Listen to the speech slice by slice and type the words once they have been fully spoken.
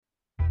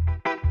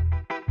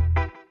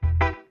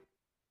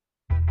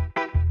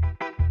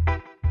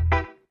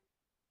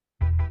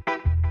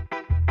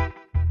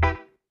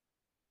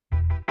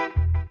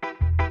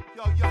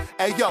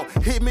Hey yo,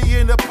 hit me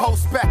in the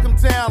post, back him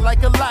down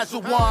like Elijah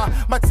Wan.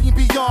 My team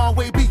beyond,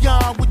 way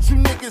beyond what you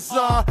niggas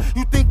on.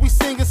 You think we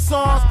singing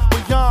songs?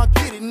 Well, y'all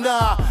get it,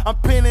 nah. I'm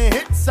pinning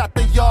hits out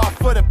the yard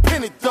for the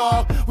pennant,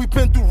 dog. We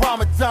been through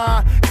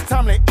Ramadan, it's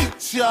time to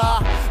eat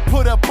ya.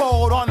 Put a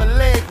bolt on the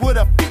leg with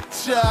a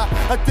feature.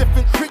 A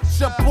different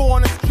creature,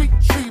 born a street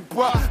tree,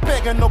 bruh.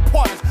 Begging no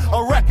partners,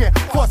 a record,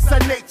 force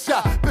of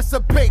nature. Bitch, a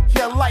bake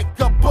you like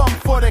a bum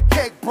for the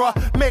cake, bruh.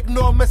 Make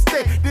no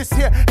mistake, this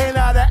here ain't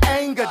out of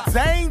anger,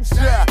 danger.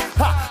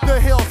 Ha,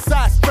 the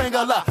hillside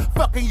strangler,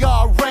 fucking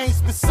y'all range,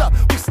 what's up?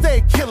 We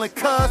stay killing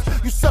cuz,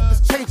 you suckers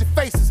changing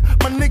faces.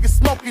 My niggas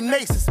smoking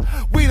aces,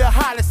 we the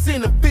hottest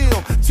in the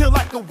field, chill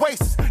like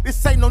Oasis.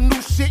 This ain't no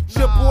new shit,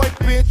 your boy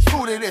been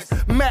true to this.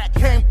 Mac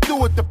came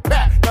through with the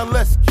pack, now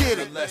let's get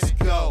it. Let's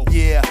go.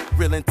 Yeah,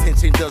 real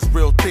intention does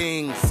real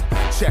things.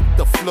 Check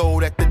the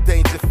flow that the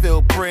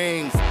Dangerfield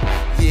brings.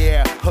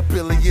 Yeah,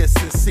 Habilius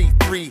and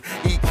C3,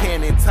 E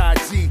Cannon, Ty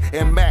G,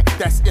 and Mac,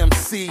 that's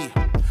MC.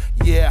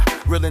 Yeah,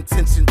 real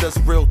intention does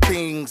real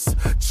things.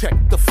 Check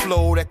the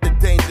flow that the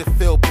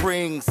Dangerfield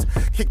brings.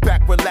 Kick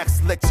back,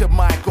 relax, let your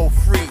mind go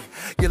free.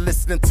 You're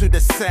listening to the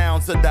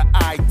sounds of the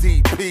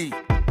IDP.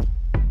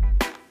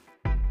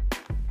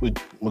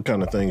 What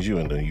kind of things you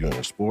into? You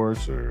into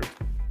sports or?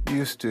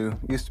 Used to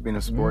be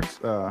into sports.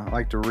 I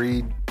like to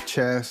read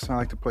chess. I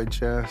like to play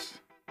chess.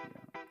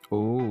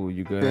 Oh,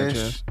 you good at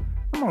chess?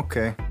 I'm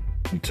okay.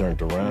 You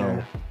turned around.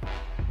 Yeah.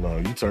 No,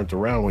 you turned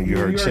around when you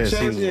heard chess.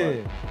 Yeah.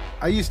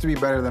 I used to be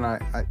better than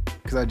I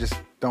because I just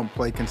don't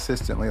play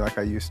consistently like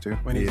I used to.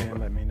 When he's in,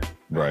 let me know.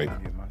 Right.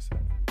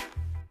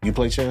 You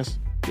play chess?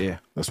 Yeah.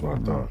 That's what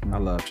I thought. I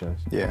love chess.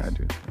 Yeah, I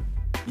do.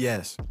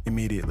 Yes.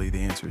 Immediately, the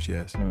answer is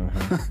yes.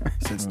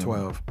 Since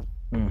 12.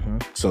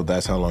 So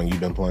that's how long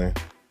you've been playing?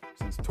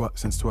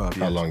 Since 12,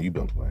 yes. How long you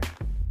been playing?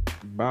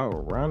 About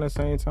around the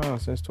same time,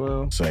 since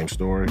 12. Same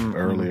story?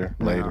 Earlier?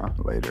 Later? Nah,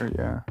 later,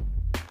 yeah.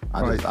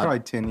 Probably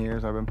 10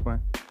 years I've been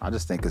playing. I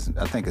just think it's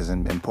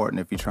important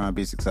if you're trying to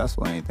be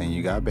successful in anything.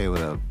 You gotta be able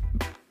to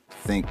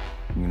think,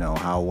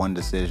 how one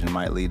decision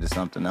might lead to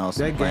something else.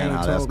 That and plan game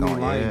how that's told me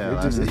going. life. Yeah,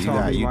 It just you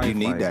taught me you life,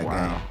 need like, that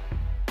wow. game.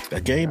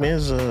 That game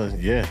is,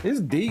 yeah.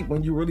 It's deep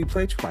when you really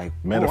play. You're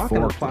like, I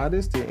can apply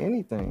this to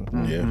anything.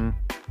 Yeah.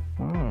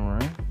 All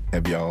right.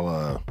 Have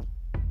y'all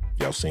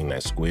seen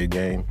that Squid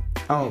Game?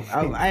 Oh,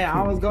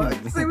 I was going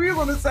to see, we was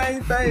on the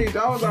same page.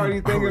 I was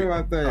already thinking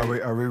about that.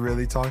 Are we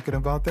really talking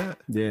about that?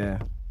 Yeah.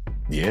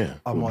 Yeah.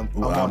 I'm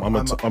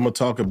gonna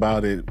talk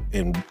about it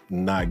and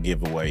not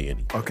give away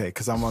anything. Okay,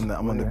 because I'm on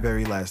the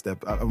very last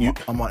episode.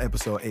 I'm on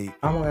episode 8.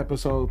 I'm on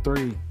episode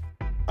 3.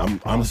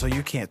 So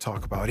you can't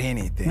talk about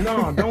anything.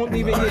 No, don't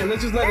even hear.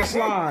 Let's just let it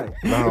slide.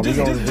 No,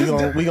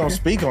 we gonna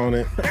speak on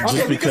it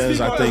just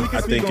because I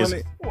think it's.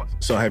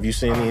 So have you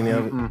seen any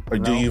of it, or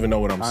do you even know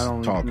what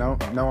I'm talking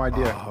about? No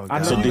idea. I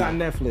know you got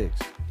Netflix.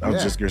 I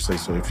was just gonna say,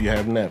 so if you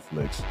have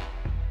Netflix,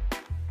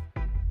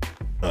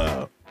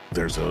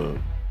 there's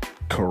a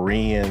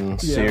Korean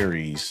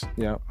series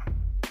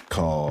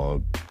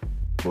called,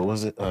 what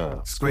was it?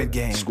 Squid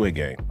Game. Squid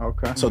Game.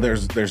 Okay. So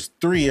there's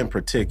 3 in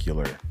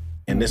particular,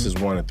 and this is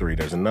 1 of 3.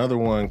 There's another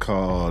one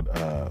called,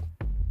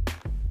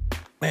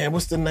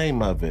 what's the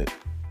name of it?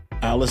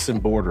 Alice in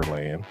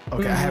Borderland.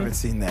 Okay, I haven't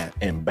seen that.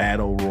 And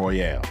Battle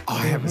Royale. Oh,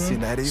 I haven't seen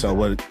that either. So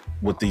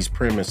what these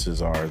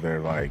premises are,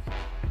 they're like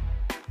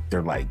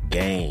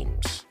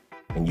games,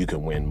 and you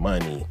can win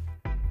money.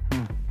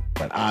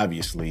 But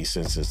obviously,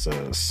 since it's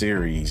a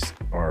series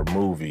or a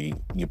movie,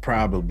 you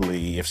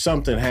probably, if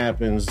something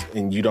happens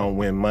and you don't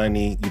win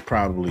money, you're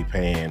probably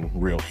paying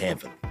real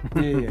heavily.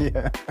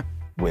 Yeah.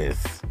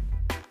 With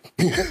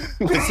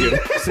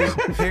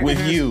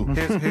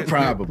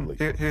probably.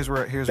 Here's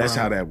that's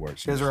how that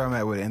works. Here's where I'm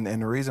at with it, and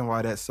the reason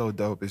why that's so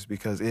dope is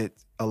because a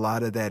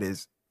lot of that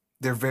is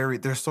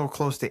they're so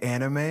close to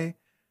anime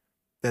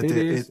that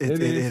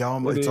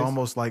it's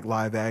almost like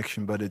live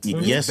action, but it's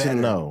yes better,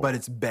 and no, but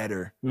it's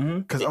better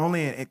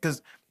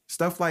because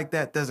stuff like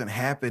that doesn't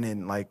happen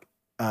in like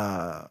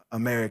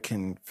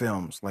American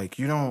films. Like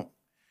you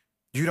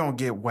don't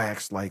get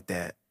waxed like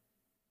that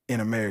in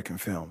American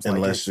films,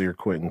 unless you're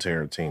Quentin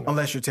Tarantino.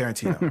 Unless you're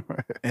Tarantino,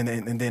 and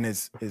then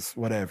it's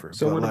whatever.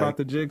 So what about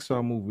the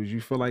Jigsaw movies?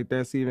 You feel like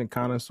that's even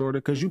kind of sort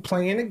of because you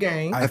playing the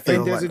game. I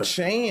think there's a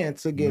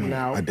chance of getting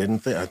out. I didn't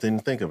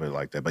think of it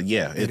like that, but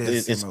yeah,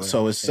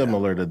 it's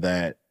similar to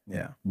that.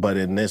 Yeah, but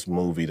in this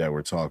movie that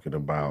we're talking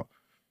about,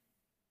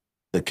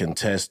 the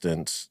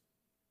contestants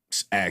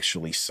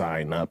actually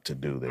sign up to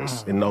do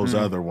this. In those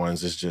other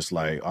ones, it's just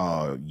like,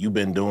 oh, you've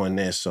been doing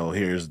this, so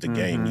here's the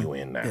game you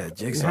in now. Yeah,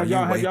 Jigsaw, have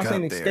y'all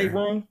seen Escape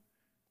Room?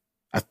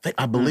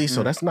 I believe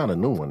so. That's not a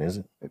new one, is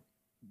it?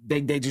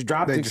 They just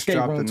dropped Escape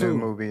Room 2. New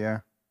movie,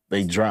 yeah.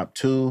 They dropped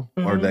 2,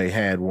 or they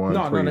had one.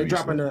 No, they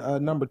dropping a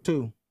number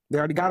 2. They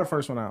already got a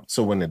first one out.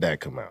 So when did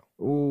that come out?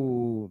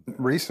 Ooh,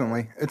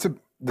 recently. It's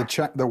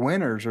the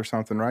winners or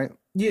something, right?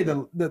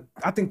 Yeah,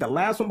 I think the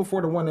last one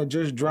before the one that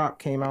just dropped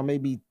came out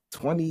maybe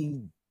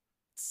 2017.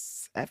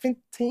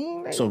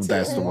 18. So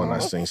that's the one I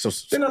seen. So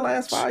in the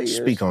last 5 years.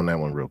 Speak on that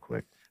one real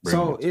quick.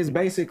 So it's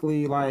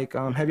basically like,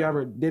 have you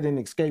ever did an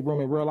escape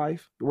room in real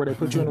life where they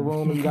put you in a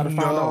room and you got to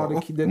find all the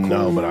clues?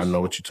 No, but I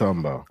know what you're talking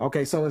about.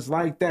 Okay, so it's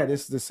like that.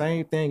 It's the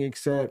same thing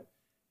except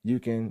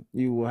you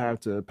will have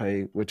to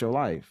pay with your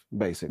life,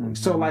 basically.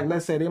 So like,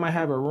 let's say they might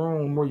have a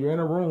room where you're in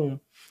a room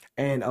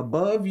and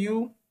above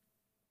you,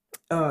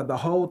 the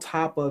whole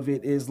top of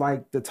it is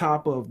like the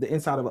top of the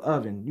inside of an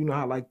oven. You know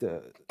how like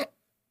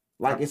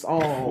it's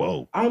all,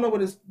 Whoa. I don't know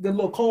what it's, the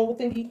little coil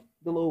thingy,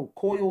 the little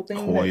coil thing.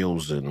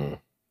 Coils and...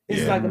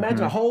 It's like,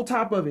 imagine the whole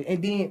top of it,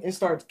 and then it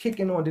starts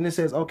kicking on. Then it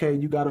says, okay,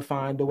 you got to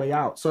find the way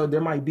out. So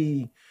there might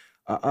be,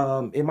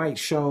 it might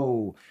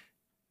show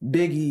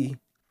Biggie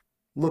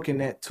looking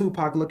at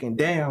Tupac looking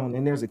down,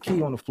 and there's a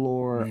key on the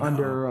floor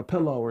under a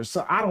pillow or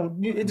so.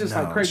 It's just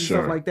like crazy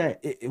stuff like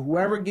that.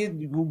 Whoever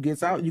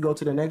gets out, you go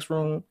to the next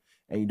room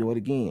and you do it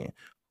again.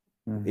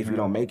 If you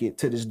don't make it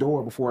to this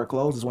door before it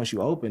closes, once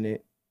you open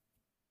it,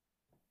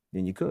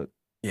 then you cook.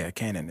 Yeah,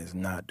 Kanan is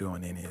not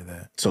doing any of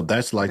that. So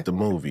that's like the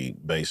movie,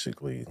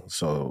 basically.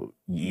 So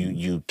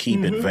you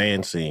keep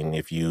advancing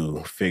if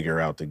you figure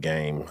out the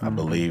game. I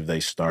believe they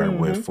start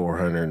with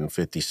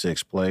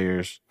 456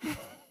 players.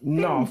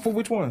 No, for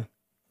which one?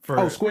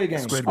 Squid Game.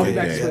 Squid Oh, Game.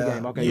 back to Squid Yeah.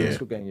 Game. Okay, yeah,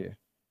 Squid Game,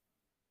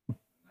 yeah.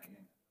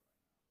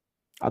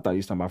 I thought you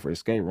was talking about for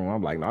escape room.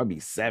 I'm like, no, it'd be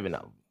 7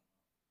 of them.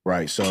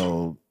 Right.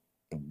 So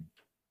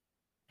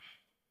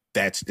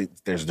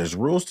there's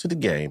rules to the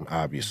game,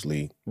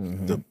 obviously.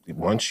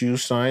 Once you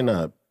sign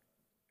up,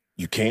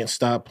 you can't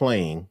stop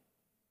playing.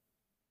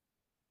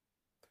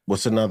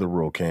 What's another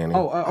rule, Cannon?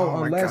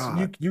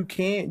 Unless you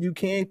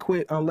can't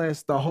quit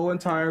unless the whole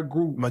entire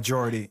group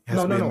Majority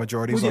has to be a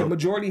majority vote. Yeah,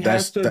 majority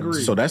has to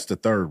agree. So that's the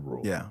third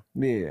rule. Yeah.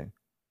 Yeah.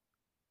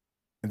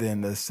 And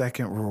then the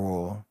second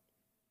rule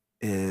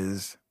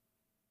is,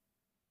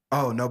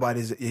 you're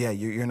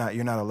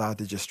not allowed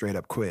to just straight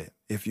up quit.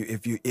 If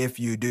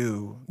you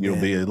do, You'll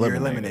be eliminated. You're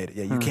eliminated.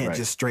 Yeah, you can't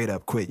just straight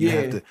up quit. You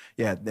have to.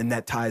 Yeah, and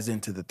that ties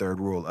into the third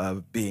rule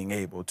of being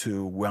able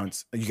to,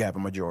 once you have a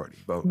majority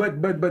vote.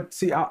 But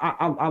see,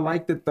 I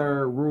like the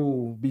third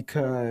rule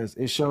because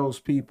it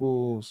shows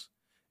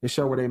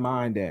where they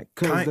mind at.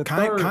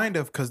 Kind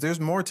of, because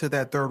there's more to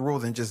that third rule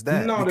than just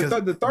that. No,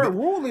 the third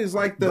rule is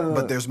like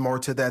but there's more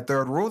to that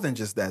third rule than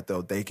just that,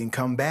 though. They can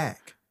come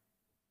back.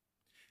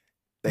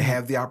 They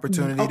have the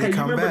opportunity to come back. Okay,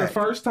 you remember the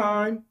first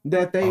time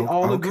that they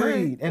all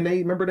agreed, and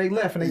they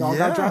left, and they all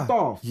got dropped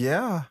off.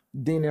 Yeah.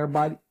 Then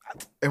everybody.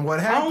 And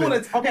what happened?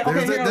 There's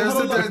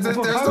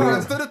the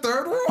rest of the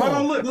third rule. Hold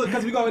on, look,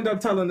 because we're gonna end up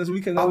telling this.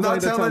 I'm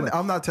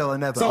not telling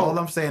that. So, all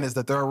I'm saying is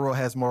the third rule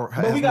has more.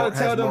 But we gotta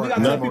tell them. We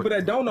gotta tell people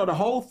that don't know the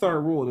whole third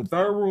rule. The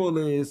third rule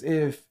is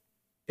if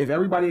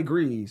everybody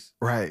agrees,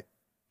 right?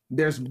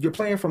 You're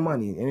playing for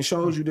money, and it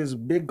shows you this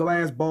big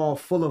glass ball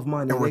full of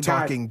money. And we're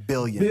talking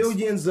billions.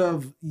 Billions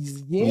of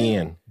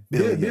yen.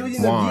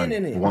 Billions of yen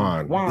in it.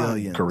 Won.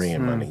 Billions.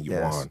 Korean money.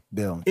 Won.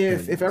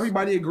 Billions. If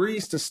everybody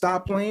agrees to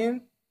stop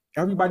playing,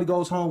 everybody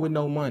goes home with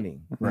no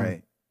money.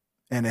 Right.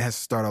 And it has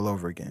to start all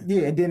over again.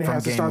 Yeah, and then it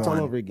has to start all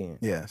over again.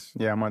 Yes.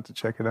 Yeah, I'm about to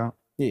check it out.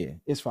 Yeah,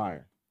 it's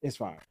fire. It's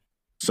fire.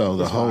 So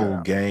the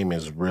whole game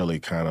is really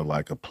kind of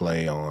like a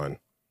play on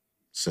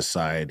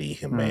society,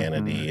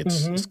 humanity.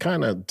 It's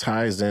kind of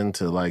ties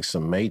into like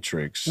some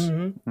Matrix. All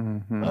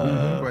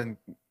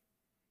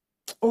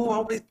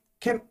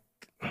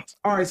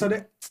right, so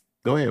that.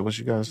 Go ahead. What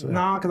you guys say?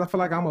 Nah, because I feel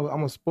like I'm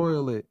gonna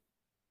spoil it.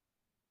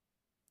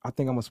 I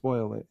think I'm gonna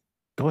spoil it.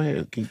 Go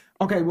ahead.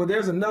 Okay, well,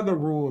 there's another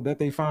rule that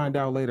they find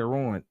out later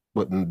on.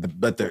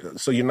 But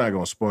so you're not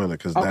gonna spoil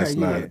it because that's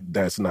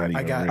not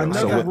even real.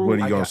 So what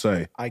are you gonna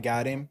say? I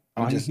got him.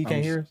 He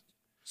can't hear us.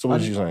 So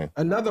what are you saying?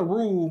 Another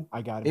rule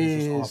I got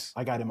him.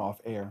 I got him off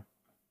air.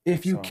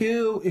 If you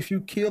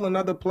kill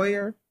another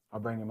player, I'll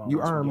bring him on. You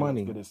earn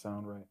money. Get his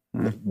sound right.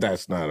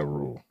 That's not a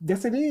rule.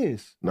 Yes, it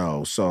is.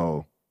 No,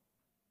 so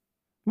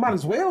might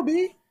as well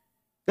be.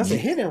 That's a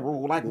hidden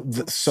rule. Like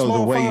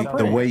so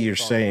the way you're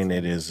saying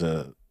it is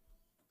a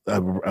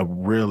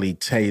really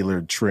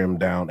tailored, trimmed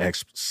down,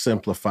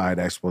 simplified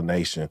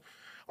explanation.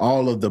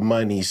 All of the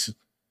monies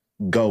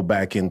go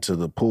back into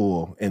the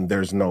pool, and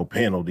there's no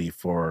penalty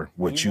for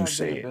what you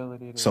said.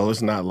 So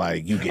it's not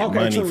like you get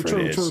money for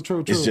this.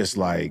 True. It's just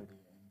like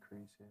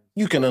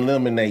you can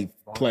eliminate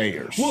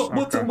players.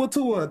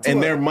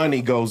 And their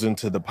money goes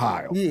into the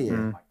pile.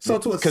 Yeah. So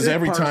because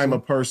every time a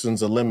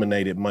person's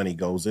eliminated, money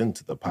goes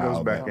into the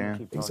pile. Goes back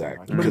in.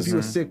 Exactly. But if you're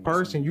a sick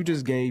person, you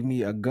just gave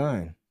me a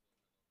gun.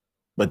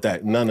 But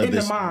that none of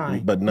this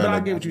happened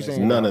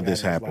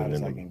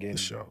in the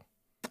show.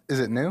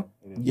 Is it new?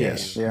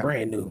 Yes. Yeah.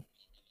 Brand new.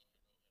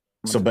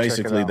 So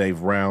basically they've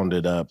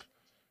rounded up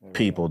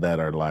people that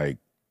are like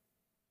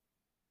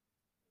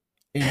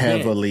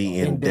heavily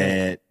in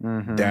debt,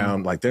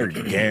 down, like they're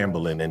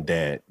gambling in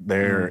debt,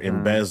 they're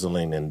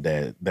embezzling in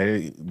debt.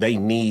 They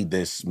need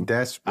this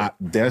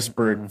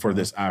desperate for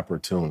this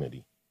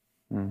opportunity.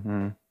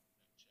 But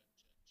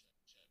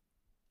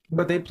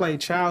they play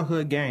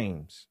childhood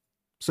games,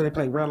 so they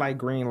play red light,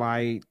 green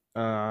light.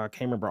 I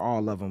can't remember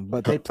all of them,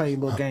 but they play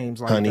little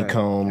games like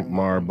honeycomb,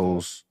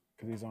 marbles.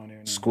 because he's on there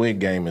now. Squid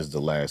Game is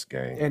the last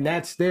game. And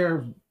that's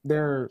their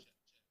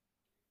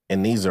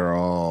And these are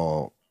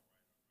all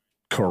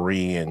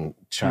Korean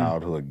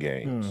childhood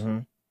games. Mm-hmm.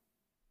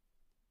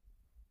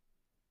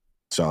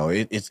 So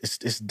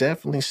it's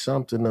definitely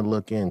something to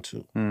look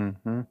into.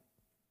 Mm-hmm.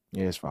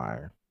 Yeah, it's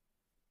fire.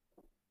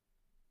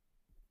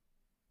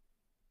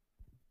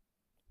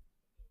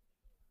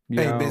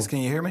 Hey, Yo. Biz, can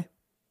you hear me?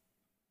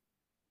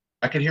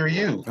 I can hear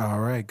you. All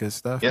right, good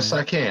stuff. Yes, man.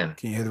 I can.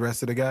 Can you hear the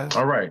rest of the guys?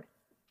 All right.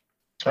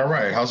 All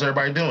right. How's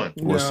everybody doing?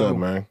 What's Yo. up,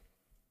 man?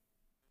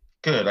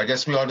 Good. I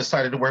guess we all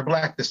decided to wear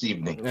black this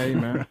evening. Hey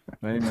man.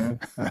 Hey man.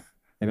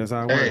 And that's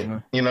how it works, Hey,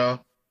 man. you know,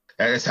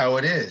 that's how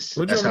it is.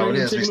 What you That's over how it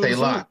there is. We eating stay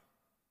chicken with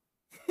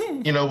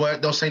locked. You know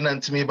what? Don't say nothing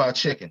to me about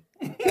chicken.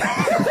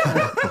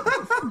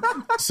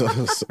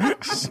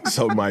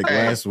 So Mike,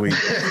 Hey. last week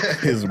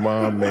his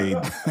mom made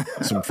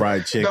some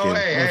fried chicken No,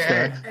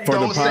 hey, for the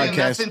don't say podcast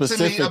nothing to me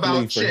specifically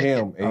about for chicken.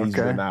 him, and he's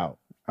Okay. been out,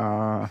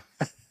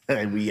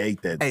 and we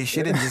ate that. Hey,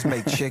 she didn't just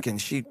make chicken.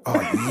 She we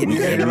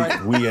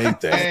ate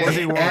that. Hey, Was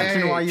he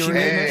watching while you were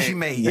eating it? she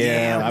made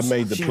Yeah, yams. I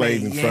made the She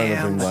plate in made front of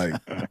him. yams.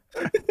 Like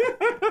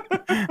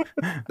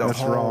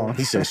That's wrong.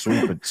 he said,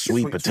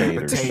 sweet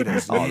potatoes.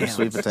 Oh, the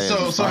sweet potatoes.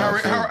 So, is so fire,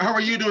 too. how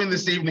are you doing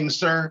this evening,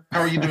 sir?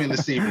 How are you doing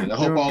this evening? I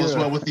hope Doing all is good.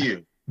 well with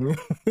you.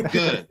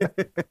 Good.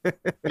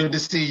 Good to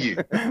see you.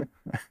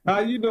 How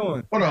you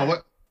doing? Hold on.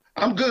 What?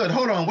 I'm good.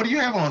 Hold on. What do you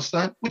have on,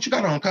 son? What you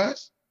got on,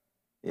 cuz?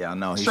 Yeah, I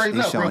know. He's Straighten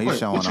up real showing, quick. he's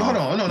showing What you- off.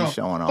 hold on, no. He's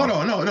showing off. Hold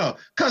on, no.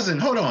 Cousin,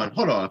 hold on,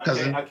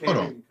 cousin. Hold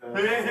on.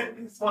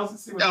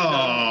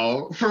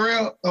 Oh, for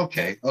real?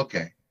 Okay.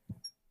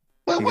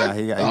 What?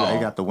 He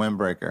got the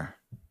windbreaker.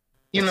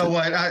 You know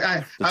what?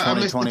 I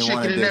missed the 2021 chicken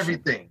and edition.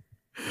 everything.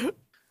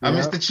 I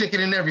missed the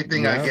chicken and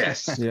everything, I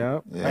guess.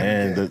 Yeah. Yeah.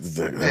 And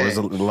there was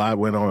a lot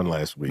went on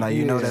last week. Now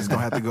you know that's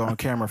gonna have to go on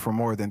camera for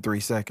more than 3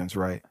 seconds,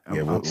 right?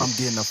 Yeah, I'm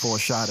getting a full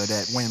shot of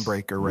that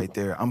windbreaker right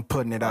there. I'm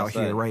putting it out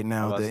here right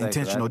now. The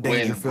intentional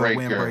danger filled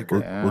Windbreaker.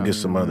 windbreaker. We'll get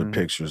some other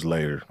pictures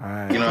later. All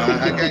right. You know,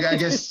 I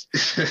guess.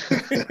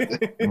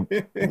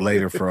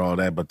 Later for all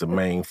that, but the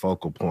main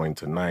focal point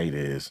tonight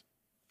is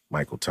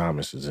Michael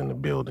Thomas is in the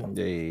building.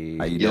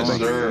 How you Yes, doing?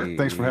 sir.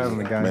 Thanks for having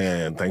me, guys.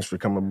 Man, thanks for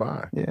coming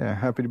by. Yeah,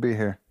 happy to be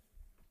here.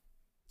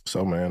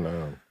 So,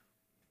 man,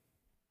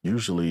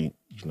 usually,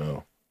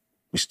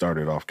 we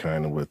started off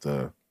kind of with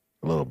a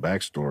little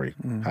backstory.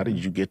 How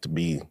did you get to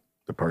be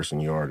the person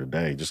you are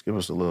today? Just give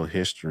us a little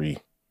history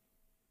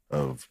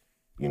of,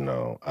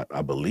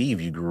 I believe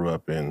you grew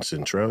up in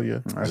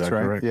Centralia. Is That's that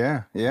right. correct?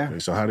 Yeah. Okay,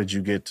 so how did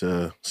you get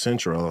to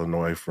Central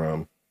Illinois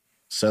from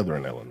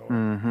Southern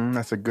Illinois?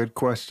 That's a good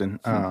question.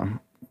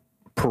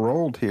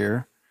 Paroled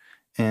here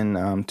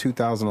in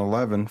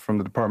 2011 from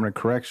the Department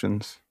of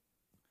Corrections.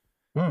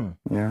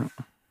 Yeah.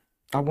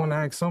 I want to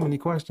ask so many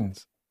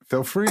questions.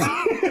 Feel free.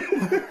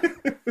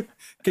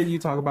 Can you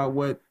talk about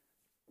what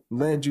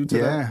led you to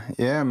that?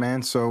 Yeah,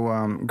 man.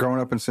 So growing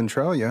up in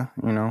Centralia,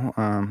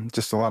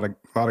 just a lot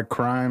of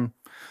crime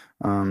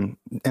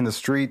in the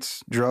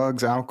streets,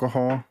 drugs,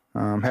 alcohol,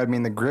 had me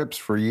in the grips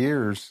for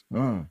years.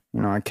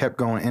 I kept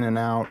going in and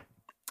out,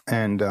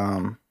 and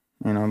the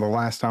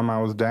last time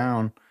I was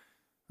down,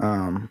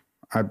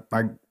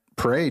 I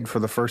prayed for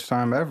the first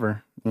time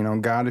ever.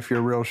 God, if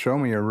you're real, show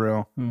me you're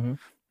real.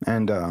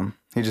 And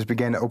he just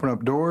began to open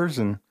up doors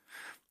and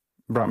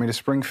brought me to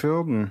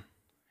Springfield, and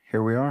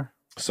here we are.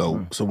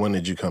 So when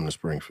did you come to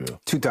Springfield?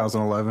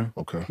 2011.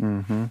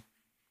 Okay.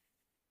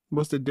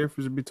 What's the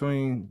difference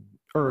between,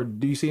 or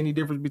do you see any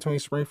difference between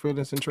Springfield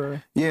and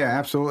Centralia? Yeah,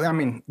 absolutely. I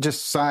mean,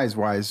 just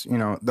size-wise,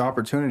 the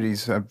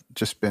opportunities have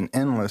just been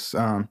endless.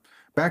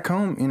 Back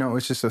home,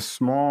 it's just a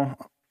small,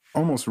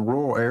 almost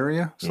rural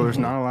area, so there's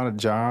not a lot of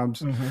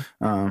jobs.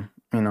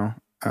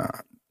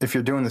 If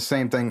you're doing the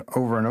same thing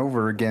over and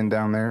over again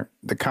down there,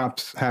 the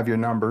cops have your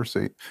number,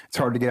 so it's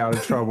hard to get out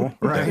of trouble,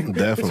 right?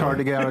 Definitely. It's hard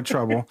to get out of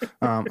trouble.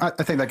 I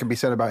think that could be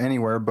said about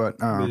anywhere, but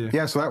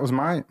yeah. So that was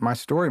my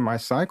story. My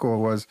cycle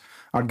was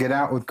I'd get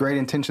out with great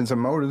intentions and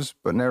motives,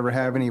 but never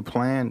have any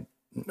plan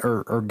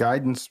or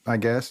guidance, I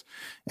guess,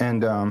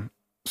 and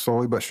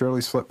slowly but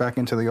surely slip back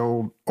into the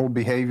old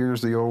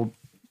behaviors, the old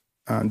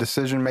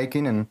decision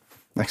making, and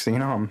next thing you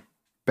know, I'm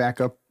back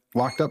up,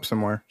 locked up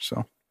somewhere.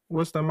 So.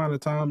 What's the amount of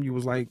time you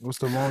was like, what's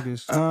the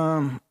longest?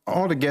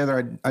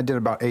 Altogether, I did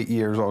about 8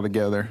 years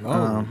altogether.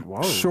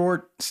 Whoa.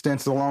 Short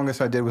stints. The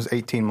longest I did was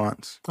 18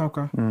 months.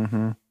 Okay.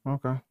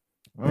 Okay.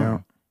 Yeah.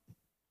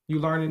 You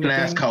learn Can I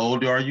ask anything? how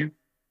old are you?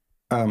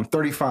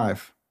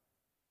 35.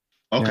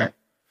 Okay.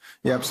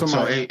 Yep. So, So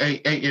my,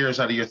 eight years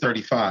out of your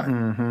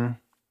 35.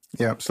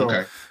 yep. So,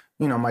 Okay.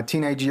 my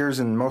teenage years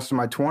and most of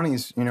my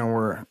 20s,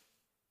 were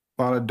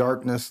a lot of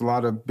darkness, a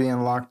lot of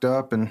being locked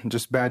up and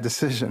just bad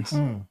decisions.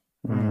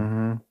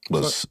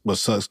 Was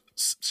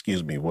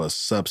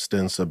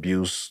substance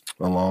abuse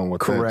along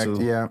with Correct. that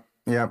too? Yeah.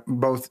 Yeah.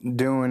 Both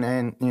doing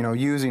and,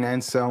 using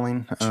and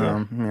selling.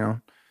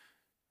 Sure.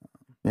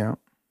 Yeah.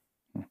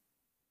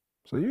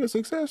 So you're a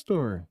success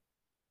story.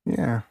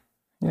 Yeah.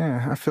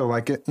 Yeah. I feel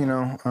like it,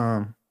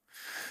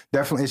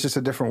 definitely it's just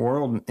a different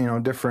world,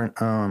 different,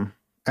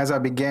 as I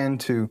began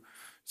to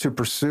to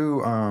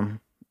pursue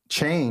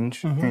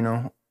change, you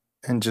know,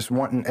 and just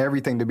wanting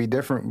everything to be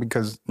different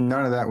because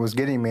none of that was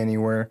getting me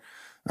anywhere.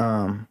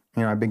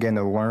 You know, I began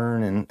to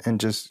learn and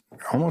just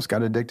almost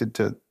got addicted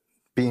to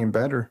being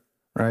better,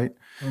 right?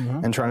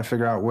 And trying to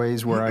figure out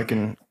ways where I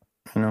can,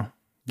 you know,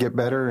 get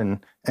better.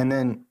 And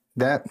then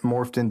that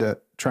morphed into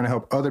trying to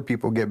help other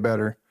people get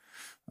better.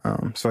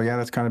 So yeah,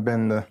 that's kind of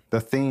been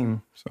the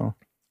theme.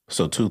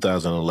 So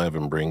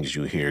 2011 brings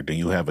you here. Do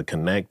you have a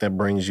connect that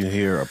brings you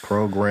here, a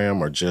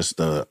program, or just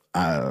a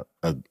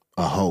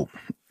hope?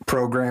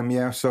 Program,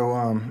 yeah.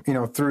 So, you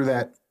know, through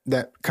that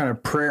kind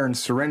of prayer and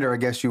surrender, I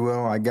guess you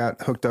will, I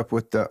got hooked up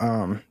with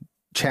the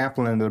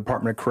chaplain in the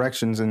Department of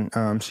Corrections,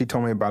 and she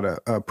told me about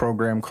a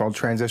program called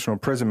Transitional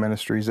Prison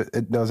Ministries.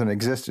 It doesn't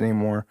exist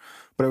anymore,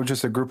 but it was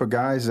just a group of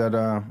guys that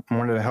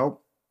wanted to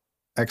help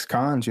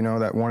ex-cons, you know,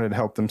 that wanted to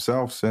help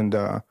themselves. And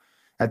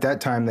at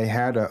that time, they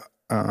had a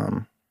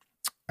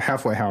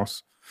halfway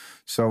house.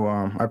 So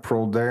I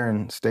paroled there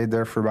and stayed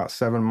there for about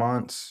 7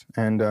 months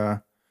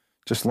and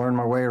just learned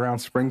my way around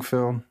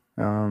Springfield,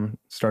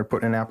 started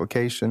putting in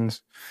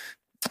applications.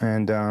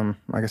 And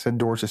like I said,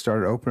 doors just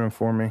started opening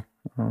for me.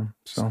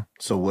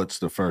 So what's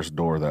the first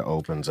door that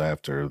opens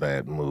after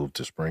that move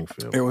to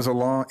Springfield? It was a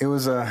lot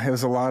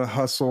of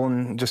hustle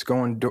and just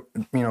going,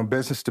 you know,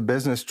 business to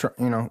business,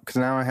 you know, because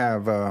now I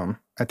have,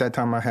 at that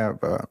time I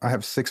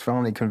have 6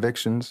 felony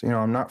convictions. You know,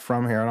 I'm not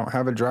from here. I don't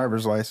have a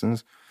driver's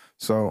license.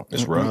 So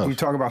it's rough. You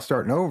talk about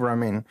starting over. I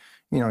mean,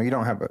 you know, you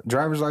don't have a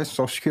driver's license,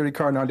 social security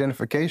card, and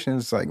identification.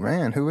 It's like,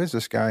 man, who is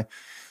this guy?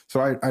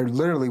 So I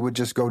literally would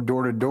just go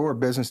door to door,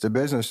 business to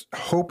business,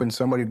 hoping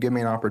somebody would give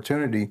me an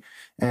opportunity.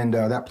 And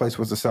that place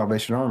was the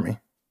Salvation Army.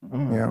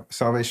 Yeah,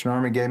 Salvation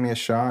Army gave me a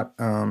shot.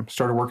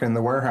 Started working in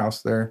the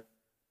warehouse there.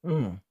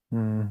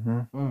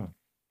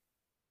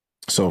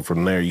 So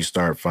from there, you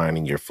start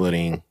finding your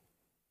footing.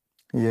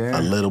 Yeah,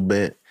 a little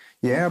bit.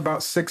 Yeah,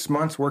 about 6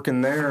 months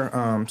working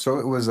there. So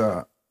it was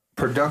a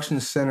production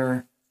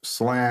center /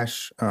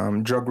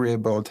 drug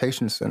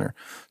rehabilitation center.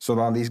 So a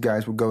lot of these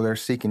guys would go there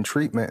seeking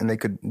treatment and they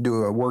could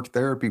do a work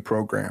therapy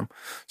program.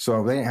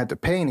 So they didn't have to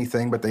pay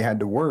anything, but they had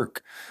to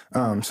work.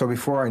 So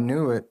before I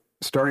knew it,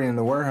 starting in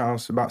the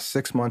warehouse, about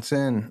 6 months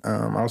in,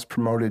 I was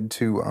promoted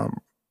to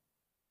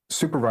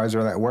supervisor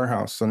of that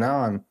warehouse. So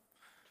now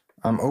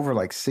I'm over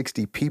like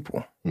 60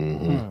 people,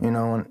 you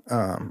know,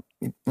 and,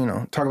 you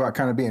know, talk about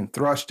kind of being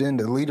thrust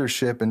into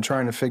leadership and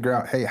trying to figure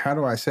out, hey, how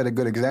do I set a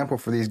good example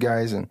for these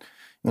guys and,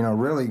 you know,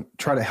 really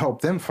try to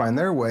help them find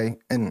their way.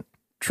 And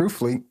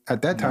truthfully,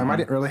 at that time, I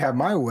didn't really have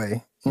my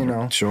way, you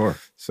know. Sure.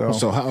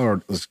 So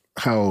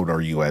how old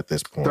are you at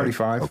this point?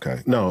 35. Okay.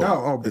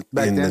 No,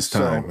 back in then, this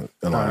time,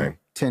 line.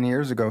 10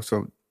 years ago.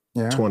 So,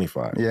 yeah.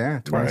 25.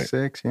 Yeah,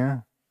 26, right. Yeah.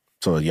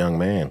 So a young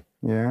man.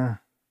 Yeah.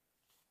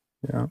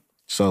 Yeah.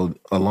 So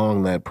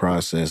along that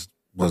process,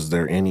 was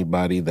there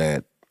anybody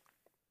that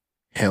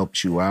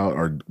helped you out,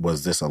 or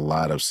was this a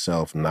lot of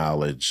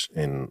self-knowledge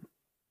and,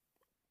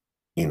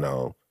 you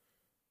know,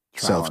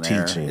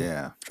 self-teaching?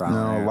 Yeah.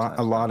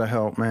 A lot of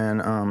help,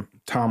 man.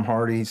 Tom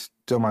Hardy's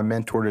still my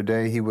mentor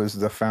today. He was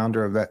the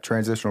founder of that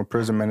Transitional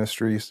Prison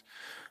Ministries.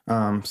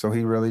 So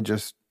he really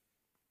just,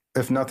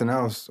 if nothing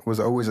else, was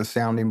always a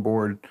sounding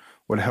board,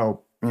 would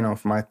help, you know,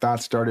 if my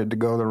thoughts started to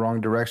go the wrong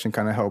direction,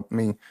 kind of help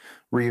me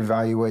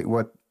reevaluate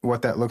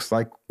what that looks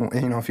like,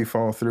 you know, if you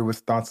follow through with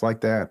thoughts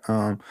like that.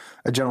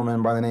 A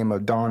gentleman by the name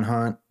of Don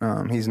Hunt,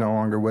 he's no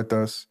longer with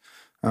us.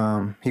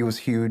 He was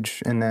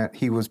huge in that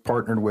he was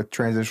partnered with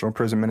Transitional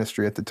Prison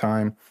Ministry at the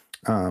time.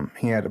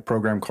 He had a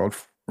program called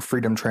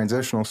Freedom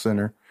Transitional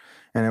Center,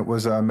 and it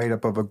was made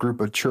up of a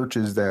group of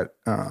churches that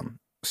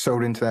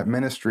sewed into that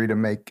ministry to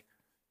make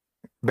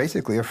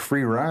basically a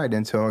free ride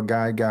until a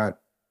guy got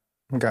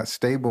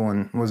stable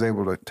and was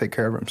able to take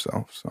care of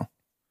himself. So,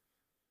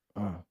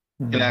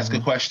 can I ask a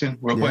question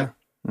real quick?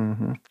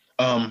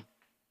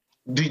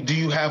 Do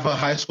you have a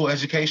high school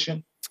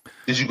education?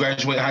 Did you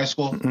graduate high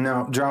school?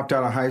 No, dropped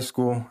out of high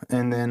school,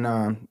 and then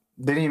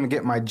they didn't even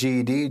get my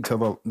GED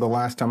till the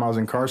last time I was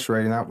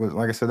incarcerated. And that was,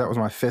 like I said, that was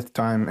my 5th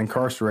time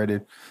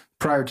incarcerated.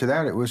 Prior to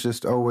that, it was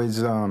just always,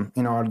 you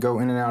know, I'd go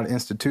in and out of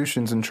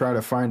institutions and try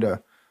to find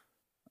a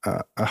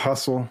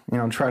hustle, you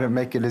know, try to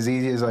make it as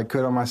easy as I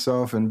could on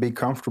myself and be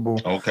comfortable.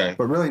 Okay.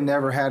 But really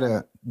never had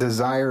a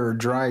desire or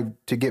drive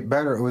to get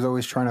better. It was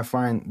always trying to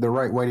find the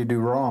right way to do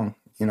wrong,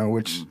 you know,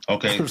 which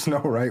there's no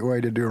right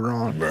way to do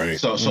wrong. Right.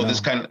 So this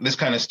kind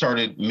of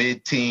started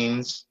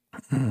mid-teens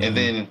and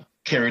then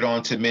carried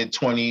on to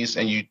mid-20s,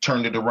 and you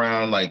turned it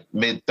around like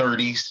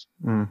mid-30s.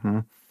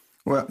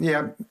 Well,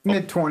 yeah,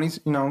 mid-20s,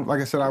 you know,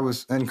 like I said, I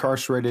was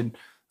incarcerated,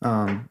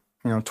 you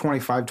know,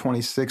 25,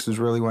 26 was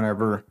really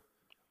whenever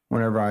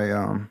I,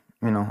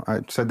 you know, I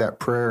said that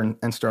prayer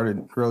and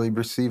started really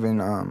receiving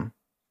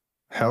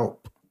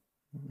help,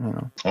 you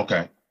know.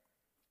 Okay.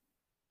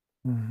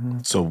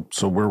 So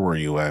where were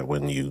you at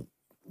when you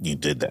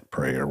did that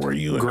prayer? Were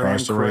you Graham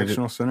incarcerated?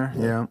 Correctional Center.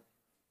 Yeah.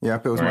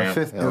 Yep. It was my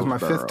fifth. It was my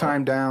 5th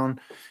time down,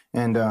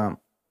 and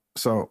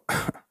so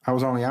I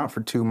was only out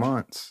for 2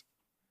 months.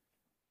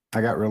 I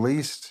got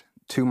released.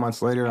 2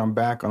 months later, I'm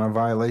back on a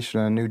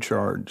violation and a new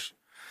charge.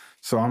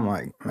 So I'm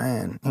like,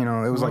 man, you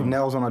know, it was like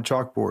nails on a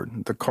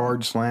chalkboard, the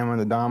card slamming,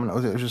 the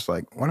dominoes. It was just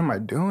like, what am I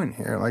doing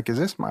here? Like, is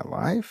this my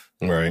life?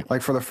 Right.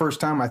 Like for the first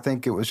time, I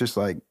think it was just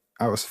like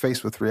I was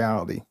faced with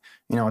reality.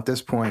 You know, at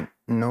this point,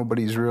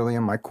 nobody's really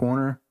in my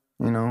corner.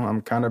 You know,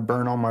 I'm kind of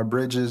burnt on my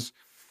bridges.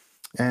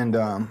 And,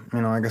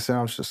 you know, like I said,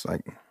 I was just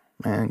like,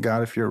 man,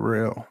 God, if you're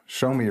real,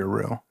 show me you're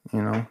real,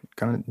 you know,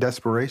 kind of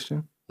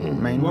desperation.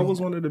 Mainly. What was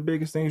one of the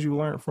biggest things you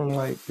learned from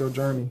like your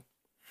journey?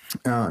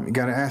 You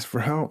got to ask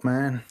for help,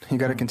 man. You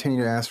got to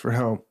continue to ask for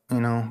help.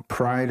 You know,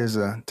 pride is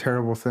a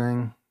terrible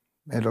thing.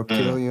 It'll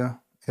kill you.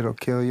 It'll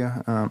kill you.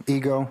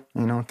 Ego,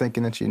 you know,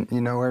 thinking that you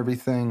know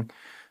everything.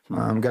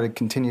 Got to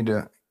continue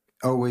to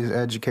always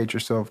educate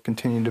yourself,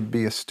 continue to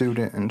be a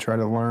student and try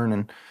to learn.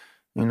 And,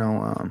 you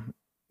know,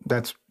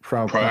 that's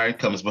probably... Pride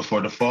comes before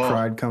the fall.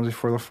 Pride comes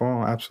before the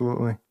fall,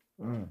 absolutely.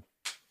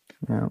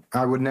 Yeah,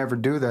 I would never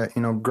do that.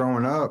 You know,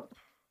 growing up,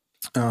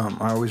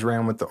 I always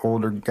ran with the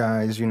older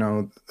guys, you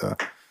know, the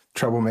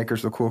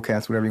troublemakers, the cool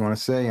cats, whatever you want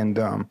to say. And,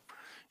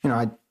 you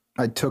know,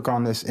 I took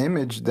on this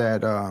image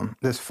that,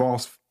 this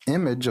false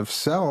image of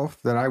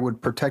self that I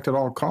would protect at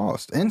all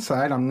costs.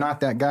 Inside, I'm not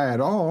that guy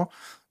at all,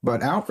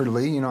 but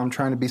outwardly, you know, I'm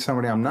trying to be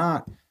somebody I'm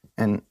not.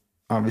 And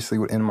obviously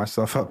would end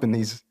myself up in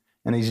these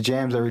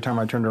jams every time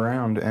I turned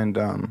around. And,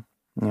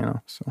 you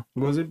know, so.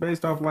 Was it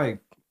based off like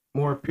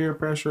more peer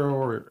pressure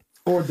or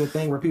the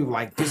thing where people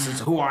like, this is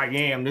who I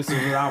am, this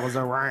is what I was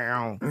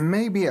around?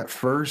 Maybe at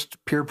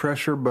first peer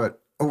pressure,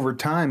 but over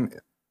time,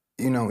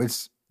 you know,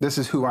 this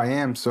is who I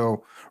am.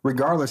 So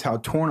regardless how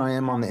torn I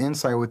am on the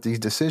inside with these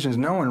decisions,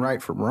 knowing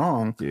right from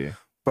wrong,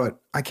 but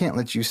I can't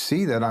let you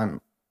see that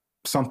I'm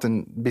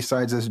something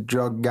besides this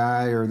drug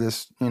guy or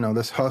this, you know,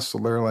 this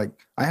hustler. Like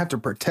I have to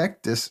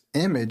protect this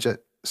image at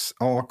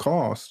all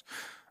costs.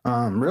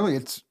 Really,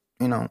 it's,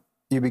 you know,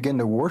 you begin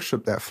to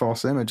worship that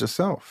false image of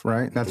self,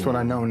 right? That's what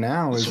I know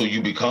now. It's who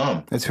you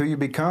become. It's who you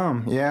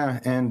become,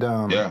 yeah. And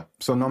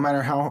so no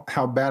matter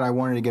how bad I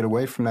wanted to get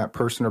away from that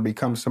person or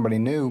become somebody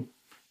new,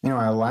 you know,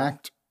 I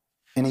lacked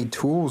any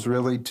tools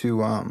really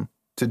to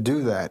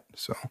do that.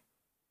 So,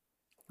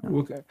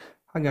 okay,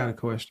 I got a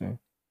question.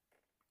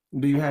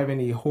 Do you have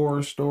any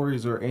horror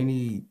stories or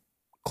any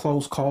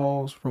close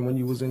calls from when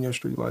you was in your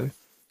street life?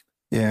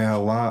 Yeah, a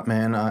lot,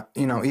 man.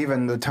 You know,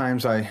 even the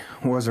times I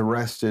was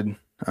arrested.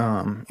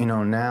 You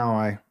know,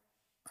 now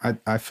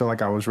I feel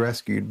like I was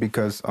rescued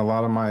because a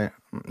lot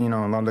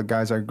of the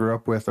guys I grew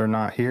up with are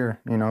not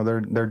here. You know,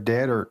 they're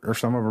dead or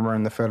some of them are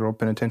in the federal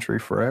penitentiary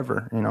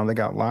forever. You know, they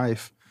got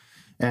life.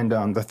 And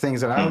the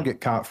things that I would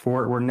get caught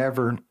for were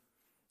never,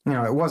 you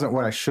know, it wasn't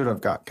what I should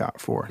have got caught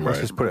for. Let's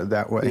just put it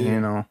that way, you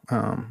know.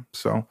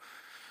 So,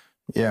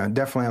 yeah,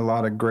 definitely a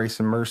lot of grace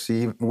and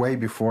mercy way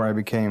before I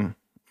became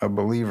a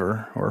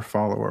believer or a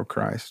follower of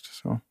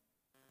Christ. So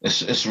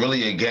it's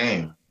really a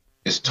game.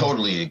 It's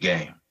totally a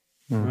game.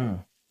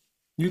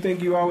 You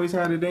think you always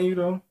had it in you,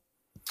 though?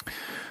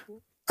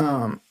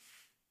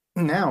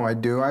 Now I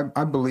do.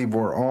 I believe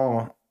we're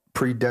all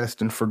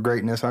predestined for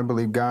greatness. I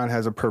believe God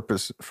has a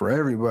purpose for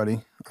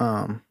everybody.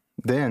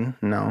 Then,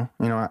 no.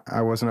 You know,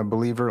 I wasn't a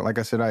believer. Like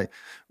I said,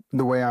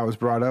 the way I was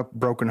brought up,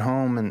 broken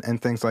home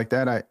and things like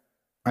that, I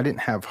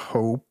didn't have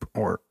hope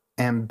or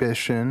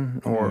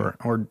ambition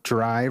or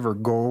drive or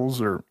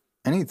goals or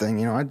anything.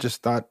 You know, I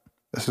just thought,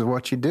 this is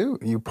what you do.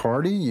 You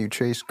party, you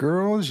chase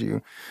girls,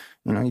 you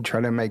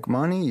try to make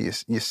money,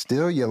 you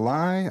steal, you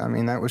lie. I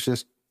mean, that was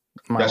just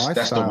my lifestyle.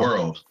 That's the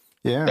world.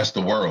 Yeah. That's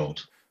the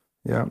world.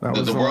 Yeah. That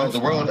was the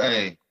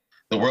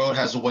world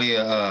has a way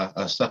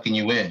of sucking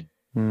you in.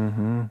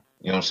 Mm-hmm.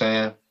 You know what I'm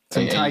saying?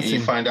 And you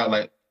find out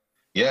like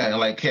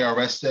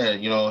KRS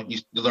said, you know, you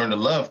learn to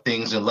love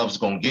things and love's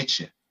going to get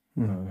you.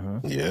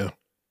 Mm-hmm. Yeah.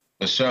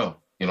 For sure.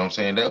 You know what I'm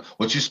saying? That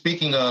what you're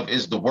speaking of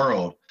is the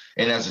world.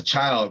 And as a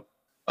child,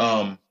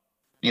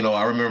 you know,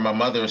 I remember my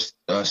mother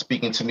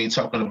speaking to me,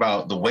 talking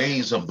about the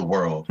ways of the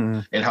world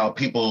and how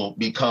people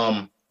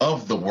become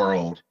of the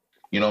world.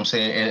 You know what I'm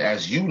saying? And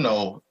as you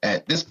know,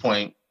 at this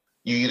point,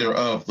 you're either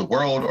of the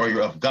world or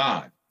you're of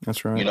God.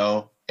 That's right. You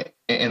know,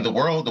 and the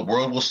world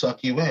will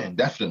suck you in.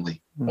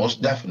 Definitely.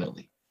 Most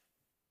definitely.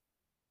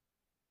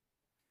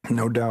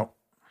 No doubt.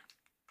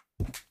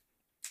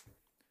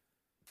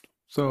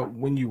 So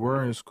when you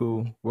were in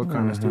school, what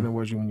kind of student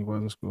was you when you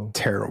was in school?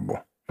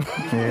 Terrible.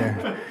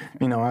 Yeah.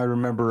 You know, I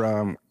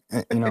remember,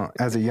 you know,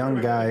 as a young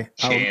guy,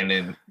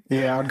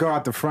 I'd go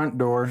out the front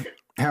door,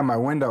 have my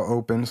window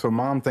open. So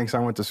mom thinks I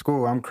went to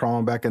school. I'm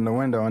crawling back in the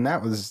window. And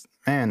that was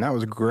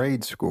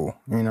grade school,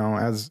 you know,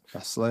 that's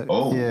slick.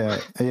 Oh,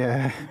 yeah.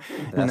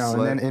 You know,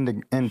 slick. And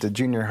then into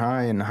junior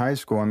high and high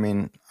school. I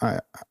mean,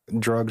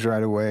 drugs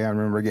right away. I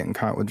remember getting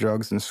caught with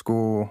drugs in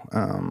school.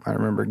 I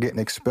remember getting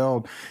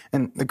expelled.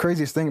 And the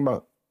craziest thing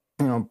about,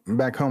 you know,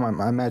 back home,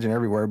 I imagine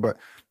everywhere, but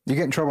you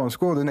get in trouble in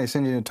school, then they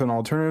send you into an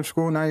alternative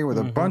school. Now you're with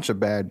a bunch of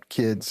bad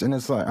kids. And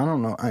it's like, I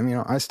don't know. I mean,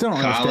 I still don't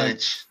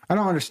understand. I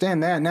don't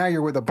understand that. Now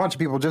you're with a bunch of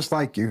people just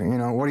like you. You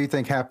know, what do you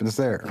think happens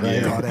there?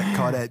 Right?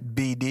 Call that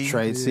BD.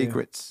 Trade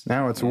secrets.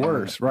 Now it's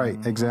worse.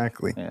 Right.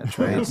 Exactly. Yeah,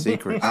 trade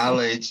secrets.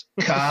 College.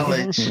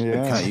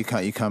 Yeah.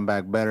 You come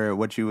back better at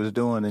what you was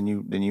doing than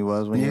you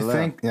was when you left.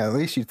 think? Yeah, at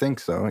least you think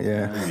so.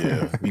 Yeah.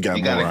 Yeah, you got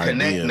You more gotta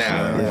connect ideas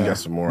now. You got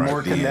some more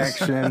ideas.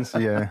 connections.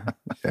 Yeah.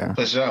 Yeah.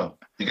 For sure.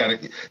 You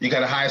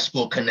got a high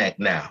school connect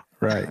now.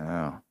 Right.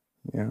 Yeah.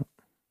 Yeah.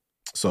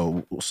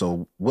 So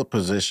what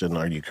position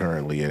are you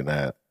currently in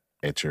at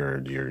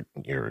your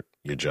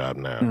job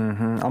now?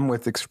 I'm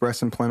with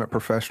Express Employment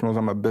Professionals.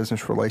 I'm a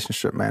business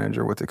relationship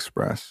manager with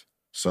Express.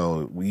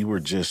 So we were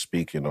just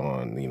speaking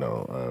on,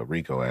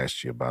 Rico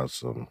asked you about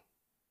some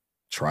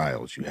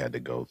trials you had to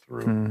go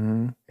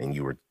through,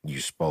 and you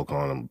spoke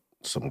on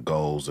some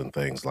goals and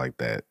things like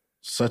that.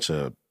 Such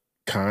a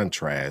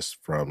contrast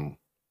from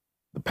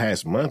the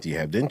past month you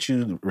have. Didn't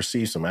you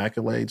receive some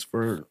accolades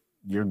for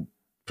your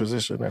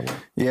position?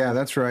 Yeah,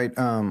 that's right.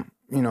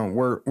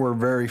 We're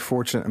very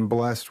fortunate and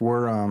blessed.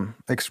 We're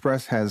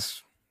Express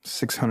has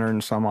 600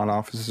 and some odd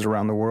offices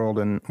around the world,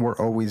 and we're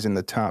always in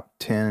the top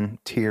 10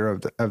 tier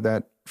of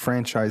that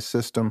franchise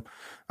system.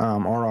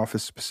 Our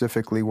office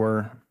specifically,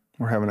 we're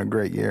having a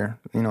great year.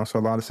 So a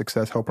lot of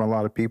success, helping a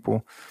lot of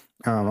people.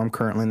 I'm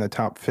currently in the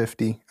top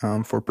 50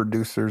 for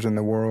producers in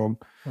the world.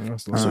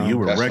 So you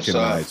were That's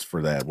recognized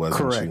for that, wasn't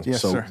you? Correct.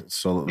 Yes, sir.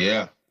 So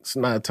Yeah. it's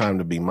not a time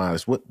to be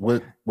modest. What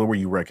were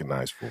you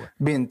recognized for?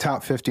 Being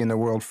top 50 in the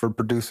world for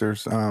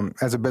producers.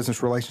 As a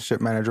business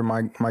relationship manager,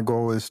 my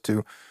goal is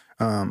to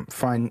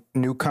find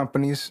new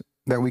companies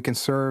that we can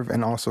serve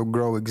and also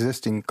grow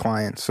existing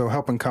clients. So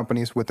helping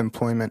companies with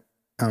employment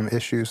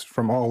issues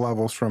from all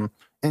levels, from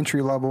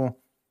entry level,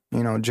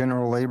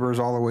 general laborers,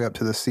 all the way up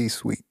to the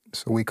C-suite.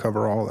 So we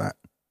cover all that.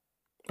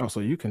 Oh, so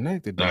you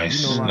connected. Though.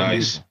 Nice. You know a lot of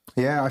Nice.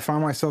 people. Yeah, I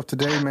find myself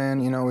today,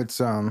 man. It's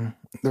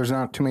there's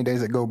not too many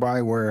days that go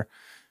by where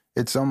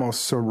it's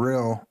almost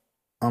surreal.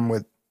 I'm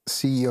with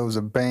CEOs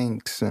of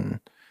banks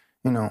and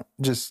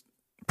just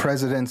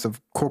presidents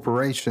of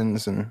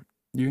corporations, and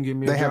You can give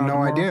me. they a have job no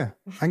tomorrow? idea.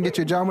 I can get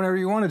you a job whenever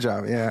you want a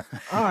job. Yeah,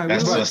 All right,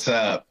 That's we'll, what's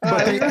up.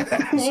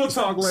 we'll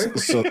talk later.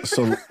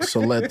 So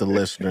let the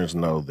listeners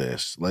know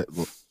this.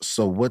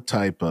 So what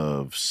type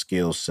of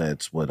skill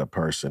sets would a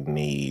person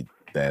need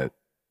that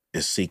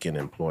is seeking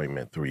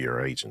employment through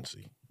your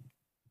agency?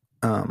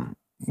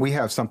 we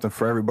have something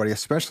for everybody,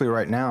 especially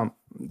right now.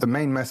 The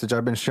main message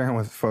I've been sharing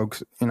with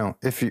folks,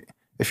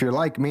 if you're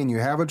like me and you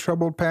have a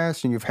troubled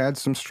past and you've had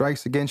some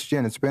strikes against you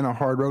and it's been a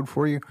hard road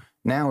for you,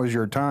 now is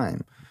your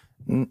time.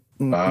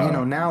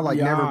 Now like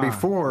never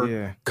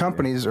before,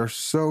 companies are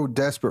so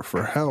desperate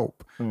for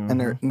help,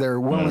 and they're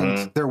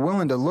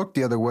willing to look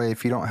the other way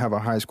if you don't have a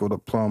high school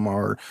diploma,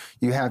 or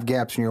you have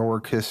gaps in your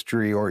work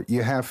history, or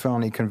you have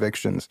felony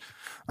convictions.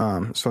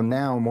 So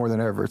now more than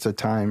ever, it's a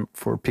time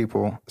for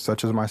people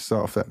such as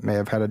myself that may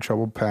have had a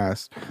troubled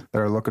past that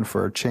are looking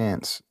for a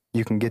chance.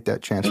 You can get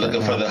that chance.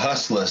 Looking right for now. the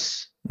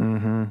hustlers.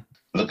 Mm-hmm.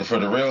 Looking for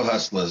the real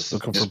hustlers.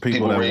 Looking for Just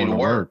people that ready want to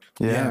work.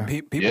 Yeah.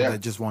 People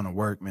that just want to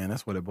work, man.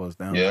 That's what it boils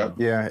down to.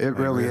 Yeah, it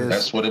really is.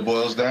 That's what it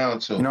boils down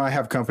to. I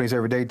have companies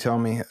every day tell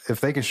me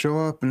if they can show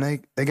up and they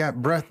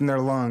got breath in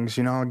their lungs,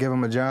 I'll give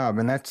them a job,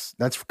 and that's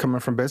coming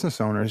from business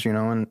owners,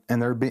 and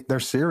they're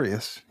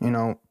serious.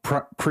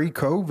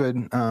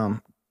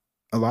 Pre-COVID,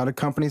 a lot of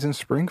companies in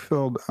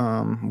Springfield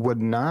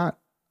would not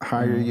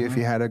hire you if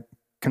you had a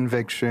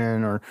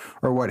conviction or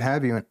what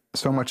have you. And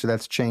so much of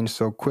that's changed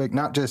so quick.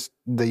 Not just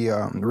the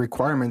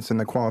requirements and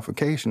the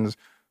qualifications,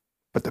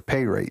 but the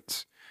pay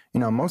rates.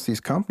 Most of these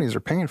companies are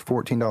paying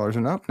 $14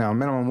 and up now.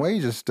 Minimum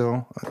wage is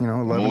still,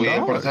 $11. Muy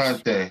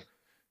importante.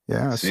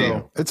 Yeah,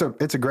 so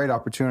it's a great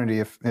opportunity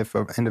if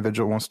an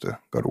individual wants to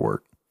go to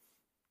work.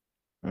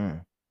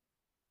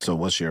 So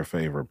what's your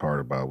favorite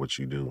part about what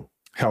you do?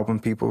 Helping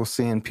people,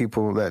 seeing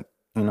people that,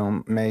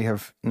 may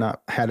have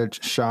not had a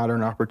shot or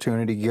an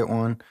opportunity to get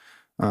one.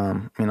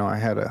 I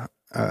had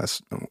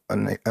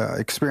an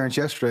experience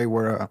yesterday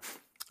where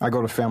I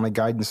go to Family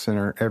Guidance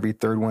Center every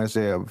third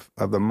Wednesday of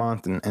the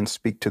month and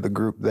speak to the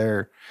group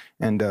there.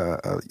 And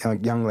a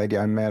young lady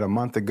I met a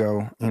month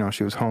ago,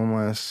 she was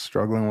homeless,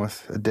 struggling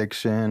with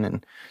addiction,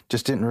 and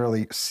just didn't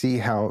really see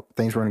how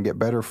things were going to get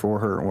better for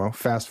her. Well,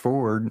 fast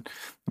forward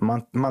a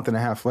month and a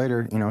half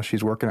later,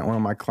 she's working at one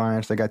of my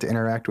clients. I got to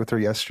interact with her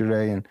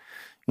yesterday, and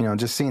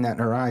just seeing that in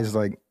her eyes,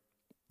 like,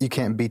 you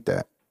can't beat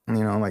that.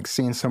 Like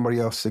seeing somebody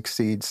else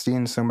succeed,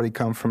 seeing somebody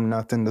come from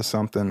nothing to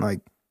something, like,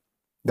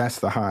 that's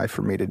the high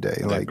for me today.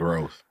 That like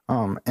growth.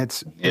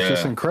 It's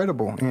just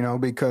incredible,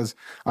 because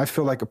I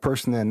feel like a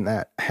person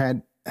that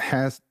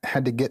has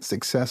had to get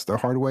success the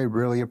hard way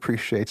really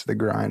appreciates the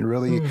grind,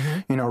 really,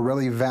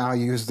 really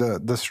values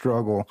the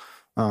struggle.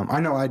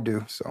 I know I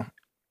do. So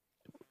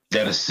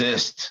that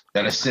assist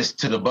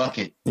to the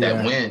bucket,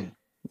 that win.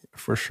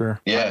 For sure.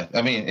 Yeah.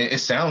 I mean, it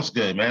sounds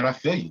good, man. I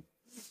feel you.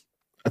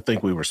 I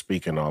think we were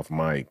speaking off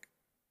mic.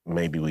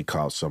 Maybe we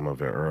caught some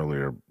of it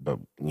earlier, but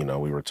we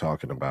were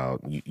talking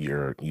about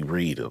you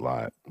read a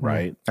lot,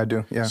 right? I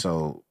do, yeah.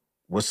 So,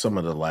 what's some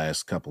of the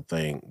last couple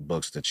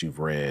books that you've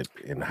read,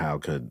 and how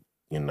could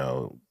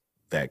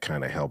that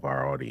kind of help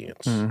our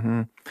audience?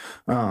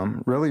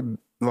 Really,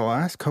 the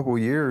last couple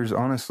of years,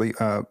 honestly,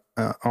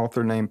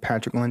 author named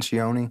Patrick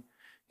Lencioni.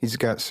 He's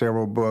got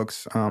several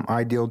books.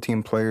 Ideal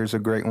Team Player is a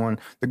great one.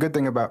 The good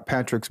thing about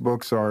Patrick's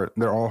books are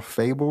they're all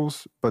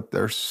fables, but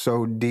they're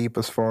so deep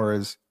as far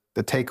as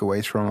the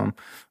takeaways from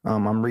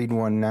them. I'm reading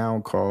one now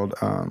called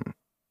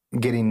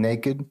Getting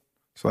Naked.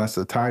 So that's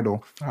the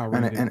title.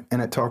 And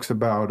it talks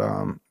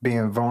about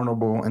being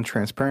vulnerable and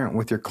transparent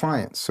with your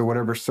clients. So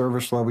whatever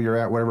service level you're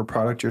at, whatever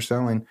product you're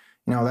selling,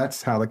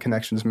 that's how the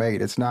connection's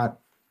made. It's not,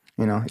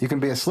 you can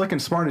be as slick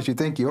and smart as you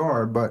think you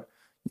are, but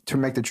to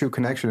make the true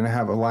connection and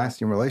have a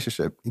lasting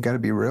relationship, you got to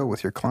be real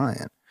with your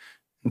client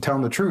and tell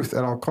them the truth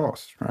at all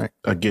costs, right?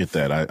 I get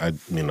that.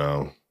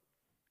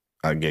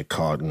 I get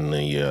caught in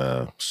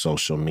the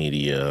social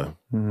media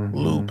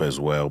loop as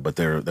well. But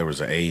there was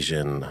an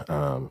Asian,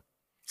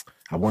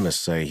 I want to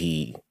say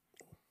he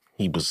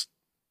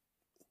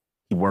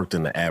worked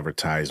in the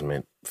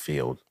advertisement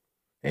field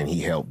and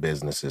he helped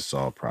businesses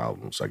solve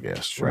problems, I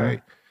guess, Sure.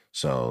 right?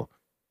 So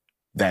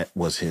that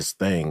was his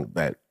thing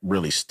that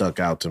really stuck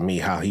out to me,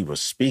 how he was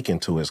speaking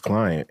to his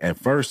client. At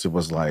first, it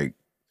was like,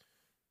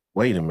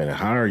 wait a minute,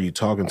 how are you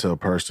talking to a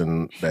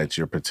person that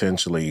you're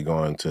potentially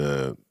going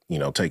to,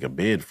 take a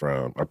bid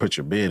from or put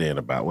your bid in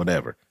about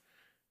whatever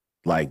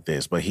like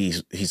this? But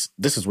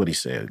this is what he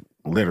said.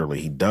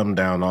 Literally, he dumbed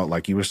down all,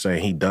 like you were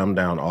saying, he dumbed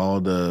down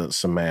all the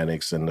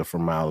semantics and the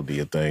formality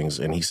of things.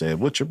 And he said,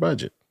 what's your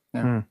budget?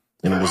 Yeah.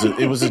 And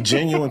it was a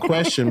genuine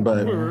question,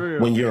 but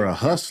when you're a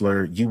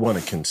hustler, you want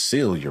to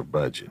conceal your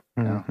budget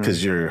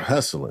because you're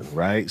hustling,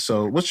 right?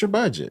 So what's your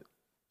budget?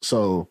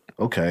 So,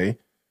 okay,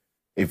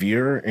 if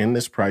you're in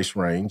this price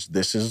range,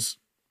 this is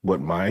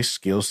what my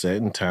skill set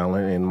and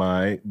talent and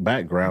my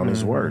background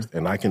is worth,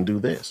 and I can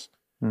do this.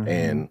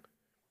 And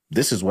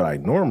this is what I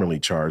normally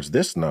charge,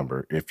 this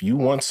number. If you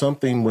want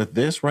something with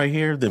this right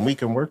here, then we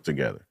can work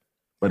together.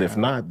 But if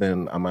not,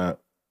 then I'm going to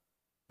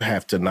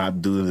have to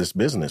not do this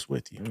business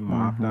with you.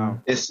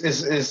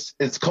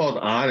 It's called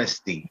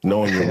honesty.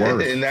 Knowing your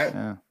worth. in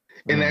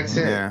that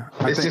sense. Yeah.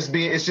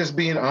 It's just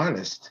being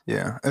honest.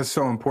 Yeah, it's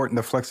so important,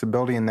 the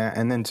flexibility in that.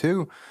 And then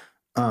too,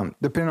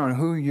 depending on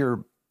who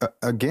you're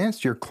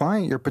against, your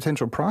client, your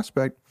potential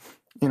prospect,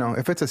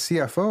 if it's a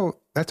CFO,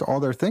 that's all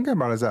they're thinking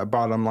about is that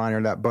bottom line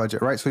or that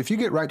budget, right? So if you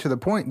get right to the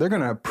point, they're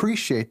going to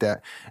appreciate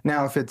that.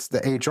 Now, if it's the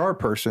HR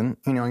person,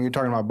 and you're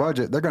talking about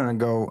budget, they're going to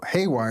go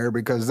haywire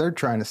because they're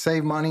trying to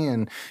save money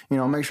and,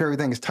 make sure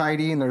everything's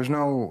tidy and there's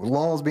no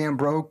laws being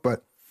broke.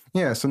 But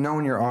yeah, so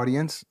knowing your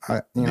audience,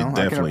 I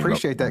can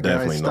appreciate that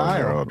guy's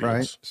style,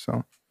 right?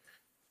 So.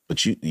 But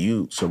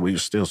so we were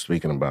still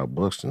speaking about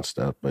books and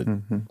stuff, but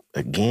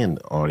again,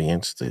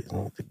 audience,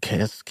 the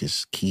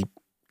casks keep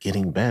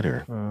getting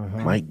better.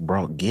 Mike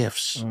brought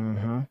gifts,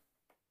 and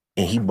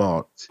he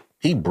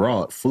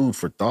brought food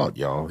for thought,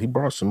 y'all. He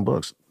brought some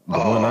books. The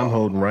one I'm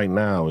holding right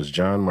now is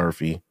John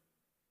Murphy,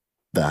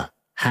 The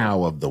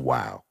How of the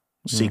Wow,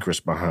 Secrets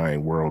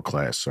Behind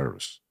World-Class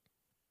Service.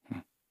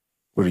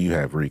 What do you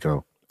have,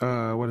 Rico?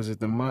 What is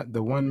it? The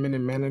 1 Minute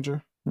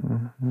Manager?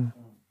 From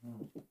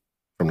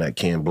that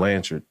Ken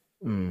Blanchard.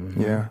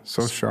 Yeah,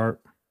 so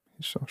sharp.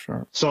 He's so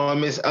sharp. So I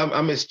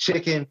miss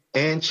chicken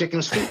and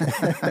chicken soup.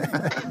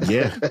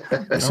 Yeah.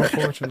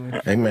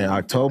 Unfortunately. Hey man,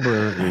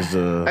 October is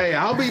Hey,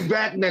 I'll be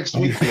back next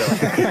week, yo.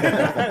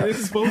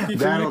 It's spooky.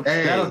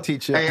 That'll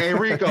teach you. Hey,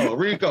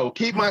 Rico,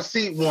 keep my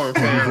seat warm,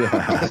 fam.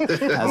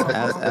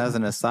 As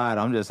an aside,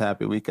 I'm just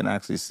happy we can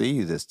actually see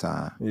you this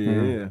time.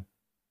 Yeah.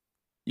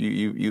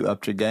 You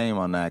upped your game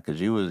on that because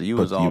you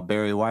was all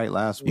Barry White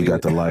last week. you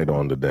got the light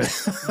on today.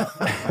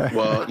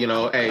 Well,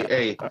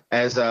 hey,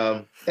 as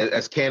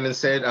Cannon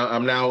said,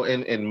 I'm now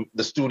in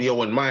the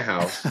studio in my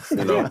house.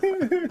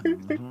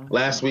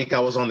 Last week I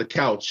was on the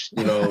couch,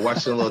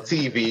 watching a little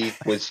TV,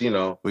 which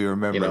we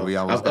remember we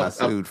almost got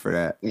sued for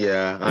that.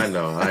 Yeah, I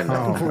know.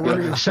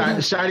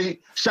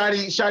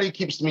 Shotty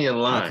keeps me in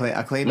line.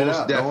 I cleaned it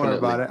up. Don't worry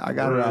about it. I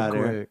got it out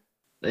of there.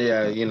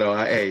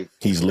 Yeah,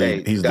 He's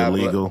the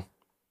legal.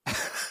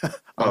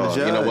 I'm the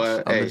judge. You know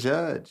what? I'm the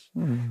judge.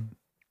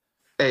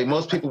 Hey,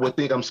 most people would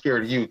think I'm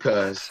scared of you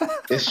because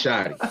it's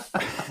Shotty.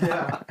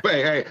 Yeah. But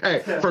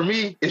hey, for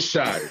me, it's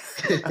Shotty.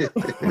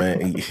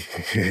 Man,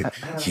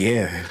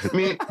 yeah.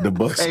 The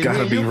books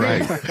gotta be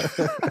right.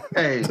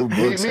 Hey,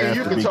 me and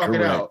you can talk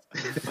it out.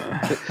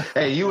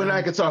 Hey, you and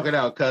I can talk it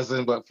out,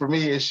 cousin. But for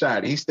me, it's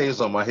Shotty. He stays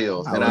on my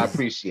heels, and I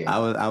appreciate it.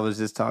 I was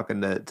just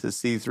talking to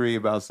C3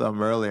 about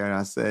something earlier, and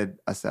I said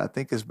I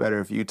think it's better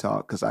if you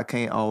talk because I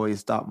can't always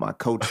stop my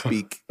coach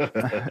speak.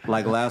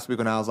 Like last week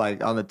when I was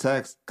like on the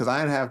text because I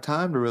didn't have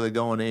time to really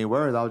go in any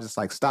words. I was just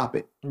like, stop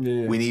it.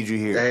 Yeah. We need you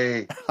here.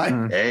 Hey,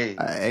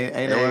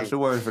 Ain't no extra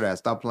words for that.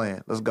 Stop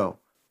playing. Let's go.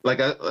 Like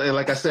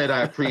I said,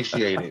 I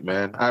appreciate it,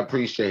 man. I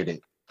appreciate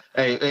it.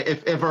 Hey,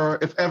 if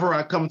ever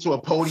I come to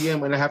a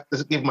podium and I have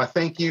to give my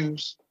thank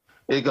yous,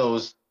 it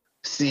goes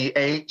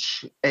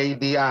CHADI.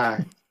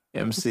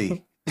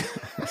 MC.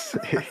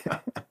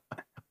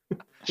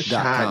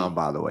 .com,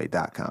 by the way,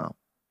 .com.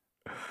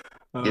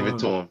 Give it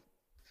to him.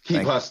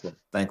 Keep hustling.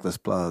 Thankless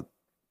plug.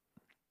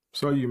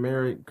 So you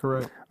married,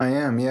 correct? I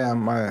am, yeah.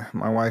 My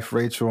wife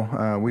Rachel,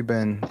 we've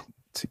been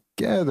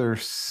together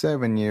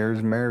 7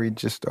 years, married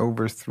just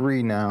over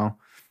 3 now.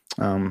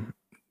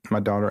 My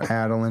daughter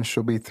Adeline,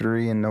 she'll be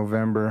 3 in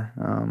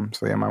November.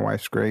 So yeah, my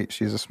wife's great.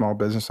 She's a small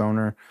business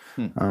owner,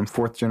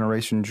 4th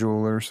generation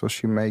jeweler. So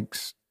she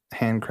makes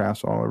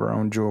handcrafts, all of her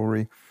own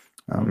jewelry,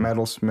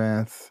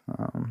 metalsmith.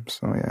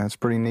 So yeah, it's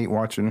pretty neat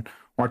watching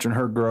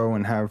her grow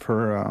and have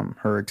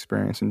her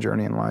experience and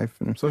journey in life.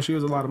 And So she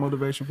was a lot of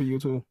motivation for you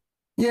too.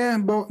 yeah,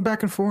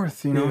 back and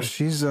forth. You know, Yeah.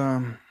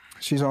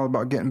 she's all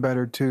about getting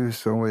better too.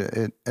 So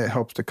it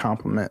helps to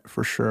complement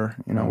for sure.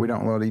 You know, we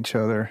don't let each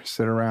other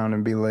sit around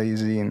and be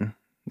lazy and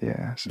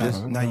yeah.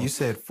 So, Now you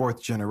said 4th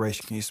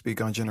generation. Can you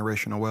speak on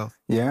generational wealth?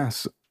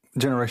 yes,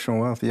 generational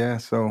wealth. Yeah.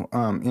 So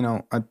you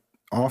know, I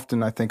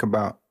think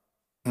about,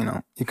 you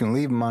know, you can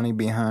leave money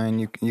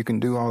behind. You can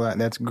do all that.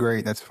 That's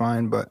great. That's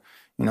fine. But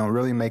you know,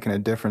 really making a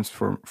difference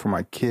for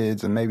my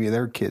kids and maybe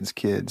their kids'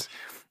 kids.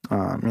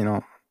 You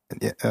know.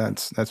 Yeah,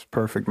 that's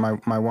perfect.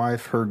 My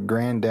wife, her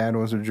granddad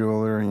was a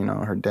jeweler, you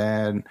know, her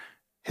dad,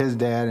 his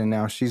dad, and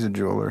now she's a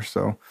jeweler.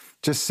 So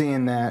just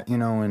seeing that, you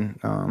know, and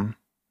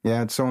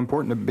yeah, it's so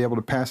important to be able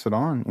to pass it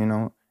on, you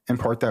know,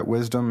 impart that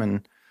wisdom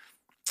and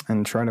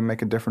try to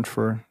make a difference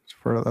for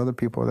other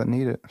people that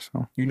need it.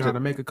 So You know how to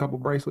make a couple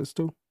bracelets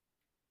too?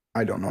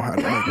 I don't know how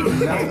to make it.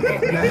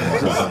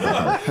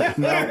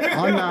 No,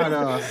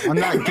 I'm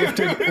not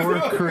gifted or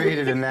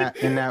created in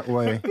that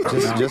way.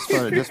 Just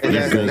for You're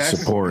good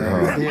support,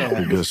 huh? Yeah.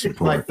 You're good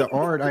support. Like the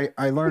art,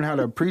 I learn how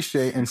to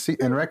appreciate and see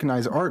and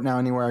recognize art now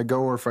anywhere I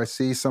go, or if I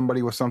see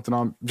somebody with something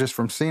on just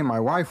from seeing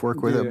my wife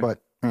work with it.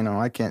 But you know,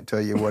 I can't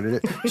tell you what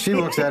it is. She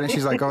looks at it and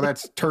she's like, "Oh,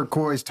 that's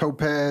turquoise,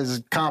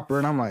 topaz, copper,"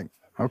 and I'm like,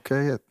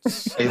 "Okay,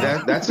 it's." Hey,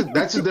 that's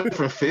a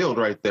different field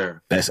right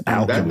there. That's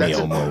alchemy that's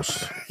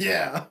almost.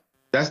 Yeah.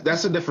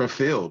 That's a different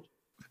field,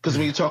 because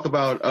when you talk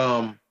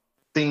about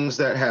things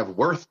that have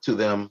worth to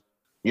them,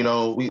 you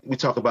know, we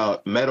talk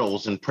about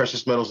metals and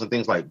precious metals and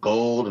things like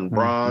gold and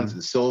bronze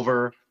and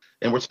silver,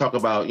 and we're talking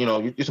about, you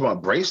know, you're talking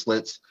about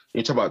bracelets,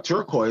 you talk about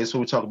turquoise, so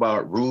we talk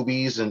about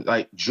rubies and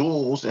like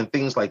jewels and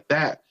things like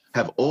that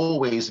have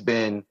always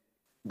been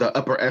the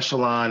upper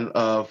echelon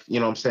of, you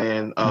know what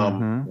I'm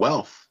saying,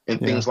 wealth and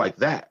things like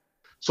that.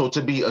 So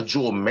to be a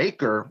jewel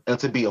maker and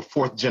to be a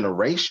 4th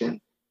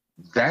generation,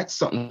 that's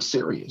something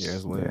serious.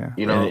 Yeah.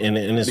 You know, and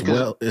it's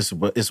because-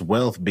 it's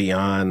wealth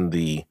beyond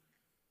the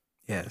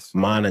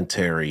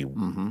monetary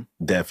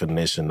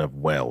definition of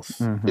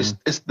wealth.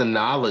 It's the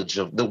knowledge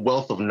of the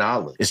wealth of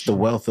knowledge. It's the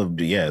wealth of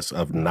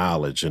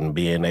knowledge and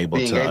being able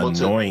to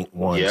anoint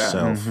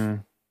oneself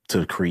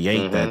to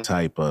create that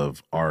type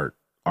of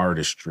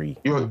artistry.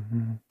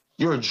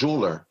 You're a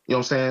jeweler. You know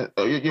what I'm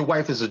saying? Your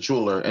wife is a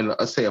jeweler, and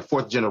let's say a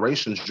 4th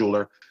generation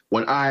jeweler.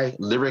 When I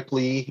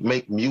lyrically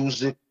make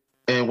music,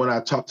 and when I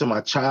talk to my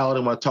child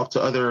and when I talk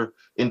to other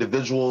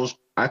individuals,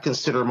 I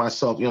consider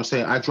myself, you know what I'm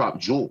saying, I drop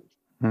jewels.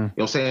 You know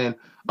what I'm saying?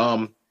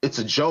 It's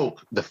a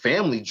joke, the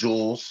family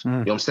jewels, you know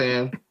what I'm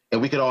saying?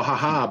 And we could all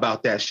ha-ha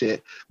about that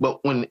shit.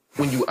 But when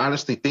you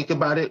honestly think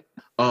about it,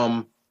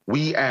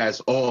 we as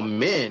all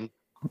men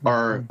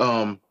are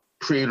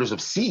creators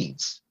of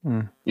seeds. You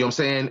know what I'm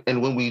saying?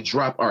 And when we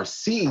drop our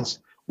seeds,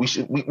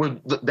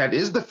 that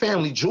is the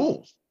family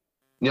jewels.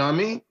 You know what I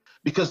mean?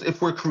 Because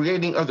if we're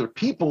creating other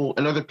people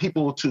and other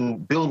people to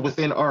build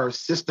within our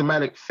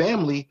systematic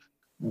family,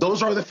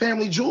 those are the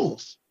family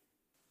jewels.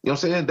 You know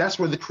what I'm saying? That's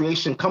where the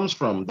creation comes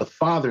from. The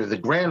father, the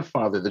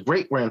grandfather, the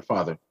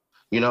great-grandfather,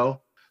 you know?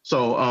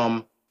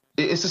 So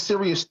it's a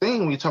serious thing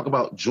when you talk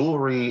about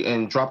jewelry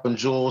and dropping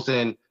jewels,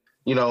 and,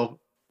 you know,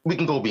 we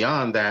can go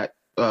beyond that.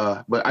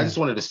 But I just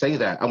wanted to say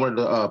that. I wanted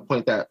to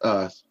point that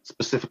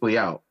specifically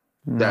out.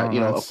 That,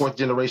 you know, a 4th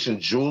generation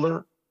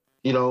jeweler,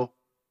 you know,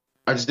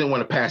 I just didn't want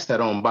to pass that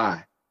on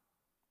by.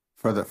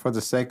 For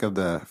the sake of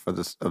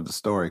the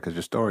story, because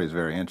your story is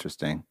very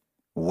interesting.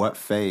 What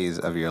phase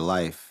of your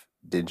life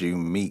did you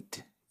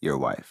meet your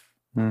wife?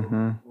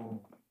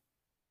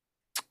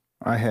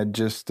 I had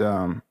just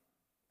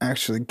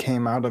actually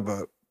came out of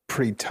a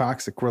pretty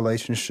toxic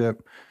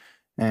relationship,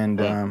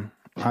 and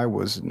I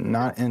was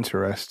not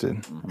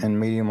interested in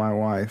meeting my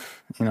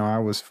wife. You know, I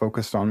was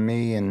focused on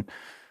me, and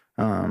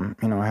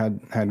you know, I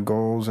had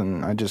goals,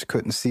 and I just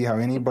couldn't see how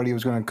anybody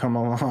was going to come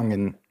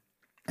along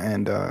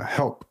and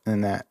help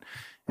in that.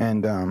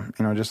 And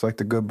you know, just like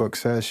the good book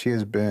says, she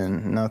has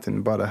been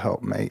nothing but a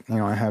helpmate. You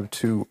know, I have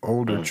 2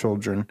 older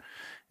children,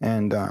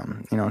 and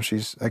you know,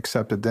 she's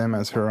accepted them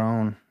as her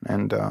own.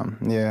 And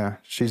yeah,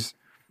 she's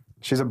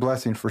a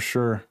blessing for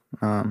sure.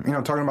 You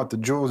know, talking about the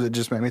jewels, it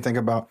just made me think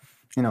about,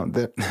 you know,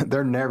 that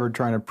they're never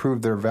trying to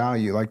prove their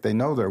value, like they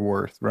know their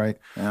worth, right?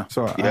 Yeah.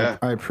 So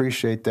I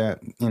appreciate that,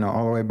 you know,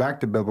 all the way back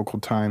to biblical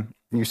time.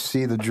 You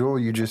see the jewel,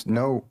 you just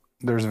know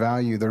there's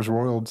value, there's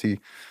royalty.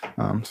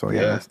 So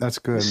yeah, that's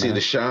good. You see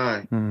the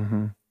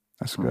shine.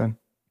 That's good.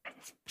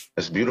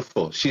 That's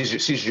beautiful.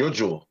 She's your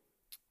jewel.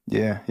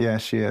 Yeah,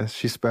 she is.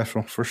 She's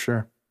special for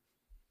sure.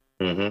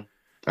 I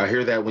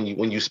hear that when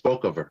you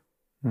spoke of her.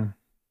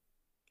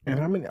 And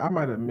how many? I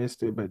might have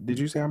missed it, but did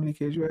you say how many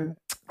kids you had?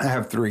 I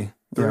have three.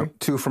 Yeah,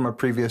 2 from a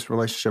previous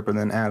relationship, and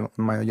then add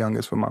my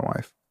youngest with my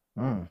wife.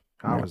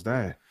 How was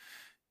that?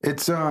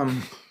 It's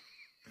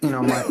you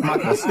know, my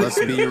Let's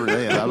be real.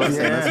 Yeah,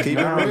 let's keep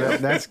it real.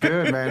 that's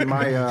good, man.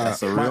 My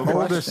That's a real my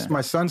oldest, question. my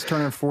son's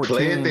turning 14.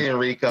 Play it then,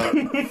 Rico.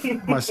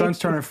 My son's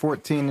turning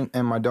 14,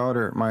 and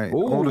my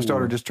oldest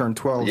daughter just turned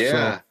 12.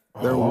 Yeah.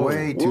 So they're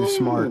way too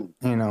smart, Ooh.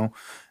 you know.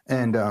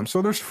 And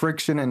so there's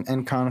friction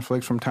and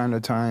conflicts from time to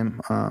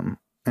time,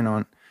 you know.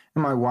 And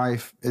my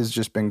wife has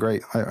just been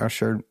great. I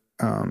shared,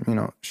 you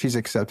know, she's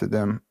accepted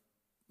them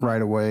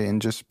right away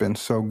and just been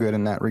so good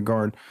in that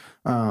regard.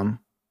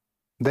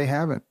 They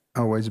haven't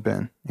always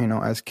been, you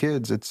know, as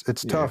kids,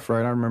 it's tough,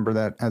 right? I remember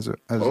that as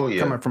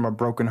coming from a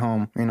broken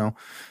home, you know,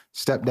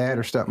 stepdad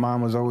or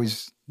stepmom was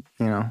always,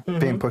 you know,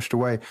 being pushed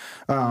away.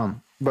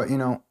 But, you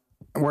know,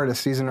 we're at a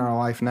season in our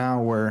life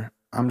now where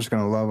I'm just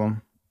going to love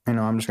them. You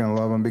know, I'm just going to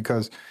love them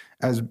because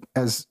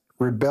as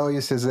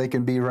rebellious as they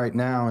can be right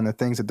now and the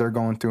things that they're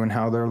going through and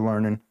how they're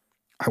learning,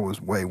 I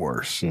was way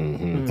worse. You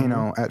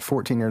know, at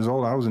 14 years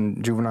old, I was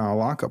in juvenile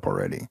lockup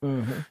already.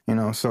 You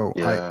know, so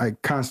I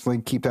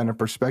constantly keep that in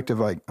perspective.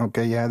 Like,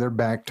 okay, yeah, they're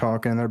back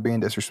talking and they're being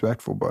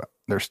disrespectful, but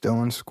they're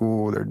still in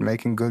school. They're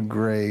making good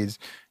grades.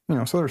 You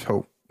know, so there's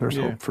hope. There's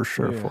hope for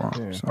sure for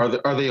them.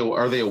 So. Are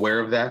they aware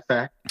of that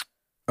fact?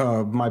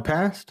 My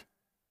past?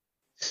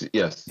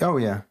 Yes. Oh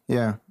yeah,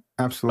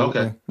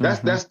 absolutely. Okay,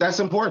 that's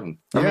important.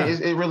 I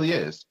mean, it really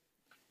is.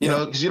 You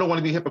know, because you don't want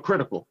to be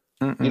hypocritical.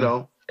 You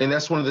know, and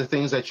that's one of the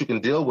things that you can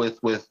deal with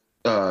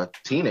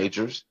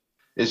teenagers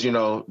is, you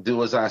know,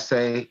 do as I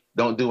say,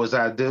 don't do as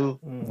I do.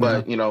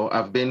 But you know,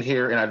 I've been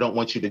here and I don't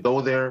want you to go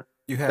there.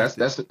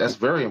 That's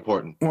very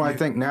important. Well, I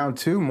think now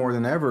too more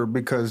than ever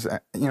because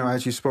you know,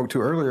 as you spoke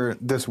to earlier,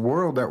 this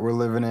world that we're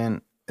living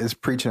in is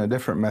preaching a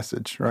different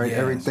message, right? Yes.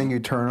 Everything you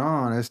turn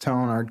on is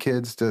telling our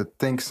kids to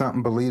think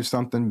something, believe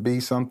something, be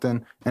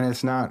something, and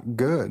it's not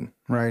good,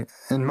 right?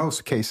 In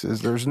most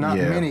cases, there's not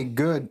many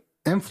good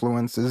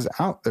influences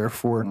out there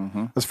for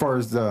as far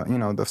as the, you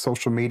know, the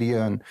social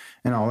media and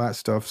all that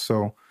stuff.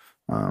 So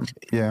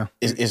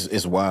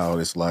it's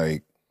wild. It's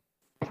like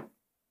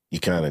you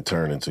kind of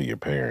turn into your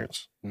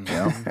parents.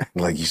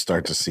 Like you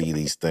start to see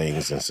these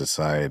things in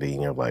society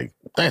and you're like,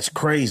 that's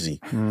crazy.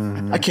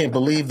 I can't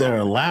believe they're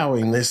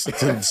allowing this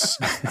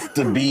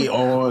to be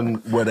on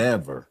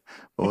whatever.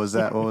 What was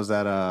that?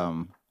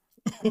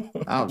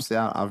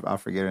 I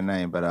forget her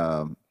name,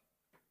 but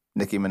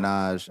Nicki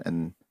Minaj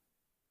and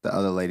the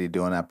other lady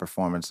doing that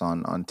performance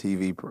on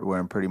TV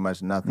wearing pretty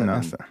much nothing.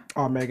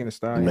 Megan Thee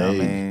Stallion. I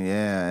mean,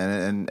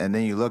 yeah, and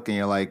then you look and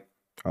you're like,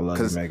 I love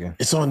you, Megan.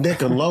 It's on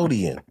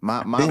Nickelodeon.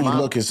 Then you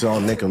look, it's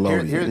on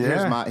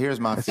Nickelodeon. Here's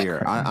my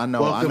fear. I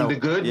know. Welcome to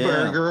Good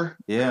Burger.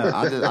 Yeah,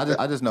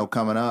 I just know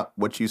coming up,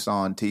 what you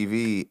saw on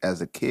TV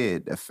as a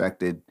kid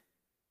affected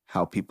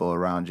how people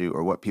around you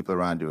or what people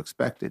around you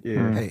expected.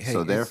 Yeah. Hey,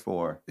 so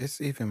therefore,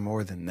 it's even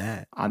more than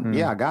that.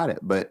 Yeah, I got it.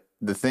 But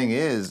the thing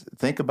is,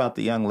 think about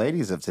the young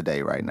ladies of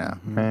today right now.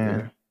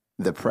 Man.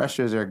 The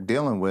pressures they're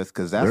dealing with,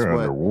 because that's they're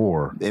what under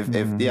war.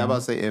 I'm about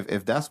to say,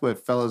 if that's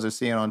what fellas are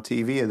seeing on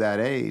TV at that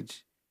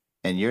age,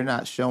 and you're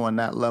not showing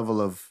that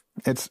level of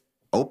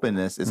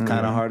openness, it's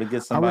kind of hard to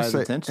get somebody's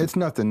attention. It's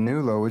nothing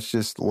new though. It's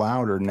just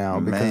louder now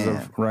because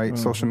of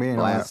social media.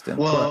 Blasting.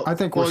 Well, I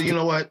think you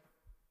know what?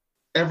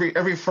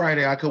 Every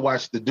Friday I could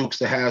watch the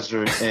Dukes of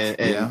Hazzard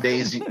and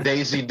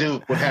Daisy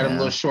Duke would have them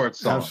little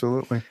shorts on.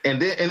 Absolutely.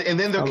 And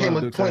then there came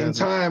a point in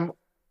time.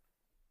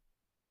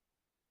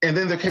 And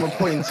then there came a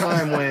point in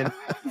time when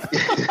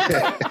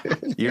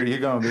you're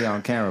going to be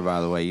on camera,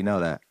 by the way. You know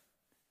that.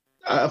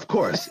 Of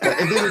course.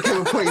 And then there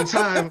came a point in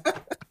time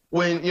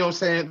when, you know what I'm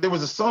saying, there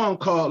was a song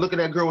called Look at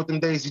That Girl with Them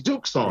Daisy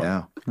Dukes on.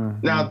 Yeah.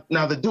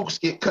 Now the Dukes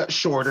get cut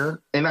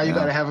shorter, and now you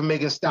got to have a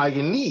Megan Thee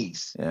Stallion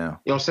knees. Yeah. You know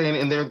what I'm saying?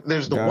 And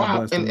there's the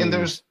WAP, and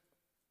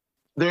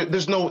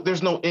there's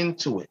no end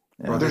to it.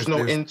 Yeah. There's no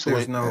end to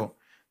it.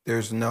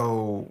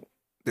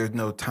 There's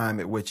no time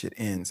at which it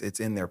ends. It's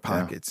in their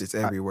pockets. It's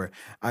everywhere.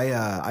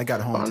 I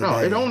got home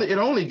today. No, it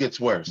only gets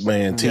worse.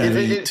 Man,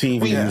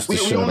 TV used to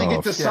shut only off.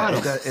 Get the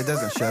silence. It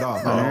doesn't shut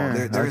off.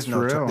 There is no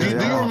real. Do you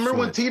remember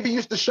when TV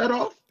used to shut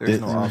off? There's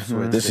no off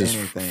switch. This is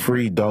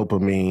free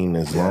dopamine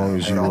as long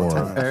as you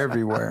want.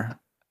 Everywhere.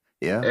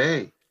 Yeah.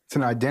 Hey, it's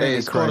an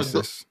identity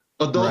crisis.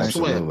 Adult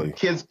Swim.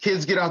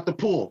 Kids get out the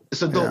pool.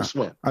 It's Adult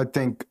Swim. I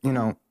think, you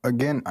know,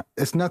 again,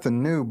 it's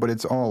nothing new, but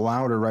it's all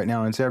louder right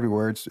now. And it's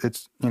everywhere.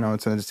 It's you know,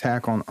 it's an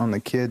attack on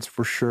the kids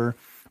for sure.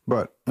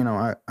 But, you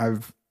know,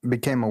 I've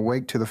became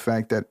awake to the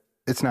fact that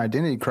it's an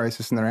identity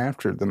crisis and they're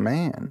after the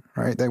man,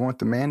 right? They want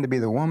the man to be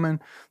the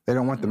woman. They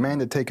don't want the man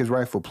to take his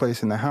rightful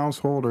place in the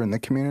household or in the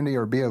community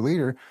or be a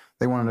leader.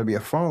 They want him to be a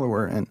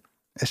follower. And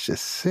it's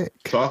just sick.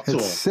 Talk to him.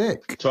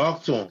 Sick.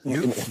 Talk to him.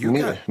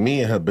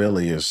 Me and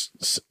Habilius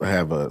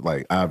have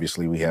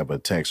obviously we have a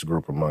text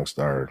group amongst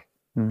our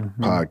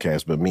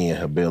podcast, but me and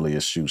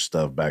Habilius shoot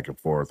stuff back and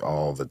forth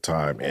all the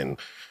time. And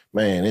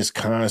man, it's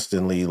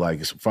constantly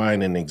like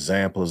finding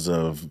examples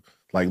of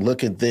like,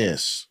 look at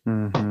this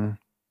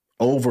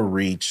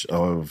overreach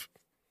of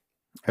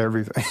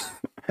Everything.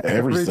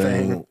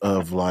 Everything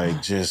of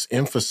like just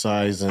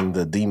emphasizing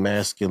the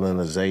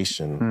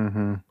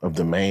demasculinization of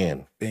the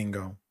man.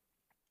 Bingo.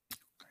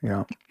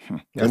 Yeah.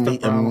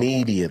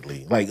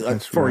 Immediately. Like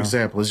for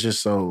example, it's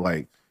just so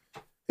like,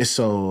 it's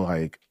so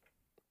like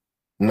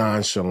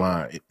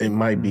nonchalant. It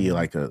might be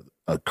like a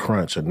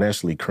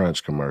Nestle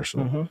Crunch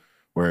commercial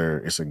where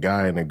it's a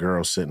guy and a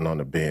girl sitting on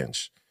the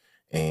bench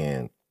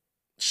and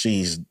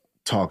she's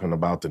talking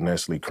about the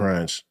Nestle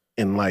Crunch.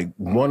 And like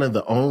one of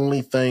the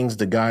only things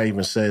the guy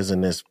even says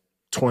in this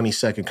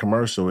 20-second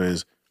commercial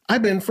is,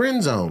 I've been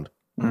friend zoned.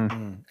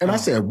 And I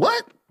said,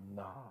 what?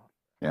 No.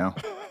 Yeah.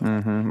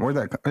 Where'd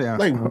that come? Yeah.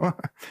 Like,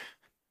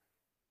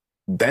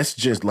 that's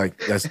just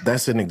like,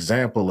 that's an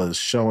example of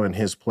showing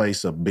his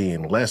place of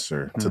being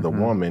lesser to the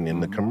woman in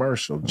the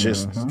commercial.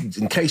 Just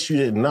in case you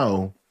didn't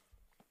know,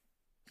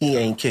 he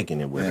ain't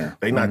kicking it with her.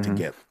 They not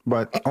together.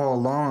 But all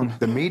along,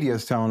 the media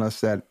is telling us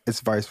that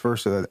it's vice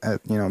versa. That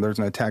there's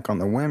an attack on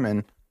the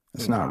women.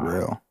 It's not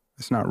real.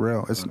 It's not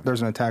real.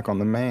 There's an attack on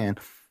the man.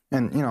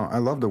 And I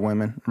love the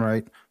women,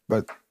 right?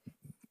 But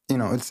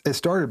it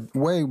started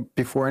way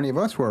before any of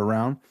us were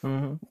around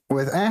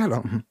with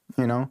Adam.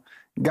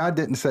 God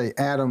didn't say,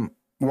 Adam,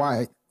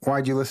 why'd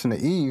you listen to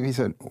Eve? He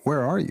said,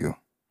 where are you?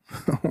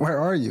 Where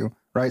are you?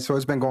 Right? So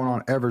it's been going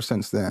on ever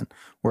since then,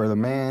 where the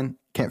man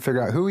can't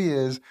figure out who he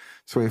is,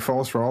 so he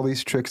falls for all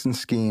these tricks and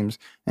schemes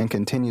and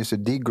continues to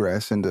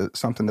degress into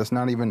something that's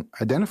not even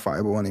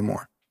identifiable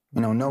anymore.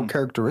 No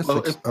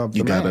characteristics of the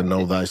You got to man.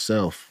 know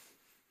thyself.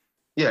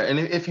 Yeah, and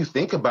if you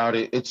think about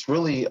it, it's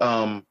really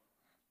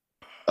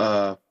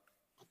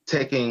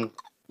taking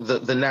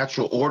the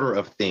natural order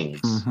of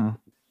things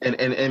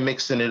and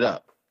mixing it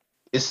up.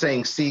 It's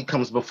saying C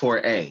comes before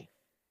A.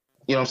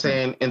 You know what I'm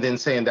saying? And then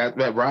saying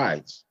that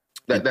rides.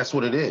 That's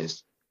what it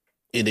is.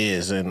 It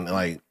is. And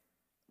like,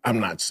 I'm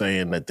not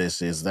saying that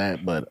this is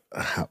that, but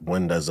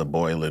when does a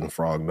boiling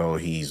frog know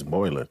he's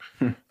boiling?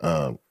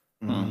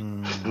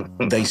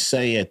 They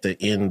say at the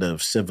end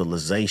of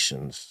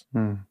civilizations,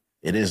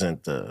 it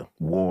isn't the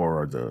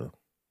war or the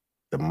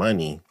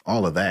money.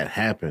 All of that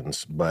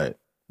happens, but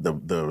the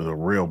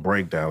real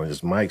breakdown,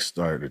 as Mike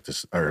started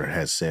to, or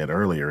has said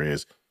earlier,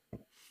 is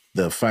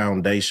the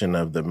foundation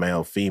of the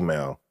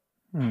male-female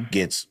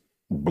gets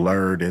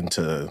blurred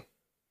into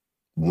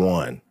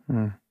one,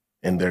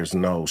 and there's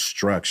no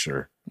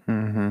structure.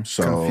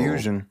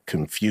 So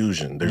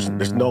confusion.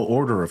 There's no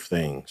order of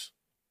things.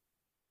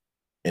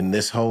 And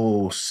this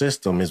whole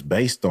system is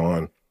based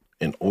on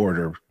an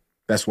order.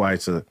 That's why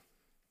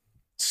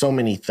so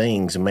many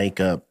things make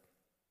up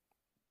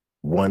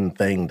one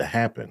thing to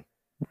happen.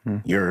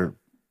 Your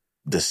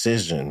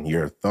decision,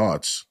 your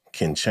thoughts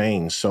can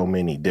change so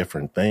many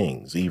different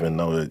things, even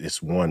though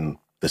it's one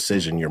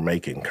decision you're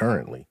making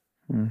currently.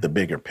 The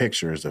bigger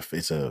picture is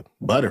it's a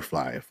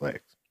butterfly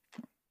effect.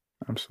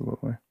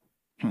 Absolutely.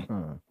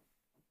 For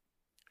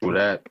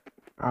that.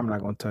 I'm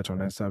not going to touch on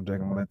that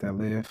subject. I'm going to let that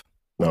live.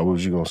 No, what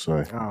was you going to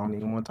say? I don't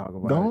even want to talk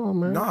about it. No,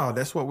 man. No,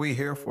 that's what we're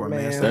here for,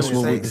 man. Man, that's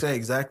what Say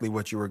exactly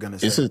what you were going to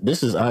say.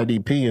 This is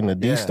IDP, and the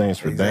D stands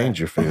for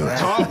Dangerfield.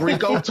 Talk,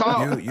 Rico,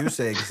 talk. You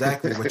say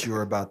exactly what you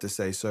were about to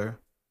say, sir.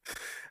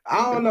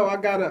 I don't know. I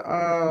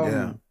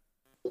gotta.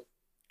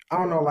 I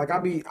don't know. Like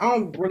I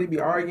don't really be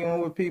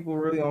arguing with people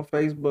really on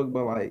Facebook,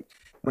 but like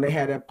when they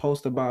had that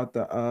post about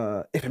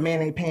the if a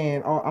man ain't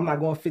paying, I'm not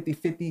going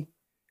 50-50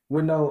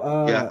 with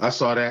no. Yeah, I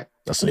saw that.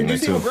 Did you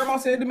see what Grandma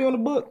said to me on the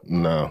book?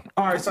 No.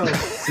 All right, so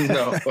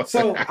No.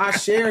 so I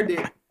shared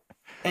it,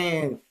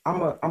 and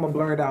I'm a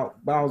blur it out.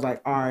 But I was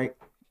like, all right,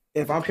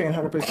 if I'm paying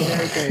 100%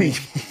 everything,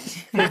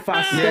 if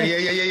I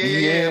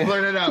stay, Yeah.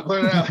 Blur it out.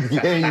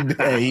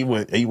 Yeah, he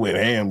went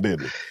ham,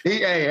 didn't he?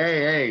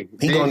 Hey.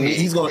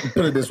 He's gonna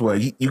put it this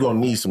way. You're gonna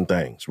need some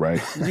things,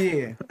 right?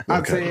 yeah.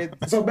 I said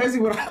so.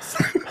 Basically, what I was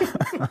saying.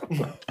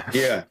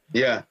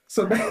 Yeah.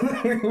 So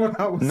basically, what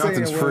I was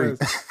Nothing's saying free.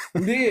 was,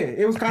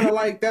 it was kind of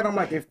like that. I'm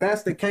like, if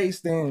that's the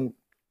case, then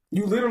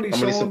you literally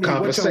showing me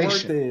what your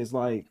worth is.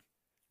 Like,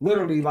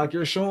 literally, like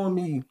you're showing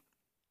me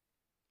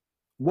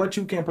what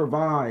you can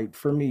provide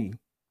for me.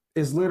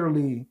 Is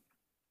literally,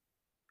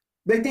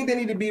 they think they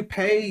need to be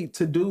paid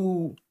to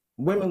do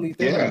womanly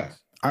things.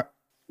 Yeah.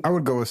 I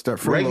would go a step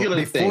further. Regular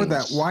Before things.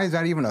 that, why is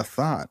that even a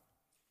thought?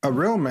 A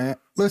real man,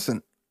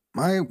 listen,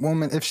 my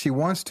woman, if she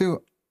wants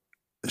to,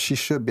 she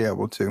should be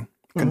able to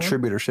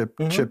contribute or chip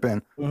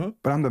in.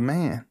 But I'm the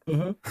man,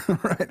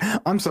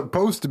 right? I'm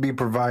supposed to be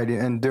providing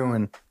and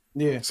doing.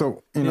 Yeah.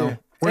 So,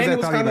 where's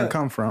that thought even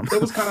come from? It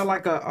was kind of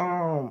like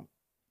a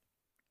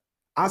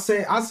I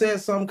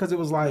said something because it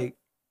was like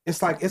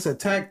it's a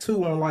tag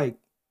too on like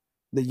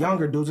the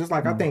younger dudes. It's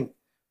like I think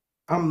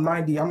I'm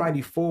 90, I'm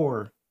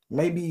 94.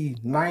 Maybe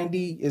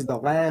 90 is the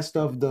last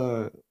of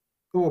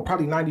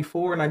probably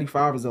 94,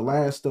 95 is the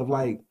last of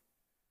like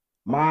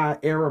my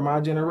era, my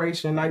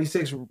generation.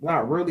 96,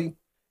 not really.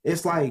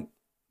 It's like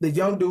the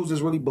young dudes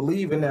is really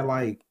believing that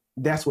like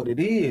that's what it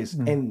is.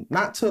 And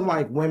not to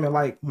like women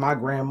like my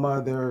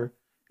grandmother,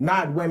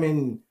 not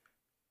women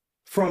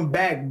from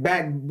back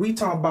we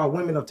talking about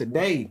women of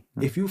today.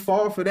 If you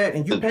fall for that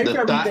and you pay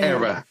for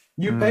everything,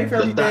 You pay for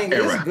The everything.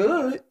 era. It's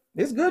good.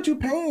 It's good you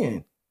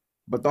paying.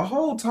 But the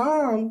whole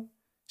time,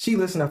 she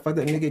listening for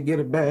that nigga get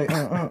it back.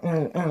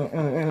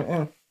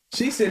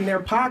 She sitting there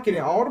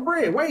pocketing all the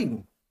bread,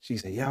 waiting. She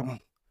said, yeah, I'm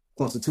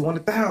close to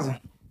 200,000.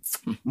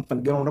 I'm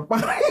finna get on the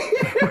bike.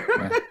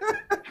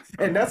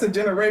 And that's a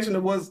generation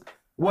of what's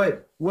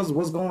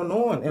going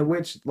on, in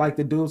which like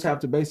the dudes have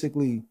to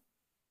basically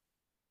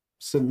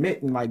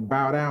submit and like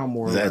bow down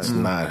more. That's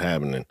not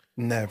happening.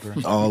 Never.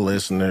 All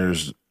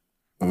listeners,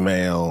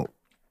 male,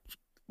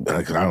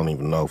 I don't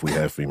even know if we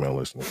have female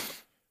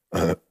listeners.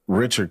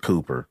 Richard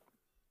Cooper,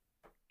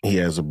 he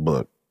has a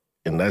book,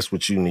 and that's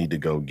what you need to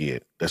go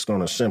get. That's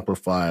going to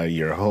simplify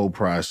your whole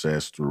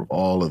process through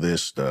all of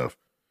this stuff.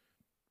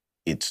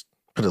 It's,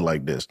 put it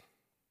like this,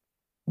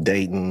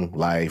 dating,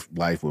 life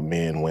with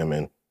men,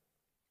 women.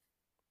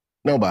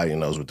 Nobody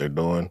knows what they're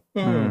doing.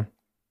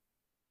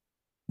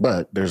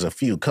 But there's a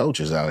few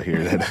coaches out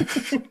here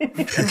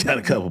that got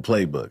a couple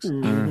playbooks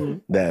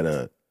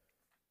that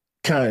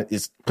kind of,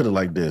 it's, put it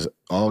like this,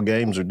 all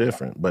games are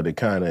different, but it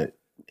kind of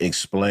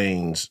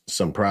explains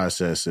some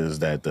processes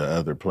that the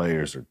other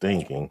players are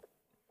thinking,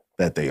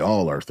 that they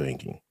all are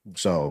thinking.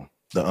 So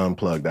the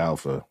Unplugged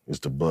Alpha is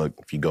the book.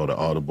 If you go to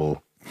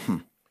Audible,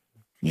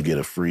 you get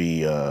a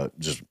free,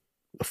 just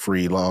a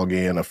free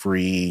login, a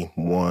free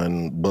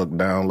one book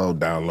download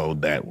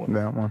that one.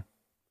 That one.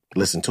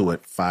 Listen to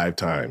it 5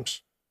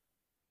 times.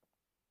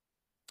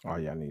 Oh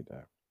yeah, I need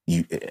that.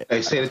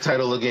 Hey, say the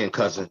title again,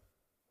 cousin.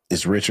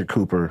 It's Richard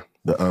Cooper,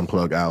 The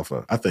Unplugged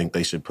Alpha. I think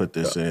they should put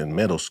this in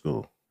middle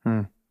school.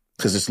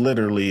 Because it's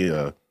literally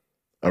a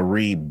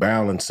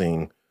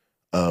rebalancing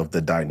of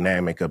the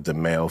dynamic of the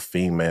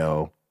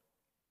male-female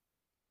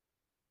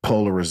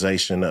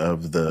polarization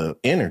of the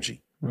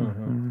energy.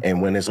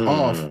 And when it's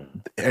off,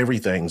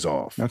 everything's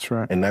off. That's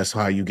right. And that's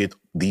how you get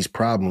these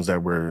problems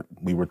that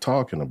we were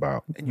talking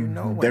about. And you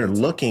know They're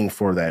looking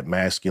for that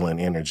masculine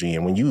energy.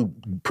 And when you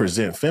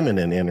present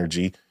feminine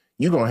energy,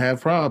 you're going to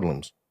have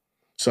problems.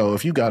 So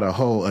if you got a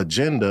whole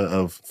agenda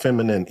of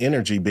feminine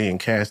energy being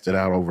casted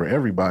out over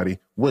everybody,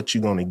 what you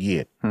going to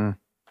get? And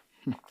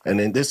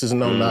then this is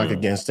no knock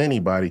against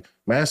anybody.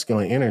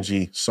 Masculine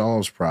energy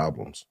solves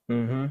problems,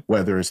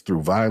 whether it's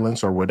through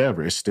violence or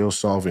whatever. It's still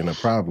solving a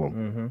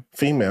problem.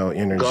 Female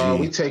energy, God,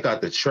 we take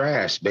out the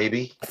trash,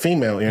 baby.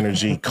 female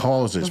energy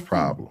causes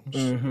problems.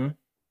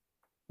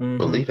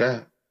 Believe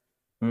that.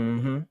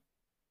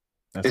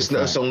 That's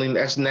That's only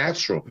that's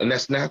natural, and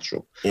that's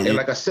natural. And And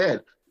like I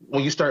said,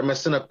 when you start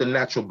messing up the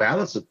natural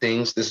balance of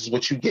things, this is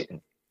what you're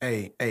getting.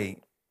 Hey,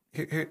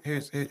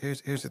 here's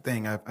the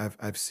thing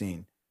I've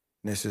seen.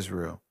 And this is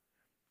real.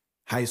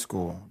 High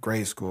school,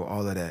 grade school,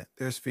 all of that.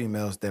 There's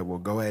females that will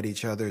go at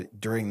each other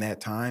during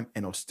that time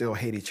and will still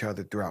hate each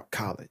other throughout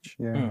college.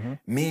 Yeah.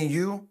 Me and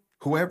you,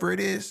 whoever it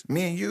is,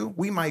 me and you,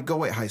 we might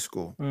go at high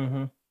school,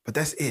 but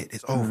that's it.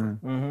 It's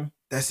over.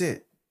 That's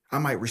it. I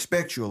might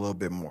respect you a little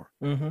bit more,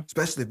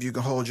 especially if you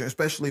can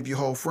especially if you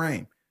hold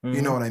frame.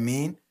 You know what I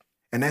mean?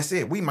 And that's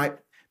it. We might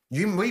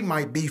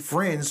be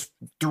friends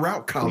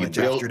throughout college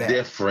We built after that.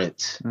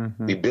 different.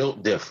 We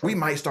built different. We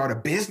might start a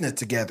business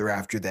together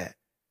after that.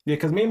 Yeah,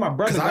 because me and my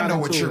brother Because got I know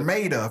into what you're it.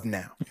 made of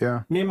now.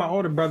 Yeah. Me and my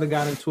older brother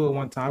got into it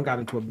one time, got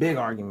into a big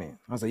argument.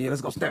 I was like, yeah,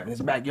 let's go step in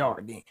his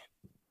backyard then.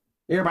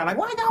 Everybody like,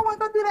 why y'all want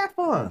to go do that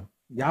for?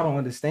 Y'all don't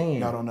understand.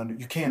 Y'all don't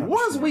you can't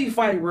Once understand. we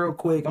fight real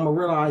quick, I'm going to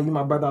realize you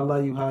my brother, I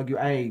love you, hug you.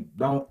 Hey,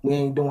 we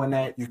ain't doing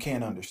that. You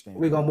can't understand.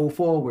 We're going to move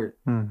forward.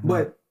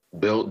 But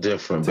built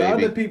different, to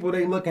baby. other people,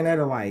 they looking at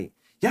it like,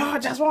 y'all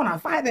just want to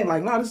fight. They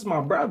like, no, this is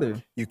my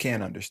brother. You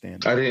can't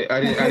understand. I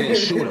didn't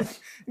shoot him.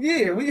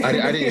 Yeah,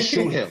 I didn't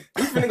shoot him.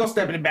 We finna go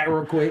step in the back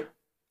real quick.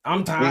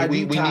 I'm tired.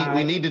 We you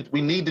tired.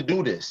 need to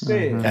do this.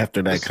 Yeah.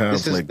 After that This is-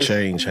 conflict,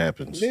 change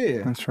happens.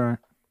 Yeah. That's right.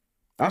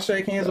 I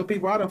shake hands with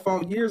people I done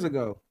fought years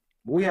ago.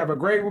 We have a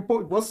great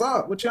report. What's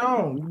up? What you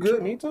on? You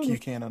good? Me too. You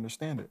can't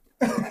understand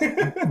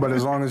it. But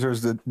as long as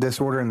there's the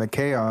disorder and the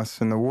chaos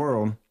in the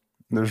world,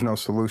 there's no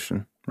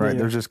solution, right? Yeah.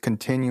 There's just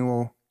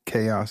continual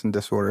chaos and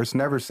disorder. It's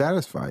never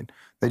satisfied.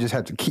 They just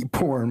have to keep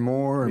pouring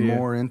more and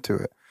more into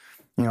it.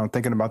 You know,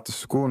 thinking about the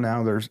school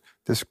now, there's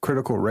this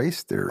critical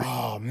race theory.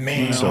 Oh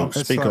man. So it's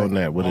speak like- on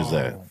that. What is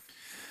that?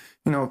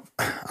 You know,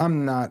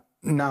 I'm not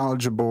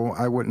knowledgeable,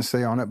 I wouldn't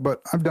say on it,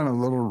 but I've done a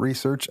little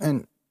research,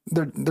 and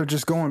they're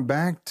just going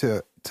back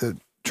to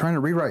trying to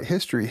rewrite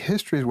history.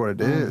 History is what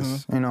it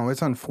is. You know,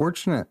 it's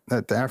unfortunate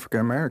that the African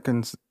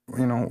Americans,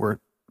 you know, were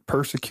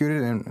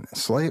persecuted and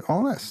enslaved,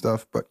 all that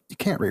stuff, but you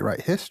can't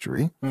rewrite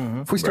history.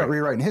 If we start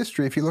rewriting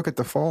history, if you look at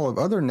the fall of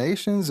other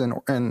nations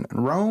and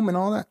Rome and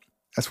all that,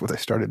 that's what they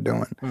started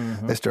doing.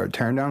 They started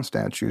tearing down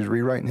statues,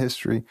 rewriting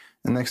history,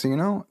 and next thing you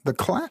know, the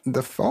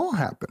fall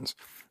happens.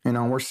 You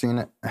know, we're seeing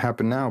it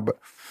happen now. But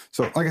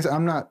so, like I said,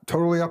 I'm not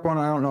totally up on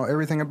it. I don't know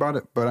everything about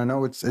it, but I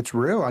know it's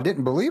real. I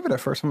didn't believe it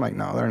at first. I'm like,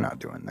 no, they're not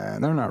doing that.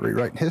 They're not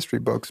rewriting history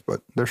books, but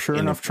they're sure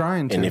enough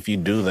trying to. And if you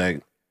do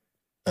that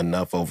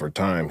enough over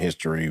time,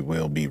 history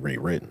will be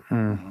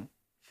rewritten.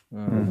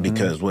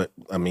 Because it's well,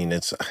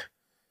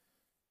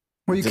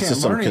 you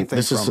can't learn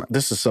anything from it.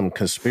 This is some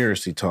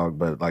conspiracy talk,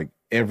 but like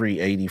every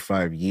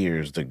 85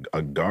 years,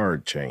 a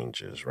guard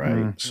changes,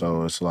 right?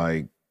 So it's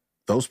like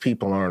those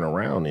people aren't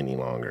around any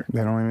longer.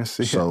 They don't even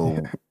see So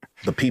it.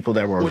 the people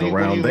that were What do you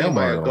around mean them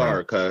by are a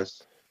guard,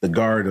 cuz? the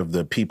guard of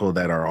the people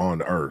that are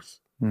on Earth,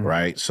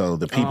 right? So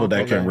the people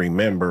that can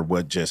remember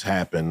what just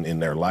happened in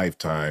their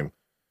lifetime.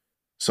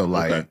 So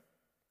like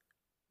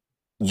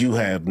you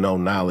have no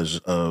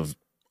knowledge of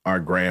our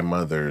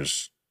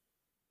grandmother's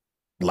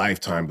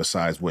lifetime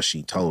besides what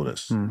she told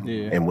us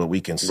and what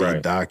we can see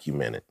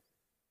documented,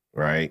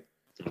 right?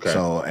 Okay.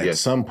 So at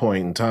some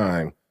point in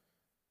time,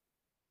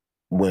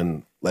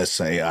 when let's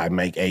say I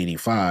make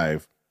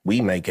 85, we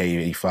make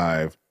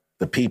 85,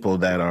 the people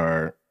that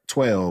are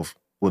 12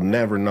 will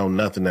never know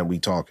nothing that we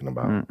talking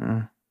about.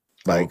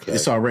 Like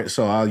it's already,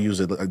 so I'll use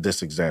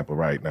this example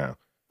right now.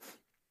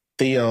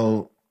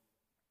 Theo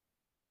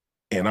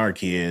and our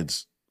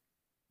kids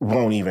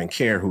won't even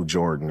care who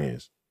Jordan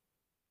is.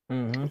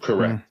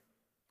 Correct.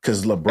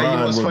 Because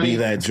LeBron would be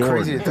that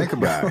Jordan. Crazy to think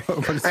about.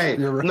 Hey,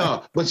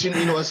 no, but you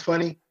know what's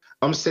funny?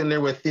 I'm sitting there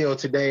with Theo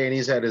today, and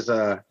he's at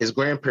his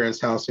grandparents'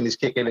 house, and he's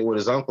kicking it with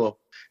his uncle,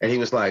 and he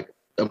was like,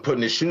 I'm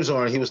putting his shoes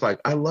on, and he was like,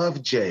 I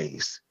love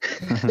J's.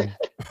 It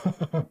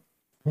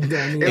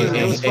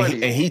was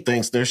funny. And he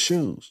thinks they're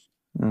shoes.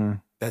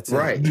 That's it.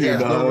 Right. You Yeah.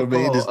 know what I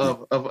mean?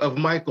 Of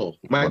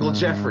Michael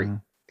Jeffrey.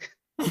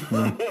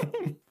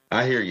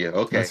 I hear you.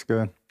 Okay. That's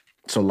good.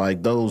 So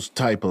like those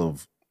type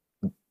of,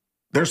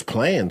 there's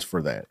plans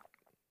for that.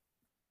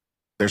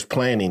 There's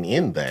planning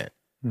in that.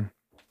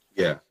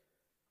 Yeah.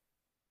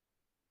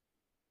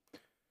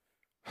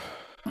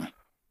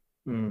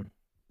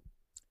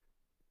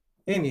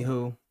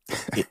 Anywho,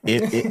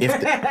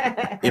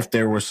 if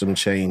there were some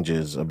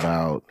changes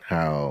about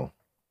how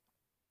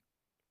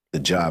the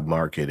job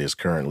market is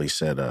currently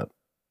set up,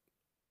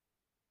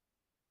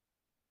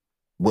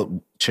 what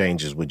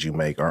changes would you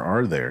make, or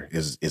are there?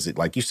 Is it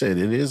like you said?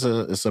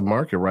 It's a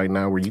market right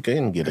now where you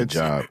can get a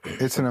job.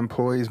 It's an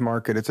employee's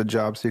market. It's a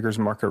job seeker's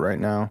market right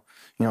now.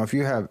 You know, if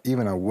you have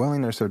even a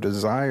willingness or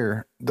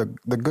desire, the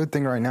good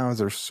thing right now is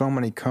there's so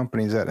many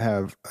companies that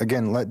have,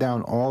 again, let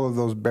down all of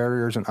those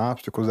barriers and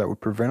obstacles that would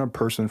prevent a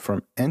person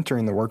from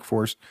entering the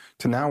workforce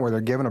to now where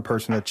they're giving a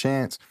person a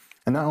chance.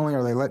 And not only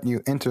are they letting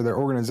you enter their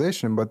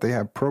organization, but they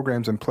have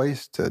programs in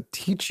place to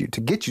teach you, to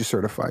get you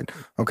certified.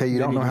 Okay, you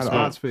don't know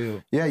how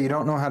to. Yeah, you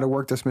don't know how to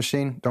work this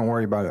machine. Don't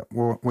worry about it.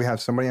 We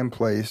have somebody in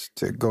place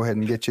to go ahead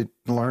and get you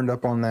learned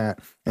up on that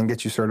and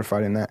get you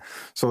certified in that.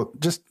 So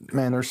just,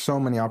 man, there's so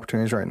many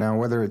opportunities right now,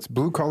 whether it's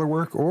blue collar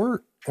work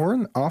or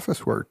in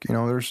office work. You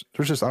know, there's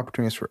just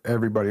opportunities for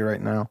everybody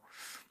right now.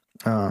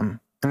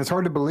 And it's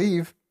hard to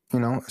believe, you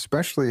know,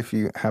 especially if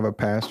you have a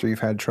past or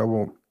you've had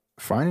trouble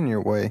finding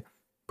your way.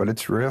 But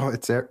it's real.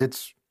 It's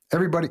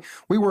everybody.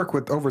 We work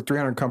with over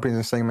 300 companies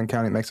in Sangamon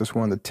County. It makes us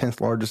one of the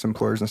 10th largest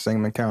employers in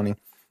Sangamon County.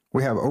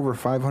 We have over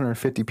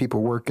 550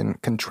 people working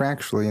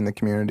contractually in the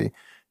community.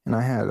 And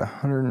I had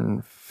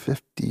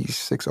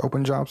 156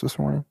 open jobs this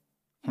morning.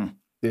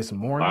 This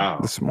morning? Wow.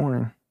 This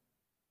morning.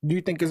 Do you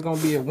think it's going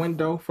to be a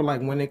window for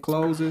like when it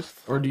closes?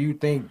 Or do you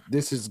think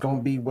this is going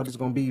to be what it's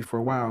going to be for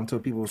a while until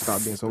people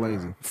stop being so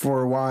lazy?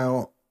 For a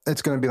while,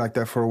 it's going to be like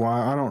that for a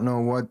while. I don't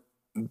know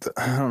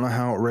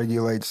how it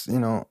regulates. You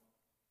know,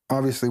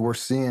 obviously we're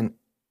seeing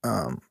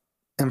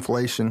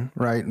inflation,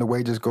 right? The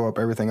wages go up,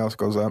 everything else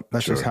goes up.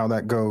 That's just how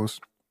that goes.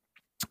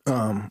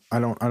 I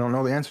don't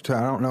know the answer to it.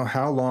 I don't know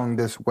how long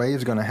this wave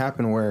is going to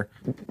happen where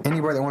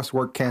anybody that wants to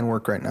work can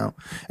work right now.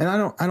 And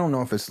I don't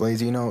know if it's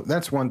lazy. You know,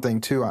 that's one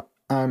thing too.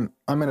 I'm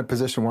in a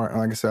position where,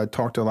 like I said, I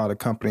talk to a lot of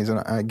companies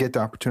and I get the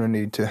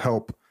opportunity to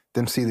help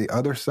them see the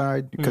other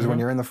side. Because when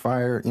you're in the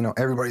fire, you know,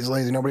 everybody's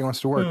lazy. Nobody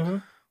wants to work.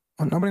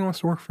 Well, nobody wants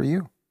to work for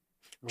you.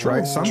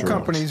 Right. Some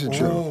companies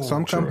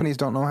companies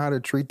don't know how to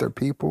treat their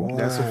people.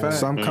 That's a fact.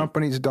 Some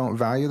companies don't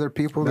value their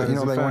people. That, you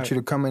know, they want you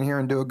to come in here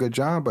and do a good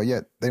job, but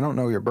yet they don't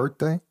know your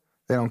birthday.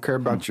 They don't care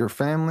about your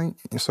family.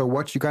 So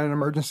what, you got an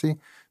emergency?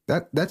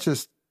 That's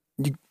just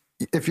you,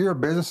 if you're a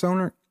business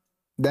owner,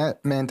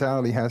 that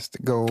mentality has to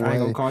go away. I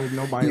ain't gonna call you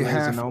nobody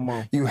lazy no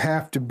more. You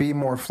have to be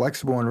more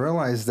flexible and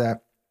realize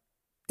that,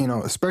 you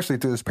know, especially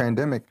through this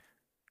pandemic,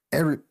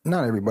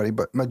 not everybody,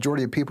 but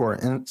majority of people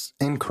are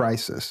in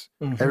crisis.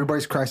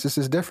 Everybody's crisis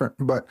is different,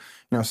 but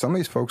you know, some of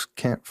these folks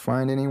can't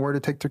find anywhere to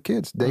take their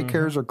kids.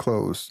 Daycares are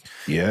closed.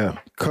 Yeah.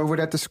 COVID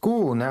at the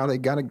school. Now they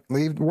got to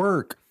leave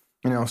work,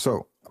 you know,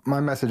 so my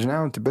message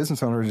now to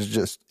business owners is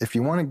just, if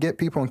you want to get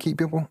people and keep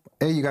people,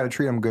 you got to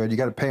treat them good. You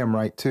got to pay them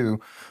right too,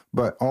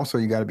 but also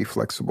you got to be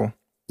flexible.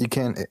 You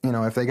can't, you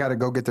know, if they got to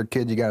go get their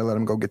kid, you got to let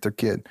them go get their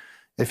kid.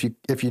 If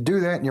you do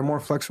that and you're more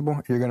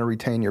flexible, you're going to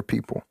retain your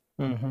people.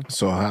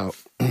 So how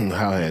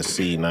has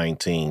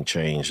C-19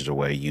 changed the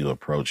way you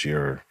approach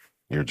your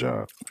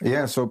job?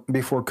 Yeah, so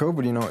before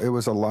COVID, you know, it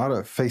was a lot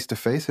of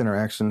face-to-face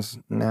interactions.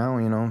 Now,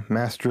 you know,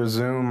 master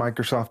Zoom,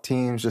 Microsoft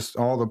Teams, just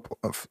all the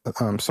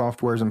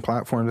softwares and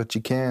platforms that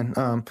you can.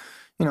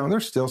 You know,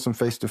 there's still some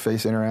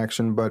face-to-face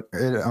interaction, but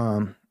it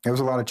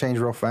was a lot of change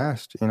real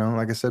fast. You know,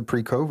 like I said,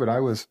 pre-COVID,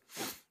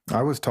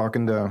 I was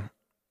talking to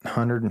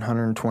 100 and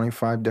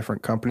 125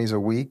 different companies a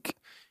week.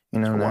 You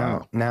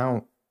know,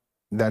 now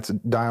that's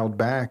dialed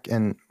back,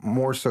 and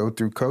more so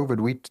through COVID,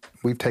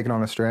 we've taken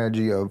on a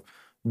strategy of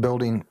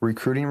building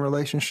recruiting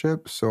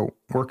relationships. So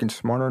working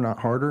smarter, not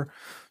harder.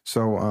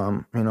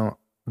 So,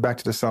 back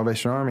to the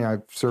Salvation Army,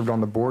 I've served on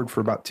the board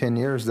for about 10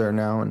 years there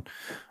now, and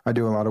I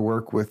do a lot of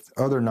work with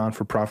other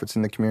non-for-profits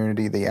in the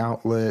community, the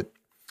Outlet,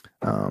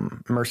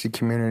 Mercy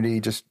Community,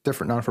 just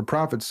different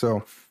non-for-profits.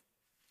 So,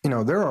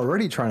 they're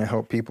already trying to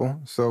help people.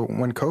 So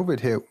when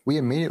COVID hit, we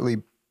immediately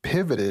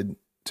pivoted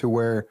to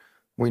where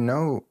we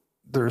know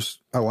there's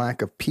a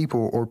lack of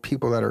people or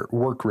people that are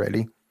work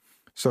ready.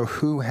 So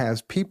who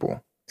has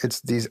people? It's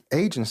these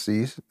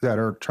agencies that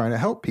are trying to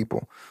help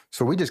people.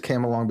 So we just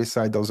came along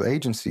beside those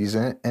agencies,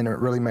 and it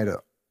really made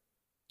a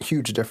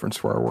huge difference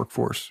for our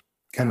workforce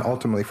and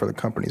ultimately for the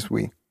companies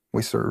we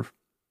serve.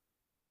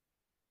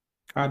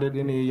 How did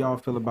any of y'all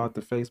feel about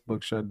the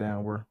Facebook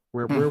shutdown? Where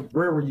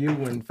were you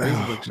when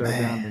Facebook shut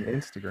down and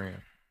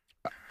Instagram?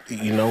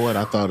 You know what?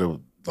 I thought it was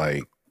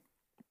like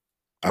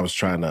I was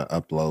trying to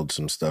upload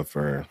some stuff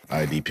for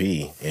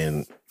IDP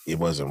and it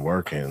wasn't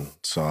working.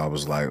 So I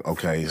was like,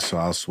 okay, so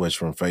I'll switch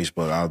from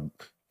Facebook.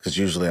 Because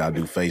usually I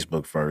do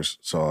Facebook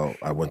first. So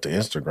I went to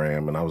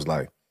Instagram and I was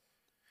like,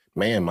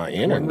 man, my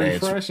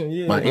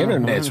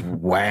internet's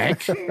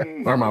whack,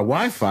 or my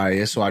Wi-Fi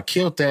is. So I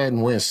killed that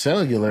and went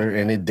cellular,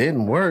 and it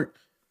didn't work.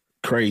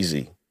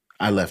 Crazy.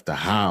 I left the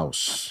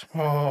house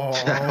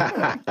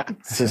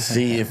to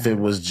see if it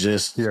was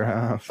just Your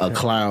house, a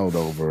cloud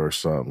over or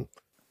something.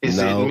 Is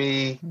it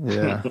me?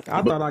 Yeah.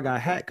 I thought I got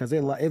hacked because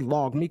it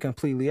logged me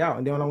completely out,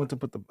 and then when I went to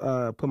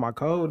put my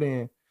code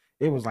in,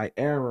 it was like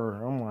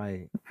error. I'm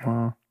like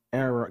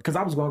error because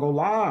I was gonna go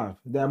live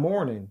that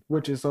morning,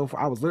 which is so.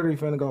 I was literally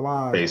finna go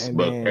live.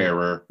 Facebook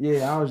error.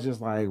 Yeah, I was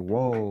just like,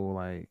 whoa,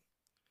 like.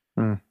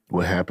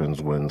 What happens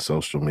when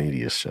social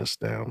media shuts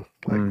down?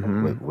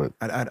 Like, what?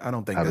 I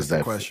don't think that's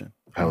the question.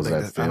 How does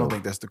that feel? I don't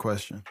think that's the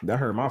question. That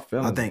hurt my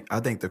feelings. I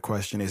think the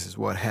question is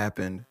what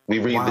happened. We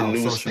read while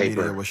the social media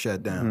newspaper. was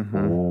shut down.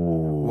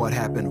 Ooh. What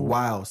happened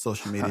while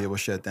social media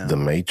was shut down? The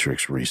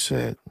Matrix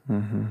reset.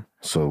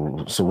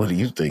 So what do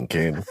you think,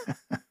 Ken?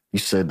 You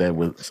said that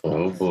with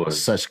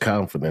such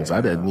confidence. I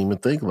didn't even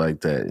think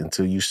like that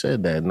until you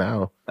said that.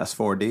 Now That's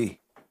 4D.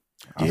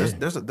 Yeah.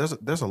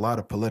 There's a lot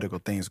of political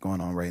things going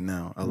on right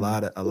now. A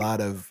lot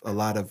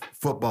of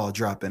football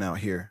dropping out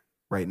here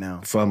right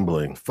now.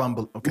 fumbling.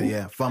 Fumbling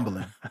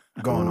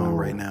going on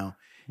right now.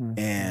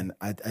 And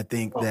I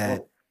think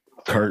that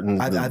Curtain,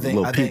 the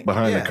little peek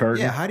behind the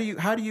curtain. Yeah,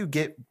 how do you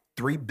get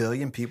 3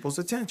 billion people's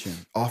attention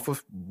off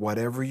of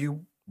whatever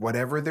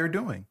they're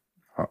doing?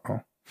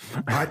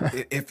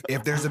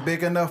 If there's a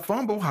big enough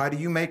fumble, how do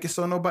you make it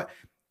so nobody?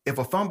 If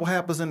a fumble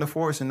happens in the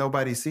forest and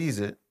nobody sees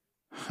it,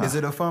 is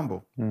it a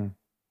fumble?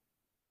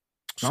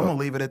 So, I'm gonna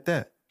leave it at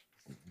that.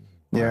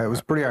 Yeah, it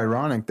was pretty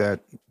ironic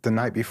that the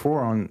night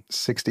before on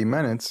 60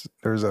 Minutes,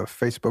 there's a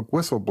Facebook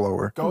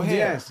whistleblower. Go ahead.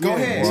 Yes, Go yeah.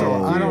 ahead.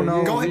 So I don't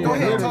know. Go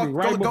ahead. Talk.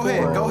 Right Go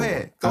ahead.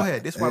 before. Go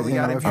ahead. This is why we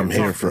got him.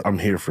 I'm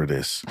here for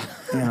this.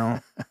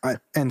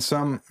 And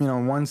some,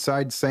 one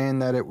side saying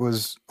that it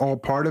was all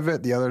part of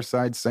it, the other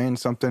side saying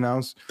something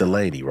else. The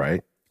lady,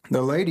 right?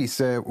 The lady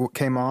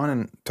came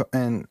on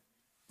and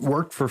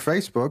worked for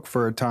Facebook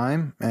for a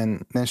time,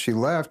 and then she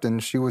left,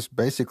 and she was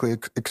basically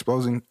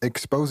exposing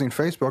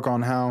Facebook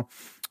on how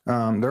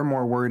they're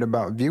more worried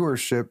about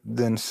viewership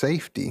than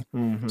safety.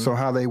 So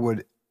how they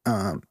would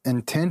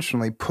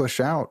intentionally push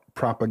out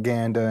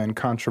propaganda and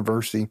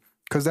controversy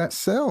because that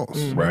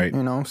sells, Right.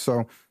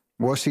 So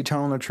was she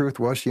telling the truth?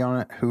 Was she on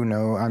it? Who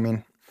knows? I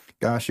mean,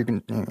 gosh, you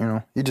can,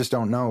 you just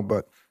don't know.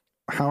 But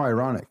how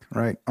ironic,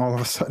 right? All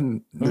of a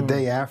sudden, the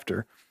day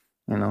after.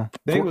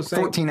 They were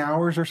saying 14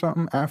 hours or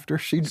something after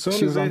she was on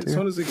TV. As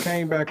soon as it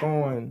came back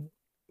on,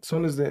 as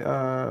soon as the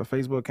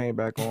Facebook came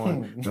back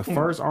on, the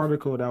first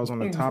article that was on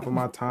the top of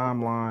my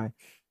timeline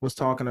was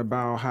talking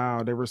about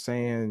how they were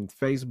saying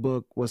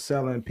Facebook was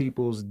selling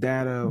people's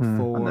data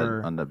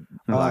for on the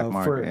black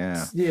market.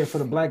 For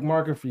the black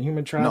market for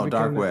human trafficking. No,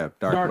 dark web.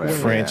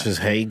 Francis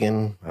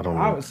Hagen. I don't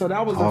know. So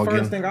that was the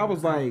first thing I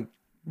was like,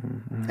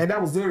 and that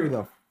was literally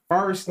the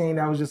first thing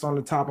that was just on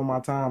the top of my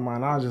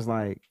timeline. I was just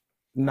like,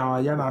 no,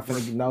 you're not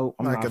finna. No,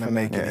 I'm not gonna finna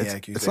make any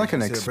accusations. It's like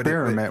an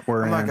experiment.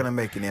 I'm not gonna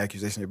make any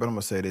accusations here, but I'm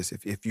gonna say this: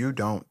 if you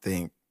don't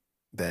think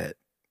that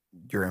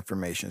your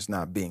information is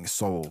not being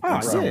sold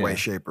in some way,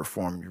 shape, or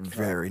form, you're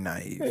very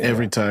naive.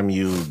 Every time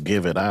you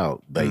give it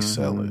out, they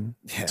sell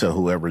it to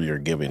whoever you're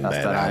giving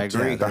that out. I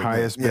agree. The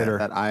highest bidder.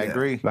 That I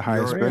agree. The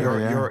highest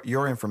bidder.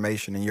 Your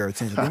information and your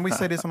attention. Didn't we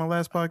say this on the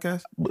last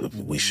podcast?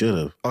 We should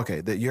have. Okay,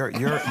 that your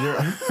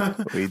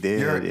we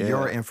did.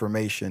 Your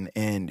information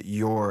and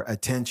your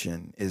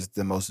attention is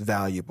the most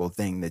valuable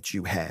thing that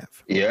you have.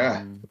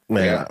 Yeah.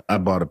 Man, Yeah. I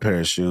bought a pair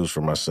of shoes for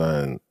my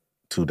son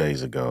 2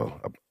 days ago.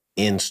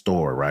 In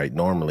store, right?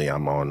 Normally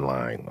I'm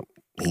online.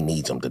 He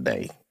needs them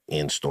today.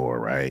 In store,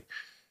 right?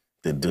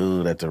 The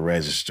dude at the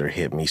register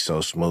hit me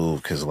so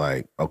smooth because,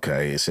 like,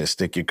 okay, it says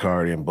stick your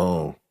card in,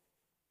 boom.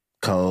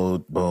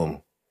 Code,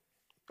 boom.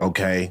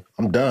 Okay,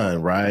 I'm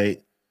done,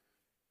 right?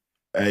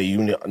 Hey,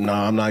 no,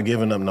 I'm not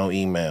giving up no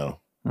email.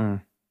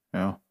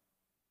 Yeah.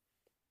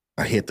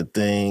 I hit the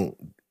thing.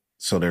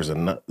 So there's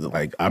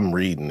like, I'm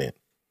reading it.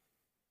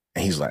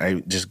 And he's like,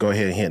 hey, just go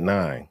ahead and hit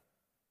 9.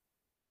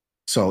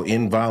 So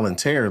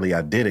involuntarily,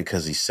 I did it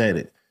because he said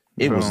it.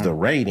 It was the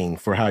rating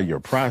for how your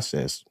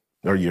process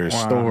or your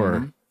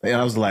store. And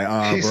I was like,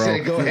 oh, He bro.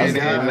 said, go ahead and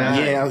hit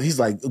 9. Yeah, he's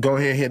like, go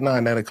ahead and hit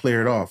 9. That'll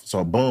clear it off.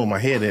 So boom, I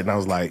hit it. And I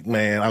was like,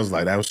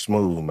 that was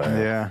smooth, man.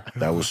 Yeah.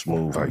 That was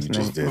smooth how you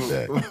just did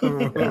that.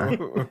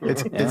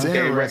 It's Game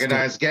interesting.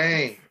 recognized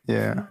game.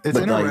 Yeah, it's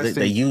But like,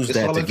 interesting. they use It's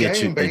that all to a get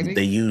game, you. baby.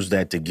 They use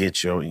that to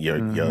get your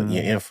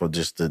info.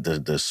 Just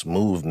the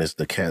smoothness.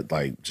 The cat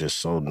like just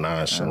so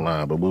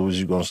nonchalant. But what was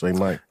you gonna say,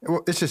 Mike?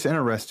 Well, it's just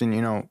interesting.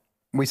 You know,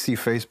 we see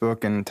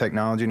Facebook and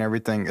technology and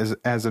everything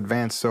as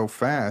advanced so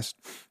fast.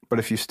 But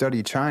if you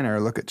study China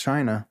or look at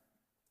China,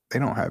 they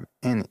don't have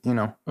any. You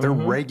know, they're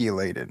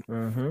regulated,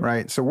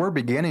 right? So we're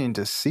beginning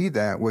to see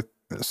that with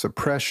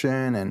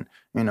suppression and,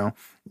 you know,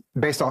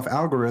 based off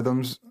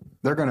algorithms,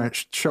 they're going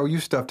to show you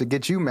stuff to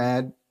get you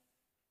mad,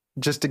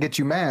 just to get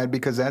you mad,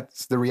 because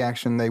that's the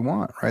reaction they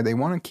want, right? They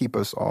want to keep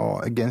us all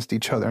against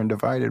each other and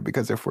divided,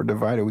 because if we're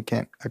divided, we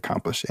can't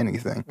accomplish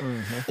anything.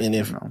 And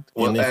if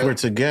we're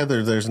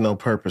together, there's no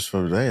purpose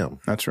for them.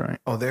 That's right.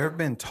 Oh, there have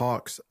been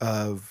talks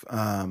of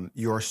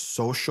your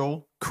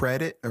social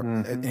credit.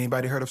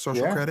 Anybody heard of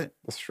social credit?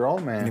 The straw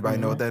man. Anybody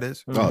know what that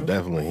is? Oh,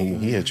 definitely.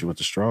 He hit you with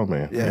the straw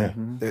man. Yeah.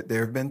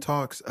 There have been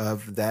talks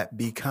of that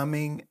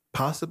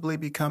possibly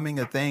becoming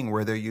a thing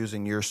where they're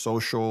using your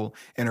social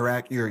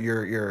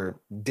your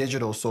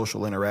digital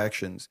social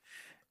interactions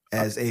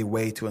as a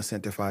way to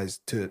incentivize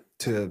to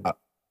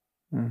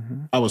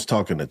I was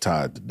talking to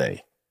Todd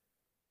today,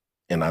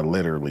 and I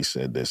literally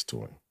said this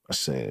to him. I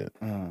said,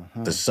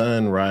 the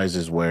sun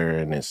rises where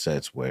and it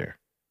sets where.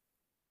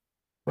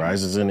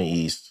 Rises in the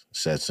east,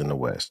 sets in the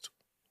west.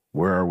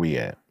 Where are we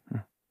at?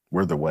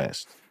 We're the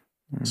west.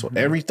 So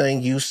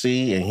everything you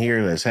see and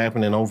hear that's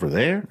happening over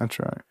there, That's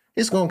right.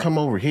 it's going to come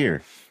over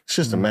here. It's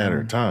just a matter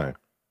of time.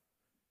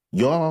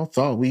 Y'all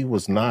thought we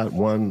was not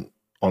on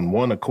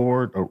one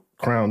accord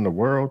around the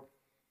world.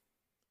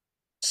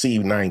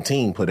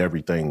 C-19 put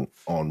everything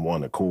on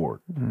one accord.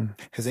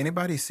 Has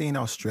anybody seen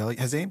Australia?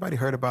 Has anybody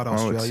heard about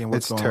Australia and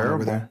what's going on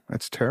over there?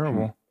 It's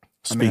terrible.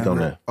 Speak on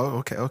that.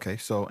 Oh, okay.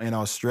 So in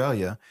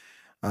Australia,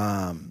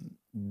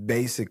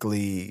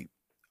 basically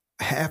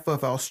half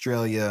of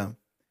Australia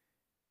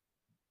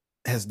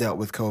has dealt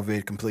with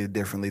COVID completely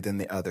differently than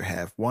the other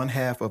half. One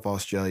half of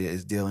Australia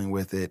is dealing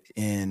with it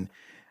in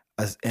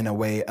a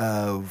way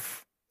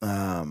of,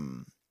 I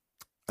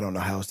don't know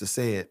how else to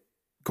say it,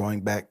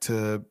 going back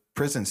to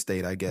prison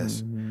state, I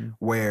guess,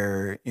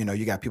 where, you know,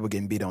 you got people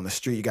getting beat on the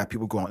street, you got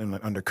people going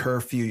under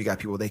curfew, you got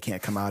people, they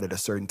can't come out at a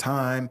certain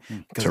time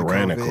because of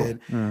COVID.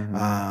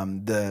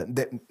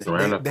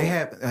 They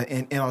have,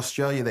 in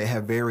Australia, they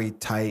have very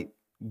tight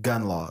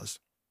gun laws.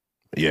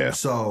 Yeah.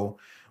 So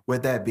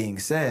with that being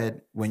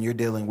said, when you're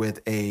dealing with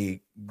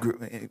a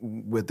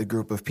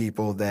group of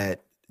people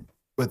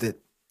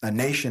a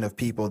nation of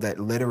people that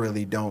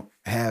literally don't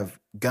have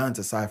guns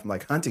aside from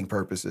like hunting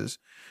purposes,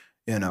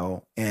 you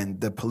know, and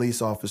the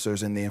police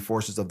officers and the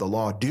enforcers of the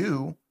law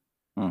do,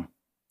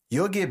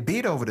 you'll get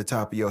beat over the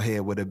top of your head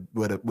with a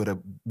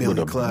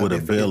billy club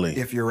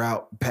if you're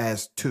out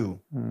past 2,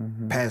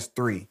 past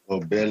 3. Well,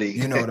 Billy,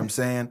 you know what I'm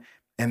saying?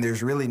 And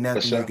there's really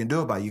nothing you can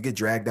do about it. You get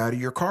dragged out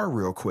of your car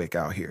real quick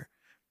out here.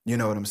 You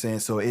know what I'm saying?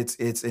 So it's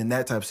in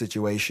that type of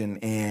situation,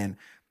 and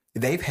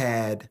they've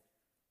had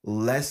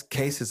less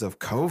cases of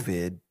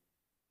COVID.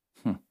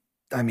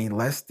 I mean,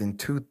 less than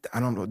 2. I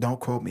don't know.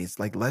 Don't quote me. It's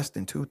like less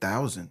than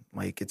 2,000.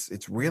 Like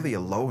it's really a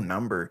low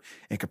number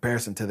in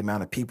comparison to the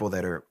amount of people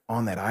that are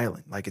on that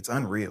island. Like it's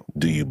unreal.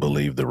 Do you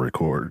believe the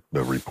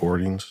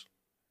reportings?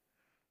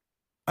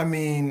 I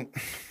mean,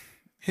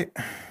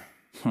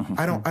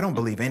 I don't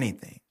believe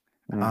anything.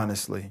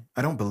 Honestly,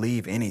 I don't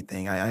believe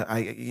anything.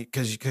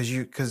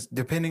 Because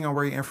depending on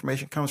where your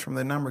information comes from,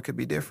 the number could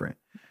be different.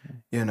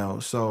 You know,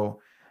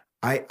 so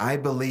I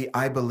believe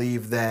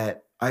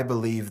that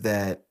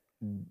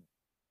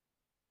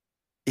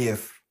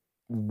if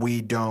we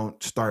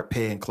don't start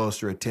paying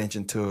closer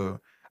attention to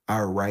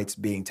our rights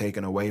being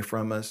taken away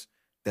from us,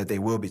 that they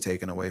will be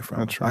taken away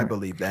from us. Right. I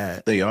believe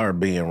that they are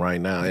being right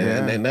now,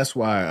 and that's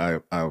why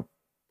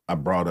I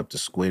brought up the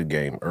Squid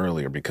Game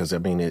earlier, because I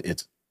mean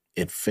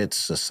it fits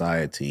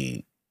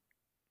society.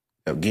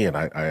 Again,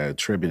 I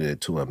attribute it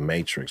to a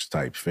Matrix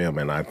type film,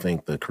 and I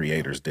think the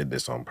creators did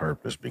this on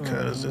purpose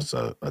because it's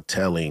a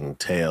telling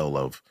tale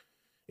of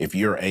if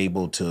you're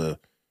able to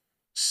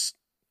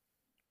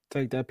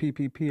take that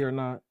PPP or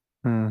not.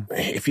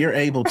 If you're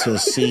able to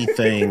see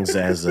things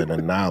as an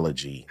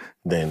analogy,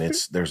 then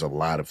there's a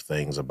lot of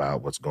things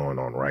about what's going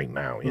on right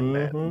now in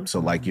that. So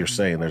like you're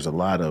saying, there's a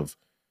lot of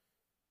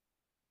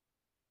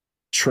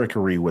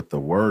trickery with the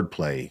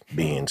wordplay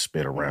being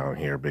spit around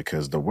here,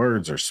 because the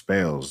words are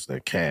spells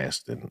that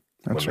cast, and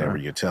whenever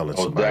you're telling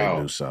somebody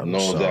to do something.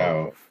 No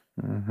doubt.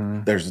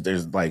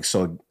 There's like,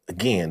 so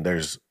again,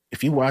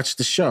 if you watch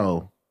the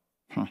show,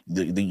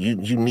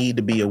 you need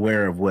to be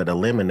aware of what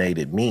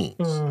eliminated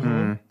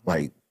means.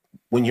 Like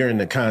when you're in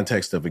the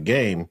context of a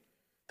game,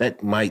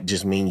 that might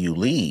just mean you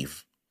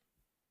leave.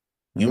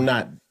 You're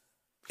not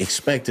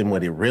expecting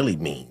what it really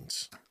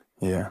means.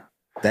 Yeah.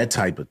 That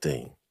type of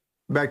thing.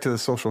 Back to the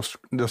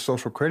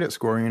social credit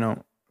score, you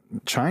know,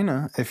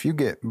 China, if you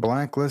get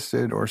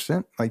blacklisted or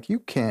sent, like, you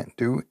can't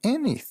do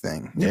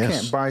anything. You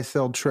can't buy,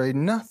 sell, trade,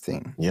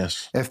 nothing.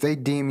 Yes. If they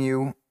deem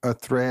you a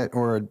threat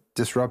or a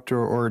disruptor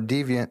or a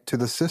deviant to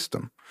the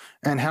system.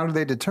 And how do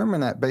they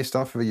determine that? Based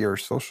off of your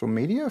social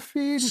media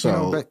feed?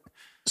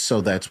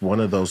 So that's one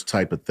of those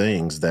type of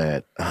things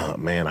that, oh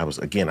man, I was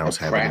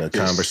having a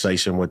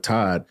conversation with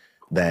Todd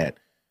that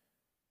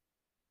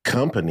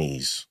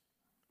companies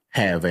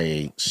have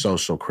a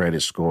social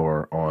credit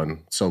score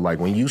on. So like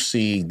when you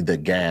see the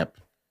Gap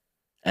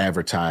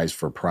advertised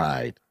for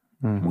Pride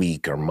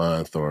Week or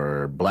month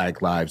or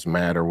Black Lives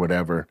Matter,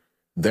 whatever,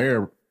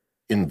 they're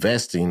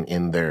investing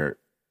in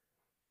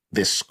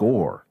this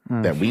score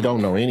that we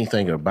don't know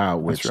anything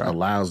about, which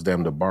allows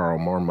them to borrow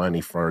more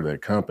money for their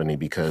company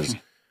because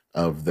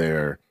of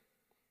their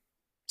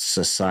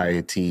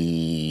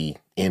society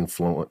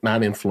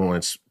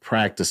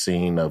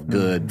practicing of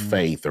good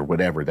faith or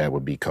whatever that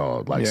would be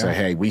called. Like say,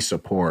 hey, we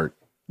support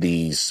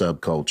these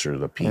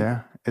subcultures of people.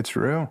 Yeah, it's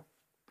real.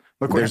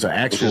 Look, there's an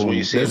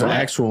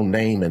actual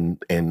name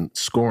and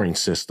scoring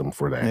system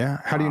for that. Yeah.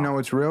 How do you know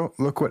it's real?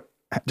 Look what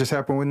just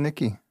happened with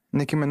Nicki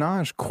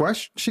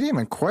Minaj. She didn't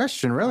even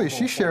question, really.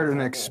 She shared an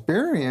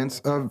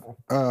experience of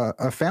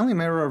a family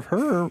member of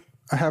her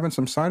having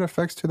some side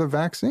effects to the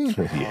vaccine.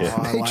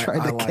 They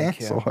tried to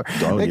cancel her.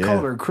 They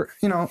called her,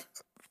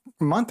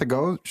 a month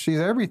ago, she's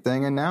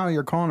everything, and now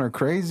you're calling her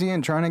crazy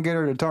and trying to get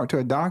her to talk to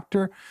a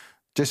doctor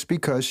just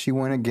because she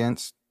went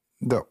against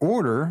the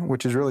order,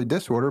 which is really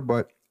disorder,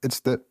 but it's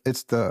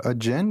the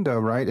agenda,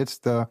 right? It's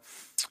the,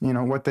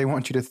 what they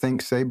want you to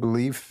think, say,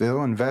 believe,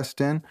 feel, invest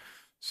in.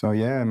 So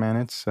yeah, man,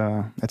 it's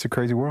a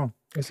crazy world.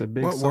 It's a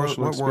big What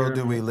world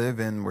do we live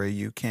in where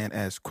you can't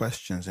ask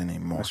questions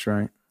anymore? That's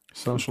right.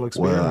 Social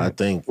experiment. Well, I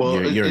think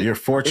you're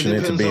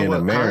fortunate to be an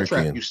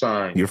American.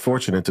 You're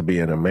fortunate to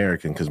be an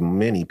American because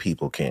many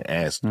people can't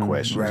ask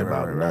questions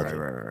about nothing.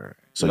 Right.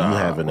 So you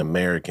have an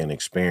American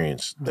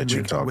experience that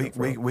you're talking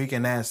about. We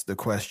can ask the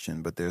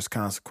question, but there's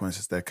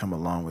consequences that come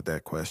along with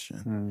that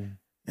question.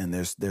 And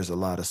there's a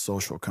lot of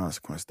social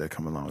consequences that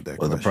come along with that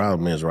question. Well, the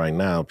problem is right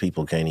now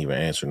people can't even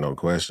answer no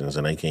questions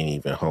and they can't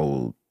even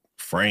hold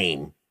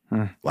frame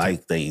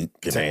like they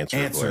can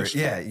answer questions.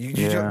 Yeah, you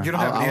don't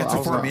have an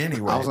answer for me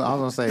anyway. I was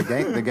going to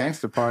say, the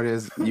gangster part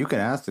is you can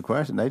ask the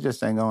question, they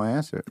just ain't going to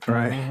answer it.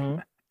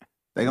 Right.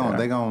 They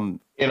going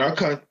in our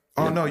country.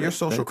 Oh no, your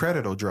social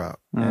credit will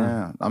drop.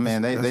 Yeah, I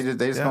mean they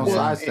just gonna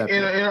sidestep it.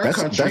 In our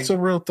country, that's a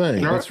real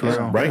thing. That's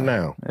real. Right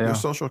now. Yeah. Your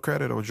social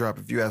credit will drop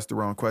if you ask the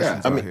wrong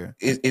questions out here.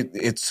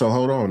 It's so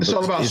hold on. It's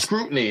all about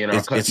scrutiny in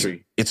our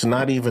country. It's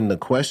not even the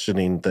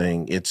questioning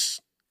thing.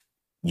 It's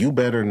you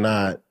better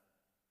not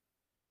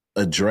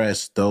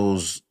address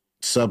those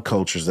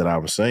subcultures that I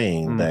was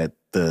saying that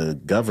the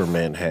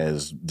government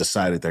has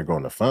decided they're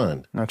going to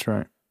fund. That's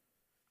right.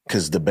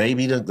 Because the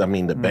baby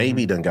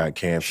done got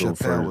canceled.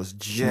 Chappelle was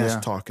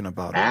just talking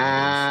about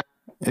it.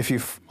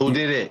 Who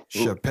did it?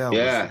 Chappelle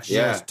was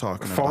just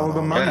talking about follow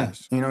the money.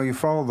 This. You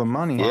follow the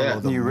money.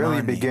 You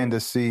really begin to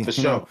see.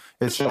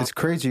 It's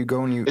crazy. You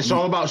go and you. It's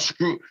all about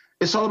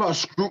It's all about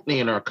scrutiny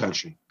in our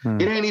country.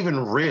 It ain't even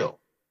real.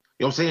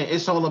 You know what I'm saying?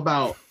 It's all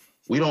about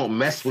we don't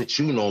mess with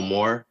you no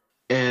more,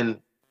 and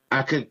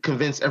I could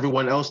convince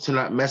everyone else to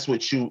not mess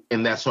with you,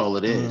 and that's all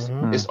it is.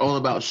 It's all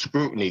about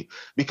scrutiny.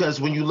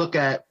 Because when you look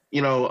at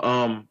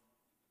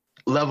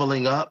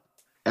leveling up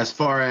as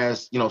far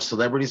as,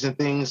 celebrities and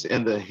things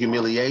and the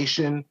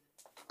humiliation,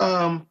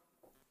 I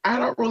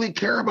don't really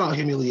care about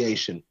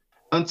humiliation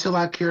until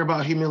I care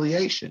about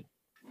humiliation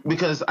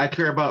because I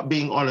care about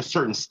being on a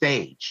certain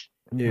stage.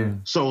 Yeah.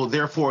 So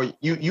therefore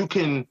you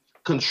can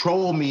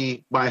control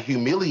me by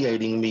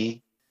humiliating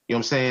me, you know what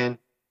I'm saying?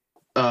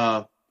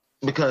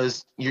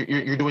 Because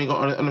you're doing it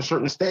on a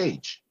certain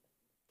stage.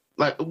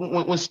 Like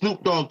when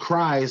Snoop Dogg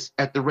cries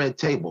at the red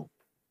table,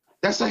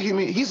 that's a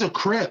he's a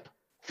Crip,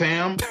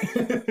 fam.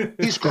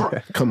 He's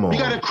come on. You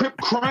got a Crip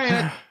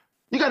crying.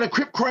 You got a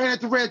Crip crying at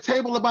the red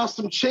table about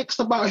some chicks,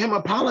 about him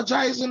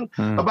apologizing,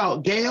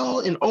 about Gayle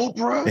and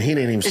Oprah. And he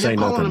didn't even say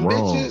nothing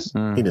wrong.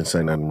 He didn't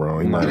say nothing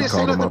wrong. He might have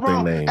called them up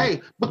their name.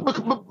 Hey, but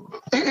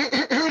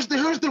here's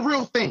the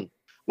real thing.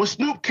 When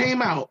Snoop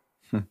came out,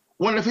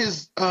 one of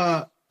his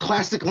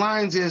classic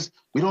lines is,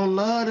 "We don't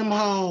love them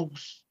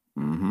hoes."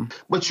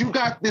 But you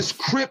got this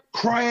Crip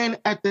crying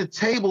at the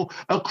table,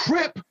 a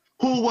Crip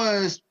who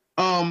was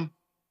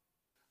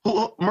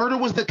who murder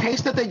was the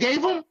case that they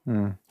gave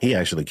him. He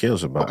actually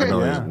kills somebody.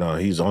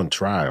 Okay. He's on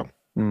trial.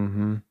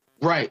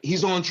 Right,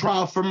 he's on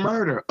trial for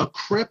murder. A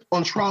Crip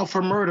on trial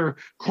for murder,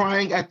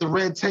 crying at the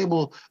red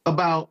table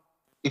about,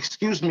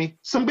 excuse me,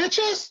 some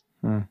bitches.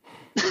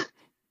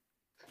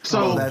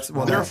 So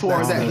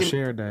therefore, that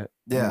shared that.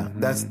 Yeah,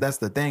 that's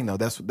the thing though.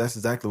 That's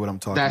exactly what I'm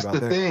talking That's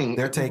about. the thing.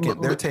 They're taking,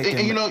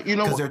 and you know,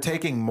 because they're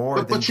taking more.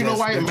 But than you know just,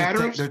 why it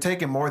matters? They're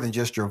taking more than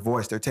just your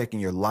voice. They're taking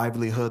your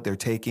livelihood. They're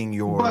taking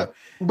your.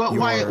 But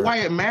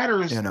why it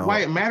matters? You know, why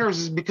it matters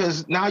is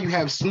because now you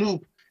have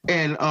Snoop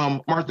and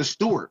Martha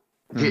Stewart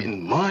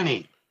getting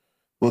money.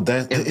 Well,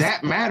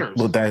 that matters.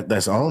 Well,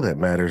 that's all that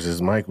matters,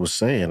 as Mike was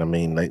saying. I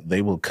mean,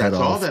 they will cut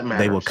off.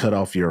 They will cut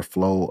off your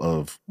flow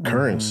of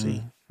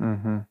currency.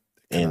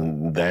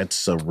 And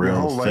that's a real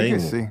your whole thing.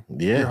 Legacy.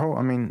 Yeah.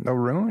 They'll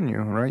ruin you,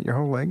 right? Your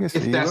whole legacy.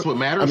 If that's what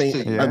matters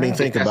to you. I mean,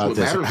 think about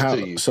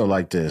this. So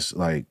like this,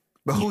 like.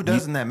 But who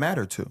doesn't that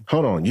matter to?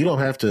 Hold on. You don't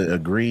have to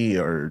agree,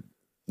 or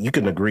you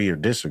can agree or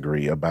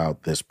disagree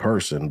about this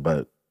person,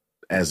 but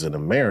as an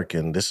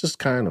American, this is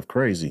kind of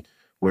crazy.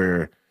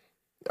 Where,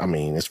 I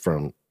mean, it's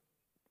from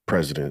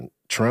President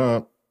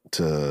Trump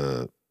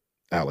to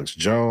Alex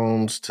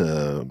Jones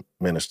to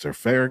Minister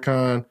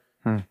Farrakhan.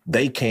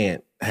 They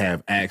can't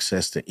have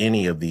access to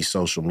any of these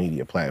social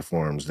media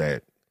platforms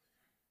that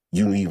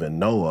you even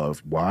know of.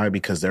 Why?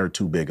 Because they're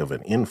too big of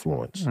an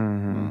influence.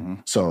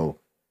 So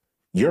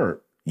it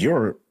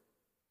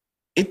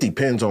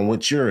depends on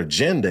what your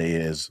agenda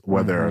is,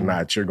 whether or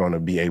not you're going to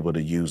be able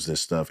to use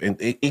this stuff. And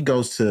it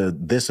goes to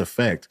this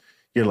effect.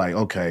 You're like,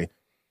 okay,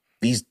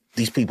 these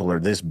people are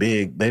this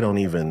big. They don't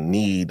even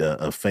need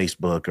a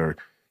Facebook, or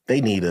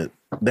they need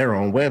their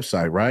own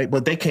website, right?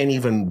 But they can't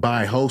even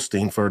buy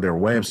hosting for their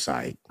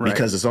website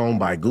because it's owned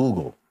by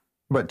Google.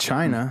 But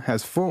China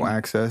has full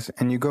access,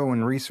 and you go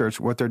and research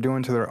what they're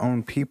doing to their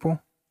own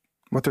people,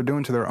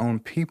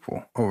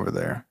 over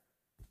there,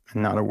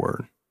 and not a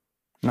word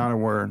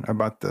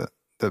about the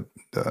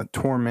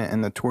torment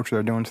and the torture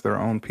they're doing to their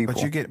own people.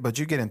 But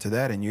you get into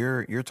that, and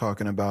you're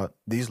talking about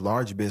these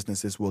large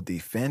businesses will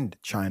defend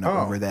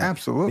China over that,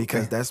 absolutely,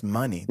 because that's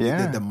money.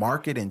 Yeah. The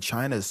market in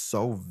China is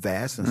so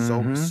vast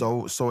and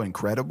so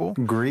incredible.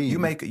 Greed. You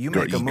make a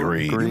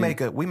movie. We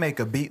make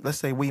a B. Let's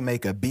say we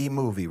make a B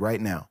movie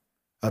right now,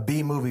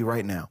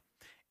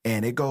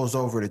 and it goes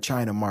over the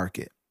China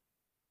market.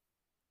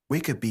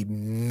 We could be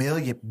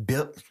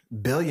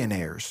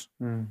billionaires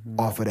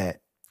off of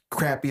that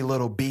crappy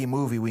little B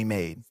movie we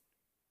made.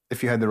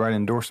 If you had the right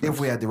endorsement.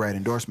 If we had the right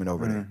endorsement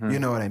over there. You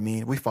know what I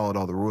mean? We followed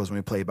all the rules when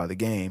we played by the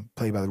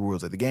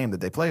rules of the game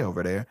that they play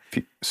over there.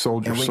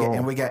 Sold your soul.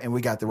 And we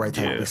got the right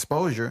type of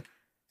exposure.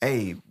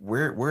 Hey,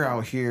 we're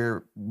out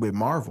here with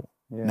Marvel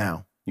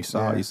now. You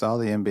saw the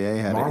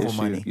NBA had Marvel an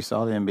issue. money. You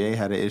saw the NBA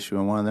had an issue,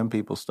 and one of them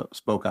people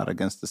spoke out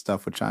against the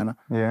stuff with China.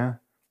 Yeah.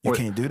 You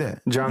can't do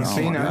that. John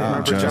Cena.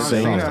 God. Remember John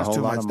Cena?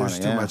 There's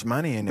too much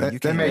money in there.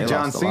 They made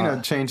John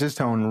Cena change his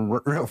tone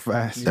real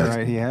fast.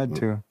 Right? He had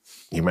to.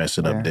 You're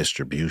messing up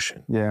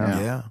distribution.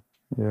 Yeah.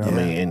 I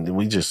mean, and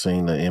we just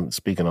seen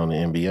speaking on the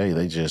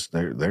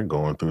NBA, they're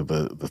going through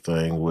the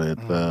thing with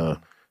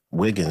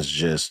Wiggins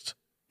just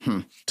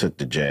took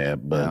the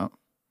jab, but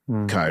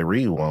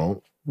Kyrie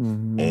won't,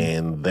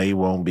 and they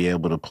won't be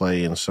able to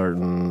play in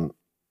certain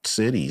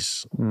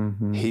cities.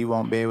 He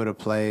won't be able to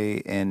play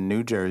in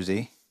New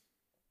Jersey.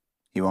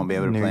 He won't be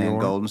able to play in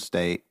Golden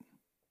State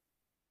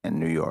and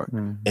New York.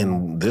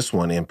 And this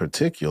one in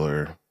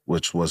particular,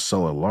 which was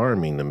so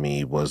alarming to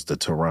me, was the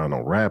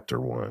Toronto Raptor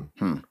one,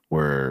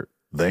 where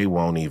they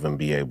won't even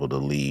be able to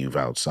leave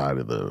outside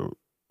of the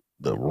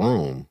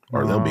room,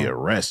 or they'll be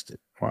arrested.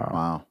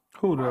 Wow.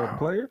 Who, the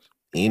players?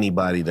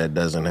 Anybody that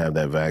doesn't have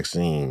that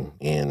vaccine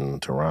in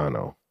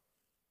Toronto.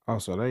 Oh,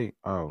 so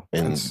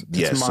and so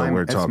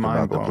we're talking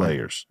about the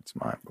players. It's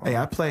mind-blowing. Hey,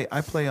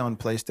 I play on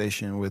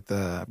PlayStation with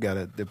I've got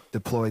a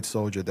deployed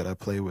soldier that I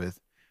play with.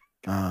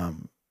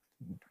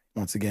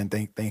 Once again,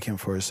 thank him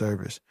for his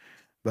service.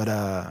 But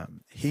we're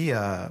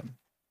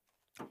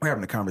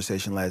having a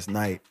conversation last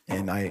night,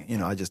 and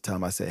I just tell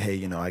him, I said,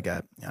 hey, I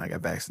got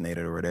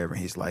vaccinated or whatever.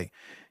 And he's like,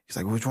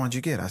 which one did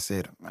you get? I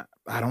said,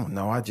 I don't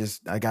know. I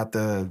got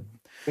the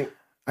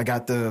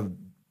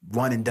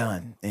one and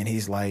done. And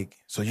he's like,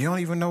 so you don't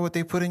even know what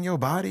they put in your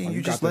body, and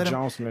you just let them.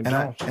 Johnson &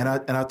 Johnson.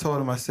 I told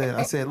him, I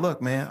said,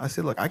 look, man,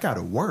 I got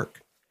to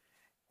work.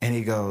 And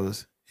he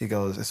goes,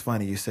 it's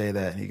funny you say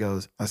that. And he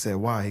goes, I said,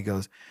 why? He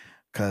goes,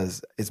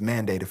 because it's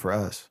mandated for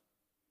us.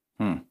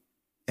 And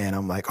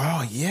I'm like,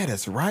 oh yeah,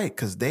 that's right.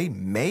 Because they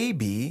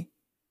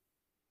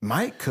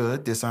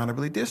could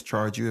dishonorably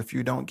discharge you if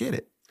you don't get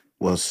it.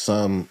 Well,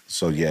 so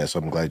yes,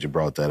 I'm glad you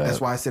brought that up. That's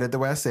why I said it the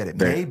way I said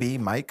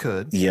it. Might,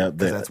 could. Yeah.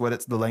 That's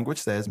what the language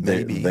says,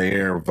 maybe.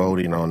 They're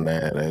voting on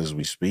that as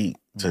we speak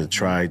to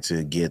try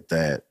to get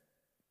that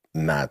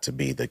not to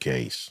be the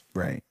case.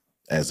 Right.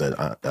 As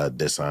a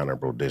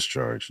dishonorable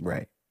discharge.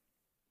 Right.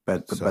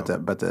 But to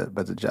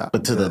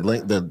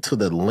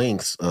the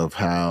lengths of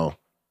how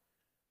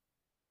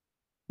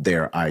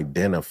they're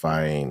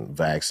identifying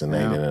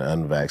vaccinated and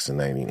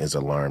unvaccinated is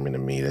alarming to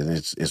me.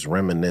 It's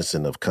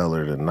reminiscent of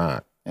Colored or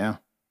Not. Yeah.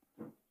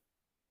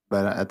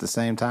 But at the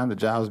same time, the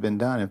job's been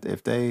done.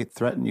 If they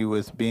threaten you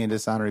with being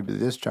dishonorably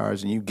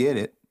discharged and you get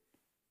it,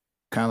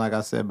 kind of like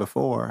I said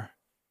before,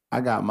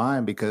 I got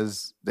mine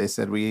because they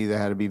said we either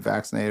had to be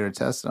vaccinated or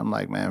tested. I'm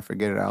like, man,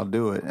 forget it. I'll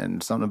do it.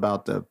 And something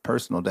about the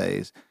personal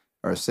days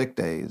or sick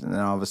days. And then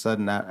all of a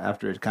sudden,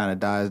 after it kind of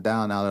dies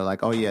down, now they're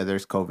like, oh, yeah,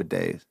 there's COVID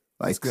days.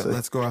 Like,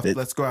 let's go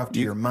after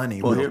your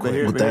money. Well, real quick.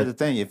 here's the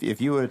thing.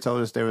 If you would have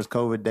told us there was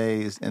COVID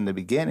days in the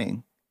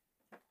beginning,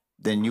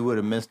 then you would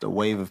have missed a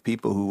wave of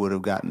people who would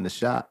have gotten the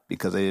shot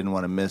because they didn't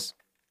want to miss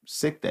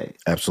sick days.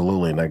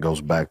 Absolutely. And that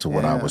goes back to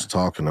what I was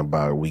talking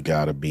about. We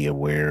got to be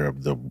aware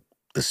of the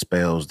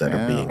spells that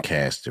are being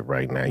casted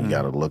right now. You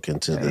got to look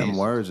into them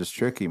words. It's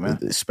tricky, man.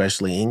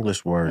 Especially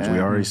English words. We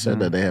already said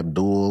that they have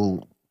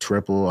dual,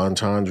 triple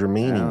entendre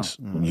meanings.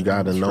 You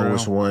got to know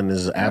which one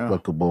is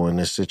applicable in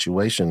this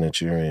situation that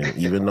you're in.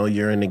 Even though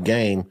you're in the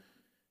game,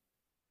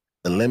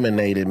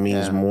 eliminated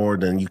means more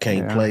than you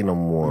can't play no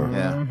more.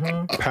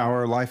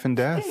 Power, life, and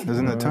death is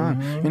in the tongue.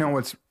 You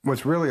know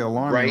what's really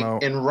alarming,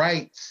 Right and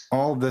rights.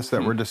 all of this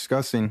that we're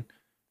discussing,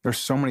 there's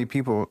so many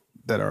people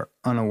that are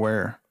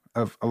unaware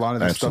of a lot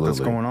of this stuff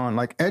that's going on.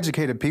 Like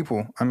educated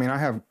people. I mean, I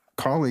have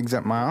colleagues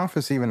at my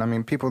office even. I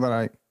mean, people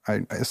that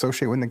I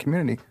associate with in the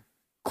community,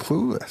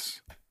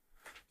 clueless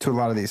to a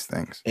lot of these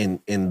things.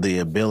 In the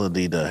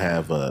ability to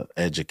have a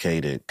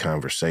educated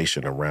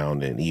conversation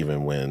around it,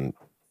 even when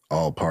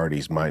all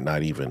parties might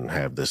not even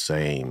have the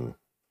same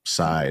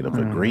side of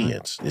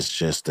agreements. It's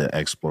just the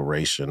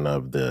exploration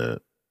of the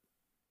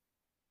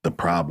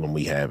problem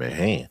we have at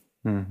hand.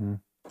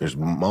 There's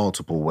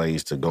multiple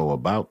ways to go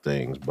about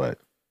things, but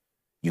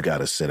you got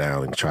to sit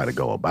down and try to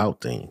go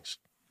about things.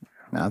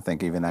 Now, I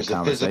think even that There's a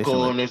conversation,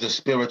 physical and there's a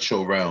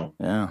spiritual realm.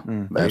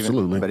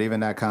 Absolutely. But even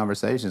that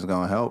conversation is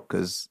going to help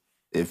because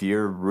if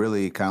you're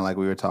really kind of like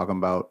we were talking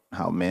about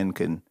how men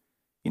can,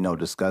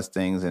 discuss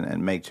things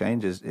and make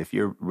changes, if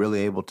you're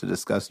really able to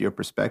discuss your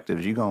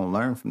perspectives, you're going to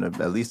learn from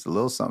at least a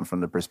little something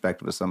from the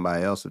perspective of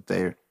somebody else if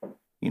they're,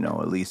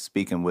 at least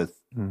speaking with,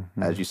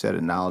 as you said,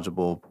 a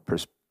knowledgeable,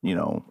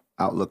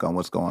 outlook on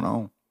what's going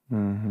on.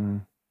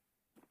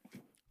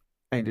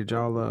 Hey, did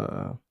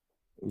y'all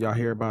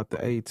hear about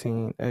the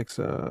 18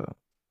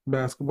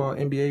 basketball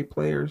NBA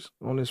players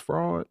on this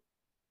fraud?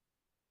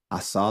 I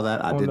saw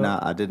that.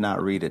 I did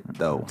not read it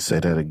though. Say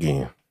that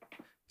again.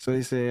 So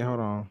they said, hold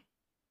on.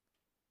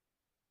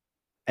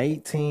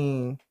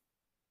 18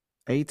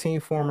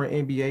 former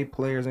NBA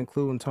players,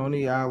 including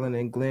Tony Allen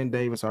and Glenn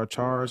Davis, are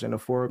charged in a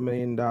 $4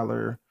 million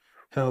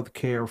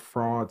healthcare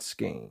fraud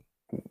scheme.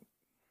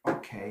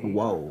 Okay.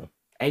 Whoa.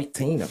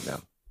 18 of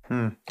them.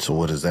 So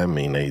what does that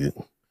mean?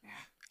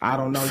 I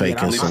don't know.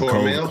 Faking some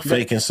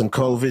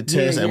COVID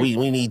tests. And we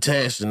need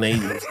tests, and they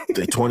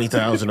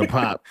 $20,000 a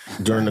pop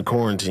during the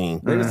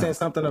quarantine. They just said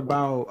something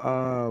about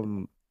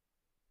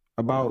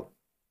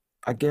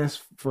I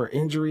guess for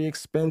injury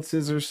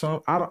expenses or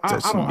something. I don't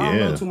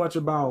know too much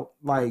about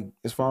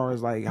as far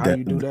as how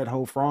you do that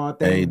whole fraud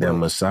thing. Hey, the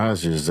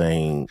massages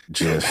ain't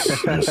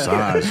just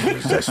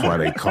massages. That's why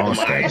they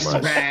cost that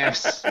much.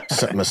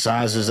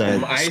 Massages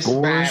at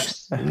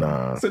Scores?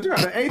 Nah. So you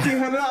got an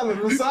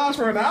 $1,800 massage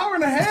for an hour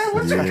and a half?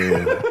 What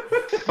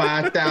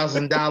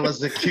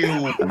 $5,000 a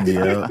cube.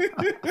 Yeah.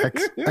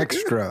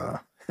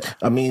 Extra.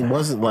 I mean,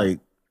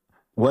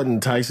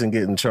 wasn't Tyson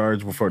getting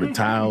charged before the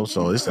towel?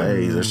 So it's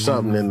there's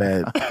something in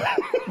that.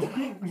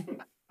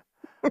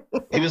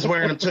 He was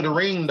wearing them to the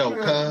ring though,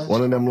 cuz.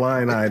 One of them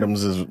line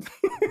items is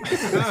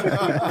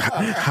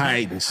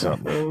hiding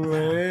something. Oh,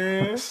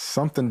 man.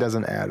 Something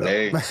doesn't add up.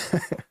 Hey.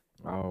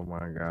 Oh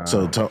my God.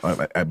 So,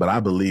 but I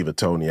believe a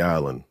Tony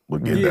Allen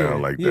would get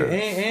down like that.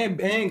 And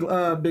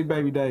Big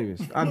Baby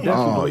Davis. I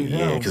definitely believe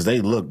him. Because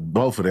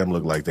both of them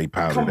look like they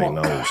powdered their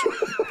nose.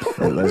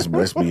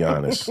 Let's be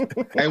honest.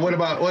 Hey,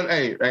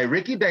 Hey,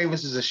 Ricky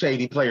Davis is a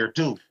shady player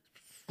too.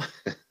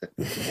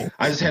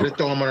 I just had to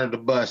throw him under the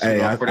bus for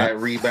that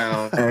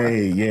rebound.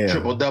 Hey, yeah.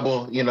 Triple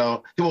double, he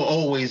will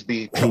always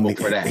be trouble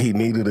for that. He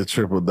needed a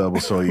triple double,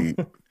 so he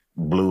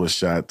blew a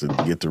shot to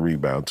get the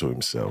rebound to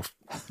himself.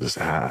 Just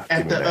at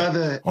the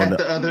other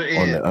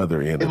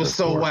end. It was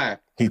so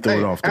whack. He threw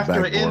it off the after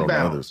backboard an on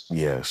inbound. others.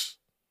 Yes.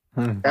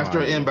 After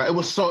an inbound. It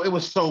was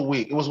so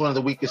weak. It was one of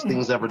the weakest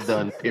things ever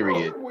done,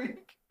 period.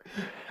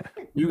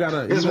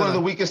 It's one of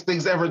the weakest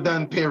things ever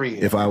done,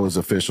 period. If I was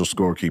official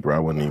scorekeeper, I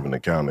wouldn't even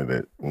have counted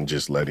it and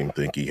just let him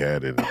think he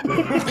had it.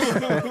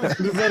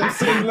 Just let him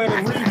see, let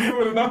him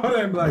review it and all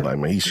that. Like,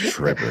 man, he's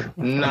tripping.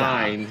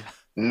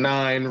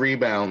 9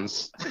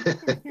 rebounds.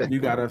 You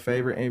got a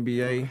favorite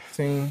NBA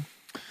team?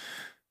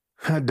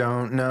 I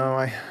don't know.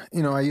 I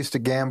used to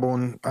gamble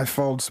and I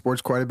followed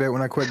sports quite a bit.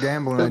 When I quit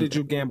gambling, Who did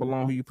you gamble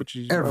on? Who you put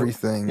your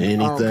everything?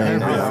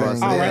 Anything.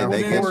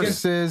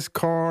 Horses,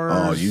 cars.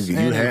 Oh,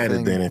 you had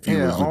it then if you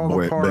was all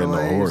the betting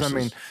on horses. I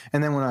mean,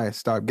 and then when I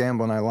stopped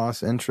gambling, I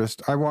lost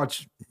interest. I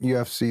watch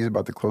UFC is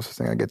about the closest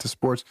thing I get to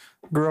sports.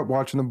 Grew up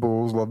watching the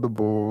Bulls, love the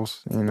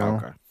Bulls.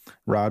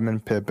 Rodman,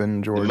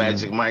 Pippen, Jordan, The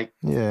Magic Mike.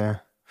 Yeah.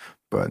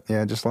 But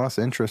yeah, just lost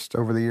interest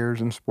over the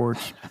years in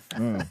sports.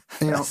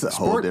 That's a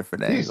whole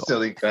different angle.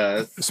 Silly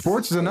cuz.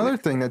 Sports is another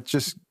thing that's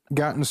just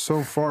gotten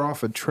so far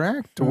off a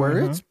track to where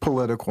it's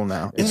political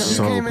now. It's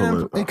so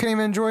political. You can't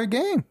even enjoy a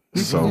game.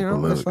 So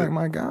political. It's like,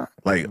 my God.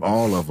 Like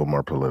all of them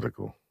are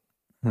political.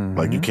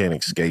 Like you can't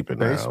escape it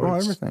now. Baseball,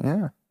 It's- everything.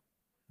 Yeah.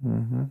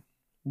 Mm-hmm.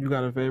 You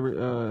got a favorite?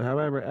 Have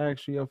I ever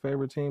asked you your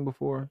favorite team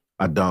before?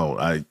 I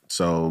don't.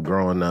 So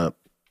growing up,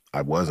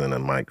 I wasn't a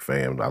Mike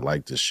fan. I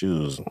liked his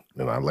shoes,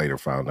 and I later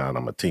found out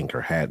I'm a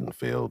Tinker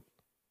Hatfield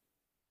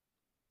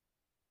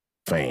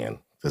fan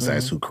because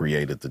that's who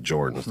created the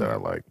Jordans that I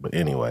like. But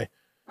anyway,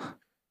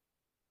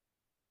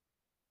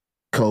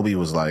 Kobe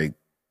was like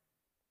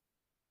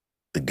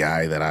the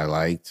guy that I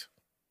liked.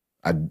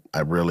 I'm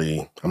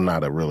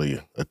not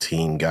really a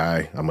team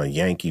guy. I'm a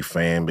Yankee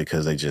fan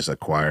because they just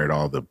acquired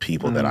all the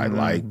people that I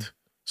liked.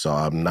 So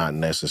I'm not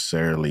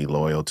necessarily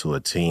loyal to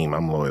a team.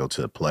 I'm loyal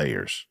to the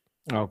players.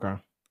 Okay.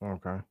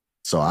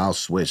 So I'll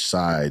switch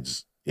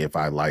sides if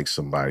I like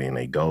somebody and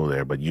they go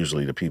there. But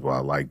usually the people I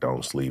like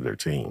don't leave their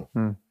team.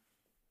 I'm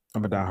a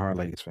diehard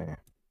Lakers fan.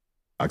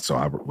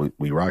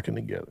 We rocking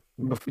together.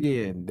 But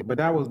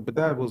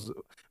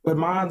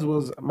mine's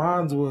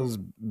was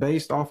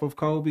based off of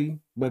Kobe.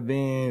 But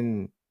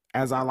then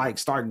as I like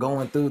start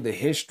going through the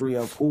history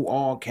of who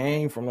all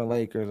came from the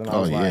Lakers, and I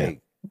was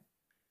like,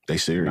 they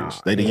serious.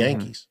 Nah. They the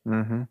Yankees.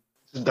 Mm-hmm.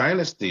 It's a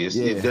dynasty.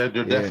 They're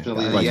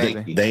definitely the Like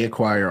Yankees. they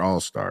acquire all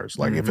stars.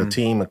 Like if a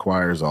team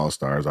acquires all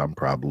stars, I'm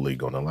probably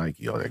gonna like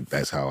you. Like,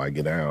 that's how I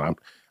get down.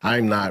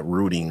 I'm not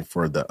rooting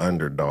for the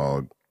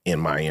underdog in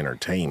my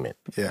entertainment.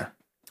 Yeah.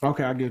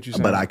 okay, I get what you're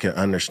saying. But I can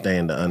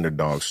understand the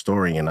underdog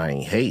story, and I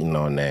ain't hating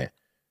on that.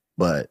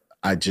 But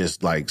I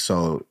just like,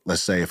 so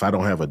let's say if I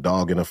don't have a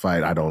dog in a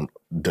fight, I don't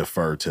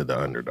defer to the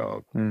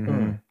underdog.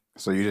 Mm-hmm.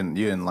 So you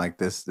didn't like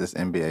this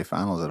NBA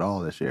Finals at all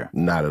this year?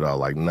 Not at all.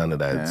 Like none of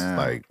that's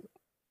like,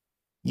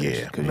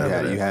 yeah. Because none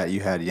of that.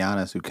 you had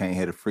Giannis who can't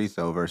hit a free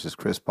throw versus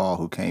Chris Paul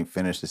who can't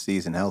finish the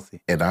season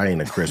healthy. And I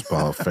ain't a Chris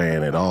Paul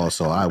fan at all,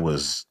 so I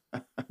was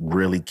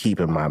really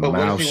keeping my But what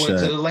mouth if he went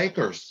to shut. the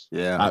Lakers?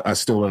 Yeah. I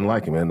still didn't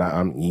like him, and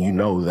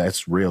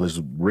that's real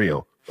is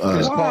real.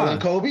 Chris Paul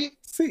and Kobe?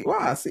 See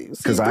why? See,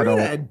 'Cause I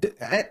don't-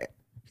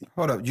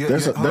 Hold up.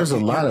 There's a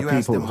lot of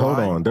asked people. them Hold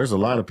why. on. There's a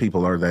lot of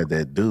people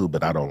that do,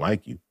 but I don't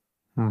like you.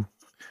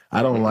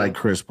 I don't like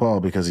Chris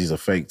Paul because he's a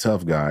fake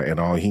tough guy, and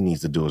all he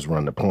needs to do is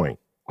run the point.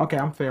 Okay,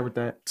 I'm fair with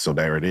that. So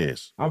there it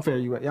is. I'm fair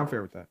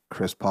with that.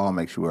 Chris Paul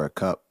makes you wear a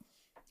cup.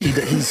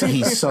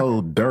 He's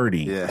so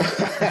dirty,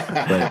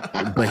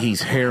 Yeah. but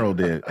he's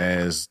heralded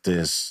as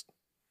this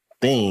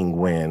thing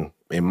when,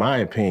 in my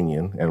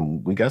opinion,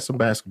 and we got some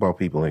basketball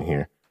people in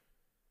here,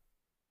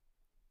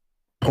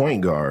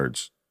 point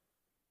guards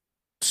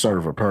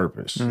serve a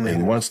purpose.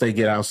 And once they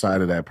get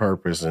outside of that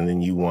purpose and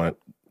then you want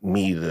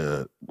me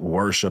to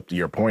worship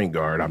your point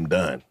guard, I'm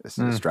done. It's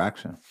a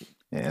distraction.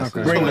 Yeah.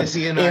 Okay. So is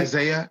he an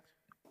Isaiah?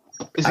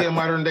 Is he a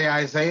modern day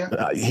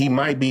Isaiah? He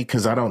might be,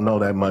 because I don't know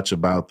that much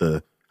about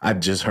I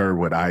just heard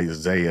what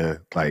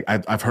Isaiah, like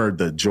I've heard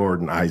the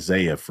Jordan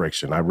Isaiah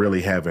friction. I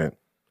really haven't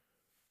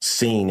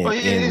seen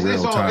it in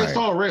real time. It's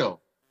all real.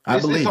 I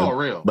believe it's all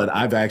it, real. but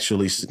I've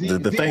actually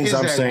the things is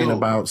I'm that saying dude.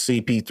 about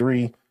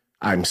CP3,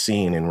 I'm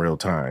seeing in real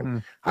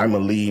time. I'm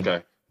gonna lead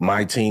Okay.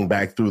 my team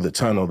back through the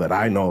tunnel that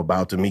I know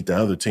about to meet the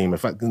other team.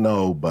 If I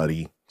no,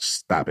 buddy,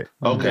 stop it.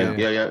 Okay.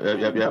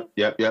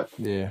 Yeah.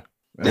 Yeah.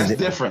 That's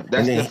different.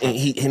 That's and then,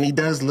 different. he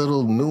does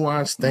little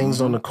nuanced things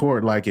on the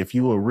court. Like if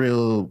you a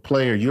real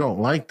player, you don't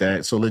like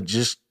that, so let's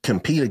just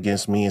compete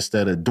against me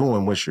instead of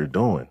doing what you're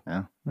doing.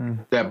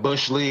 That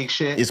Bush League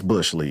shit. It's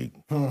Bush League,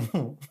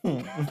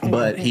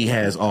 but he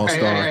has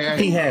all-star. Hey.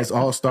 He has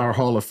all-star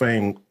Hall of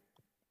Fame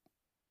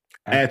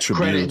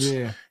attributes,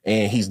 Yeah.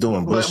 and he's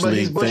doing Bush but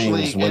he's League Bush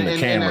things League, when the and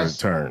camera that's-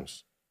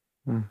 turns.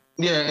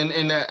 Yeah,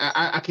 and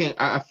I can't.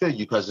 I feel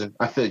you, cousin.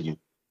 I feel you.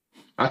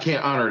 I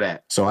can't honor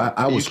that. So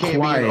I was you can't be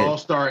quiet. an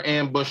All-Star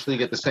and Bush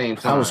League at the same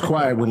time. I was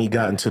quiet when he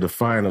got into the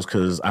finals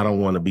because I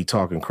don't want to be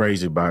talking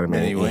crazy about him.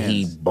 And he And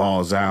he wins.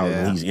 balls out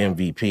Yeah. and he's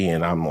MVP,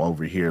 and I'm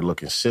over here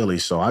looking silly.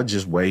 So I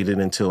just waited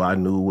until I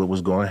knew what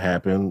was going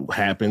to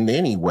happened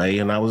anyway.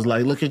 And I was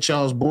like, look at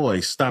y'all's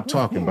boys. Stop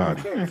talking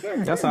about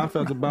it. That's how I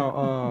felt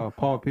about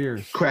Paul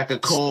Pierce. Crack a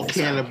cold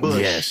can of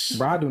Bush. Yes.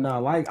 Bro, I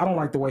don't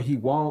like the way he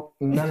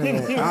walked. None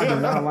of that. I do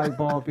not like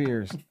Paul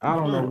Pierce. I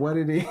don't know what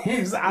it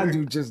is. I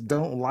just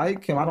don't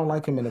like him. I don't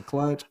like him in the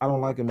clutch. I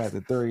don't like him at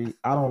the three.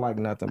 I don't like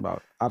nothing about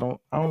it. I don't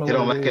know. He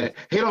don't what like it it.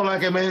 He don't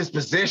like him in his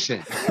position.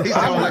 He said,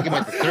 I don't like him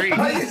at the three.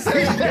 I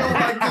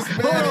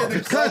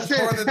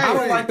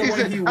don't like the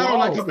way he I don't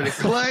like walks. him in the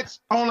clutch.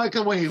 I don't like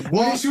the way he When he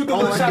walks. shoot the I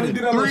don't little like shot, him he in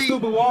do that little three.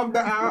 stupid walk.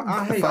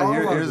 I hate all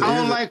of it. I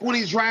don't like when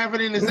he's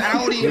driving in his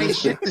Audi and he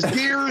shifts his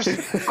gears.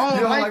 I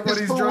don't like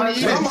this fool when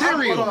he eats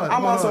cereal.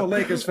 I'm also a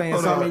Lakers fan,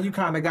 so I mean, you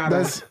kind of got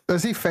to.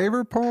 Does he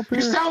favor Paul You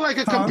Pierce? sound like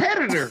a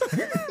competitor.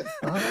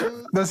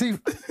 Does he?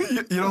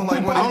 You don't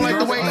like what I don't he like the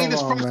does? way he eats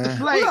his Hold on, frosted man.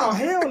 flakes. No,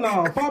 hell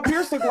no. Paul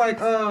Pierce look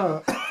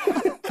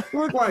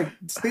like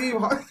Steve.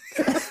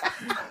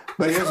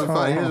 But here's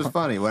what's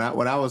funny.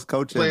 When I was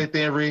coaching, Play it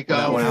there,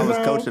 Rico. when I was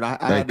coaching,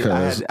 I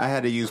Because-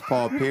 had to use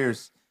Paul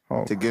Pierce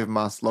to give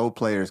my slow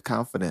players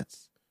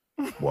confidence.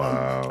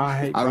 Wow.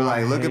 I was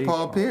like, look at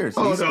Paul Pierce.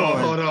 Hold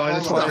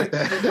on. Stop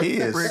that. He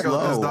is Rico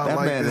does slow. not That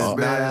like man this, is not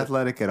man.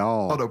 athletic at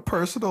all. On a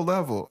personal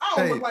level. I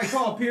don't look like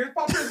Paul Pierce.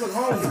 Paul Pierce look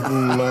homeless.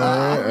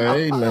 Man,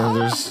 hey, man,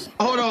 there's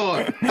Hold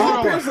on.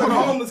 Paul Pierce look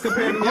homeless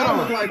compared to me. I don't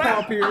look like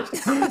Paul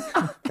Pierce.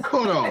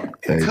 Hold on.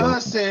 Hey,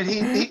 Cuz said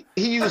he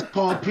used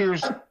Paul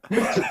Pierce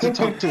to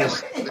talk to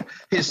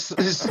his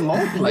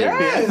slow player.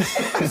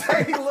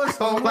 Yes. He looks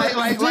homeless.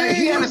 Like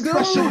he had a Dude.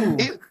 special.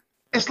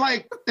 It's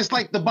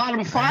like the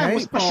bottom five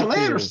with special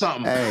ed or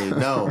something. Hey,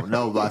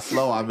 no, by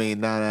slow I mean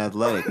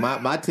non-athletic.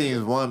 My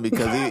teams won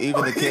because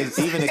even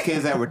the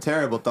kids that were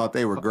terrible thought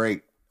they were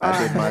great. I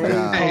did my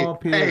job. Paul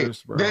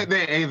Pierce, bro.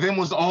 Them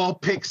was all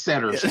pick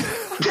setters.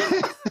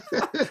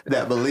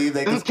 That believe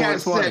they can Them score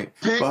cats 20. said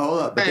pick. But hold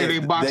up, but Hey,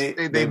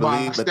 they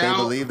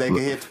believe they can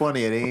hit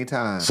 20 at any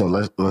time. so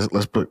let's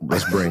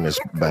bring this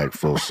back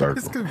full His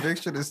circle.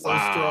 conviction is so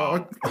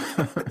strong.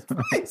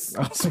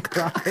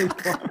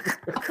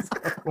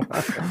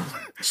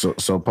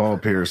 So Paul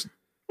Pierce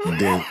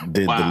did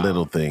the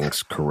little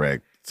things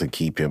correct to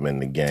keep him in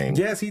the game.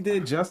 Yes, he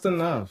did just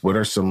enough. What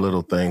are some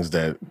little things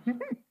that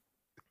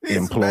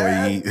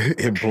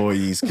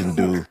employees can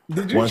do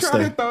Did you once try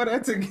they? to throw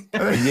that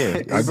together? Yeah,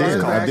 I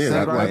did.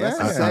 That's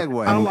a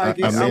segue. I like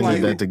it. I I like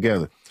mended it. that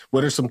together.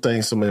 What are some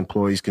things some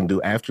employees can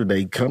do after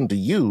they come to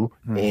you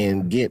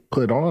and get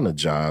put on a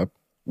job?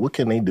 What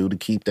can they do to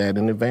keep that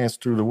in advance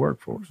through the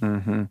workforce?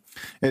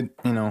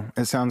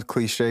 It sounds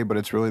cliche, but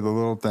it's really the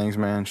little things,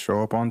 man.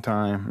 Show up on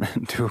time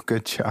and do a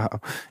good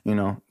job.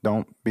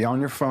 Don't be on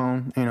your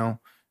phone.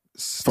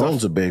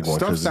 Phone's a big one.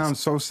 Stuff 'cause sounds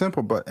so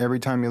simple, but every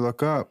time you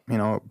look up,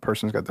 a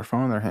person's got their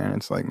phone in their hand.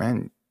 It's like,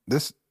 man,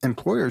 this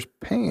employer's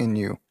paying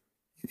you.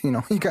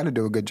 You got to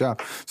do a good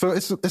job. So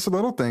it's the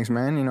little things,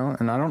 man.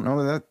 And I don't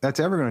know that's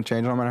ever going to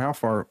change, no matter how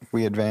far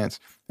we advance.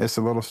 It's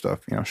the little stuff.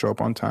 Show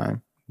up on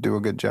time, do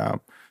a good job,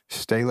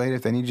 stay late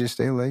if they need you to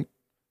stay late.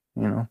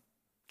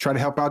 Try to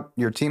help out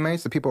your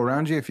teammates, the people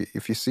around you,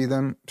 if you see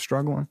them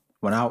struggling.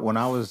 When I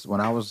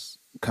was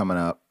coming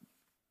up,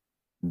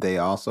 they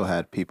also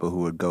had people who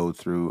would go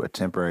through a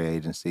temporary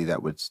agency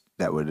that would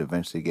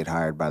eventually get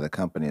hired by the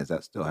company. Is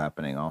that still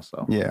happening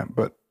also? Yeah,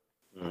 but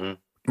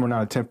we're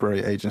not a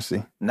temporary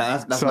agency. No,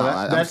 that's So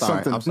not. that's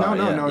I'm something. sorry.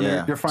 No,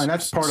 Yeah. you're fine.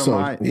 That's part of So,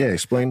 my. yeah,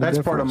 explain the That's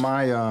difference. part of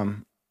my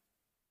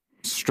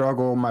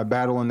struggle, my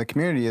battle in the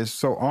community is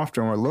so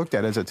often we're looked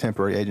at as a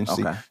temporary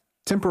agency. Okay.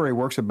 Temporary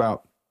work's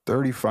about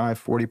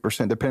 35,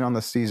 40%, depending on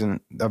the season,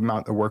 the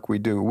amount of work we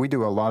do. We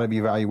do a lot of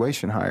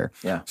evaluation hire.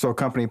 Yeah. So a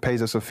company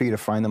pays us a fee to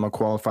find them a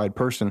qualified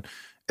person.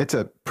 It's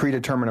a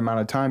predetermined amount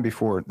of time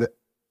before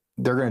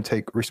they're going to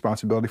take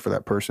responsibility for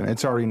that person.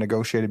 It's already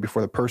negotiated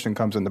before the person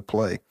comes into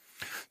play.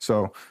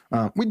 So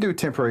we do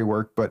temporary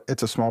work, but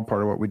it's a small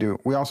part of what we do.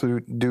 We also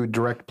do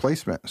direct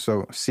placement.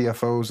 So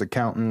CFOs,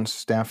 accountants,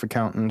 staff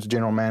accountants,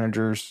 general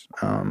managers,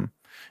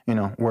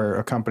 where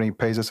a company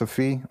pays us a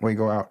fee, we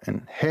go out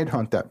and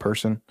headhunt that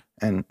person,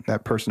 and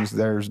that person's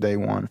theirs day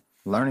one.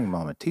 Learning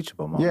moment,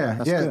 teachable moment. Yeah,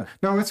 That's yeah. good.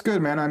 No, it's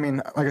good, man. I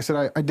mean, like I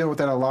said, I deal with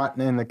that a lot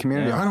in the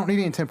community. Yeah. I don't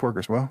need any temp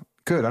workers. Well,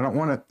 good. I don't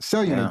want to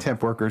sell you any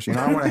temp workers.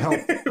 I want to help.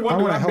 What I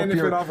do want I to help benefit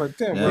your. off a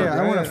temp? Yeah,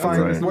 I want to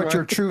find Right. what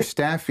your true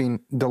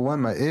staffing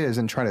dilemma is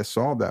and try to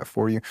solve that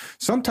for you.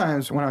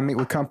 Sometimes when I meet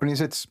with companies,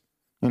 it's,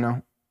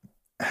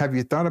 have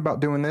you thought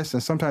about doing this?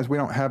 And sometimes we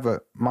don't have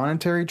a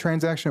monetary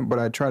transaction, but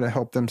I try to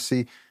help them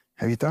see,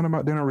 have you thought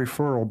about doing a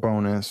referral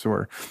bonus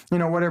or,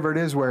 whatever it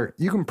is where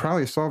you can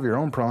probably solve your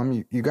own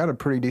problem. You got a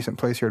pretty decent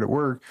place here to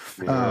work.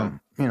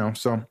 Yeah.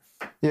 So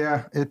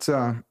yeah,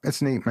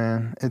 it's neat,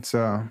 man. It's,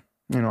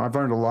 I've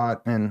learned a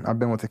lot, and I've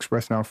been with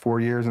Express now 4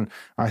 years, and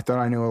I thought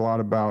I knew a lot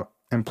about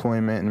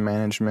employment and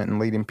management and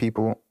leading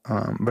people.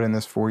 But in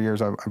this 4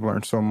 years, I've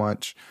learned so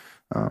much,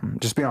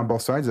 just being on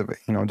both sides of it,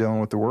 dealing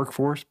with the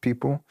workforce,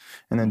 people,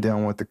 and then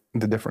dealing with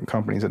the different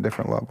companies at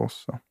different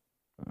levels. So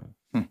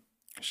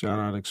Shout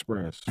out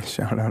Express.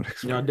 shout out.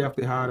 Y'all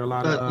definitely hired a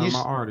lot of my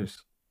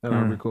artists that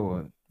I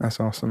record. That's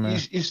awesome, man.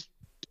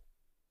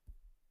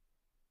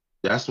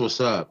 That's what's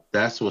up.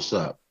 That's what's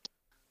up.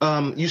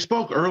 You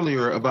spoke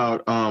earlier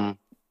about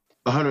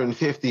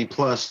 150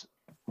 plus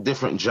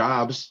different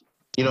jobs,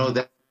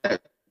 that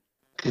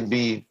could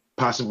be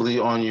possibly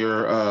on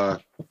your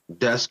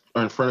desk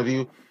or in front of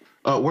you.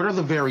 What are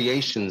the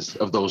variations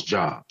of those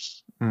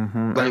jobs?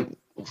 Mm-hmm. Like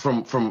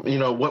from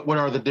what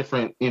are the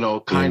different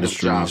kind of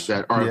jobs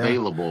that are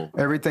available?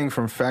 Everything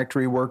from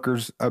factory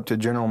workers up to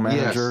general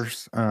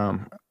managers,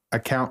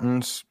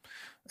 accountants.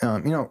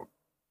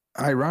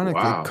 Ironically,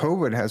 Wow.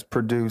 COVID has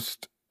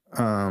produced,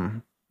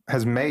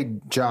 has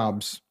made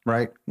jobs,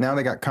 right? Now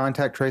they got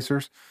contact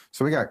tracers.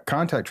 So we got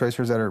contact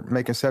tracers that are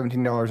making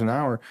 $17 an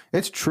hour.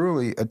 It's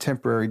truly a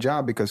temporary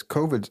job because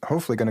COVID's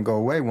hopefully going to go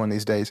away one of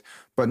these days,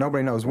 but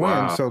nobody knows when.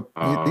 Wow. So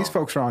these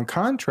folks are on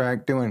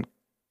contract doing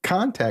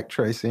contact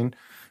tracing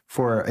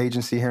for an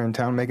agency here in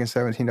town making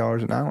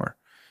 $17 an hour.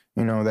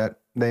 That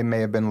they may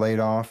have been laid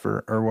off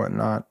or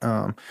whatnot.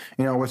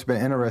 What's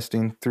been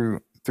interesting through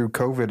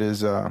COVID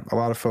is a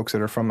lot of folks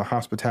that are from the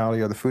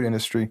hospitality or the food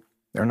industry,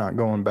 They're not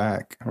going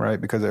back, right?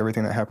 Because of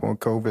everything that happened with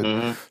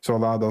COVID. So a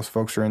lot of those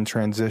folks are in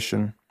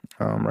transition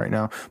right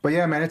now. But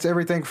yeah, man, it's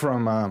everything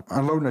from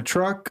unloading a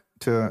truck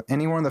to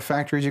any one of the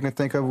factories you can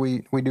think of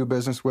we do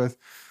business with,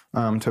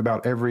 to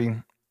about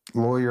every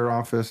lawyer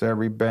office,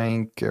 every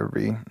bank,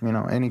 every,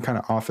 any kind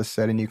of office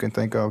setting you can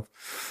think of.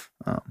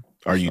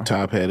 Are you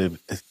top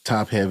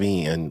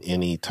heavy in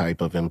any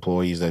type of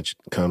employees that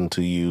come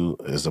to you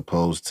as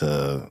opposed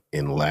to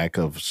in lack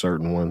of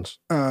certain ones?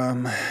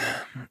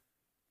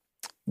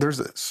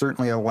 There's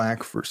certainly a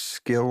lack for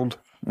skilled,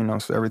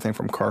 so everything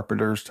from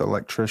carpenters to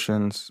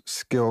electricians,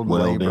 skilled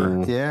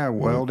Welding. labor. Yeah,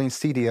 welding,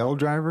 CDL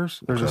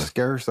drivers. There's a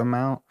scarce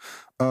amount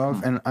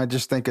of, and I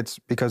just think it's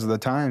because of the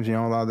times, a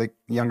lot of the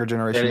younger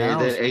generation now.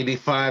 That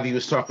 85 you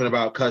was talking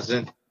about,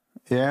 cousin.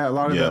 Yeah, a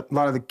lot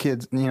of the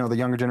kids, the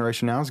younger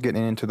generation now is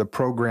getting into the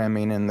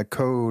programming and the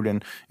code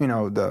and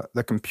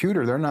the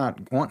computer. They're not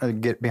wanting to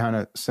get behind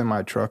a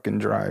semi truck and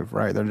drive,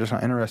 right? They're just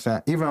not interested in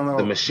that. Even though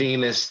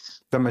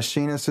the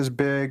machinist is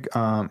big,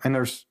 and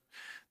there's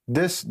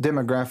this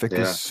demographic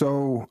is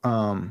so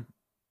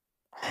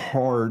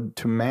hard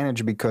to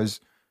manage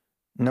because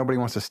nobody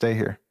wants to stay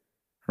here,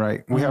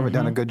 right? We haven't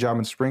done a good job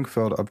in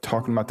Springfield of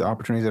talking about the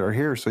opportunities that are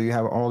here. So you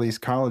have all these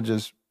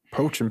colleges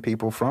poaching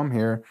people from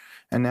here.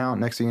 And now,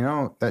 next thing you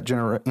know,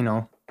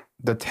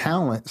 the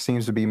talent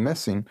seems to be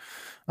missing.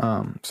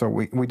 So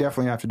we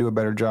definitely have to do a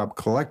better job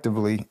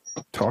collectively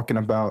talking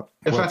about.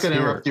 If I can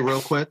interrupt you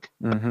real quick.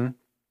 Mm-hmm.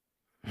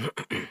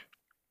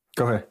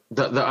 Go ahead.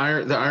 The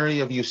irony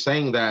of you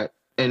saying that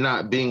and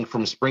not being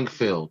from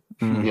Springfield,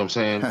 you know what I'm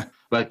saying?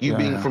 Like you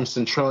being from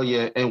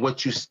Centralia, and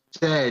what you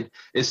said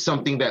is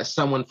something that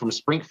someone from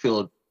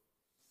Springfield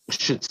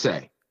should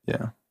say.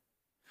 Yeah.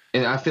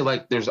 And I feel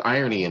like there's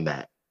irony in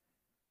that.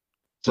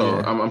 So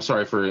I'm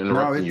sorry for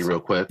interrupting you real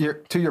quick.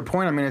 To your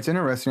point, I mean, it's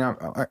interesting.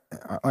 Like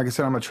I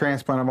said, I'm a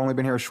transplant. I've only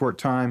been here a short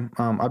time.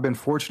 I've been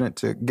fortunate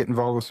to get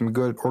involved with some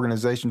good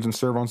organizations and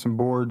serve on some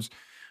boards.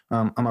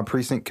 I'm a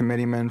precinct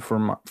committeeman for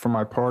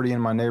my party in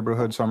my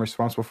neighborhood, so I'm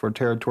responsible for a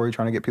territory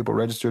trying to get people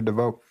registered to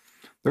vote.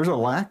 There's a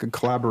lack of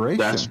collaboration.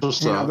 That's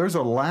what's up. There's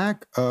a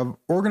lack of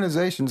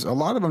organizations, a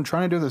lot of them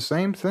trying to do the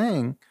same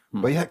thing,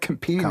 but yet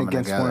competing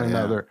against one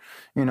another.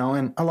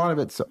 And a lot of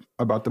it's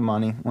about the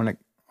money when it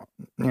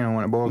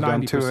boils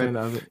down to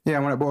it. Yeah,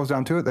 when it boils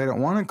down to it, they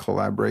don't want to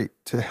collaborate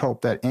to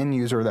help that end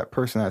user or that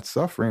person that's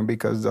suffering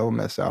because they'll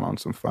miss out on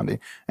some funding.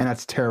 And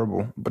that's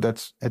terrible, but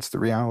it's the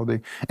reality.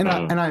 And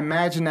I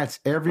imagine that's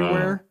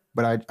everywhere,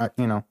 but I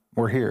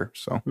we're here.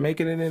 So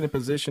making it in the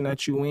position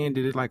that you in,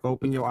 did it like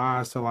open your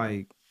eyes to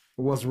like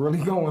what's really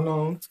going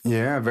on?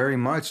 Yeah, very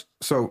much.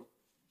 So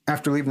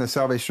after leaving the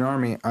Salvation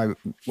Army, I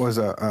was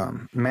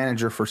a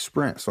manager for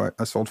Sprint. So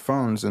I sold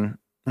phones, and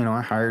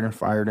I hired and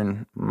fired,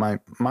 and my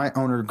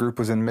owner group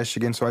was in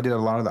Michigan, so I did a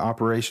lot of the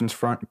operations,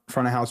 front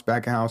of house,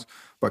 back of house.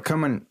 But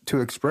coming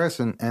to Express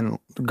and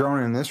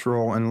growing in this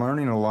role and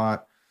learning a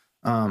lot,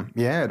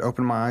 it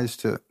opened my eyes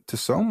to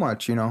so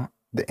much.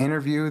 The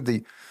interview,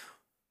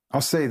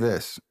 I'll say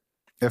this,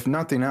 if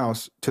nothing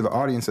else, to the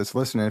audience that's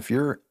listening, if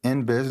you're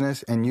in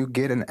business and you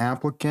get an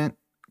applicant,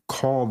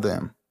 call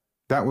them.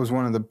 That was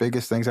one of the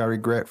biggest things I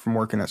regret from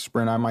working at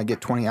Sprint. I might get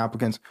 20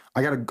 applicants.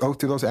 I got to go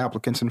through those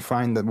applicants and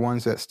find the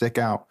ones that stick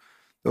out.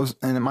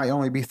 And it might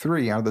only be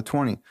 3 out of the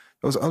 20.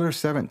 Those other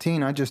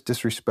 17, I just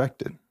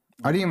disrespected.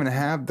 I didn't even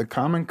have the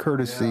common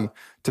courtesy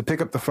to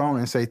pick up the phone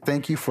and say,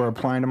 thank you for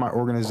applying to my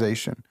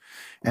organization.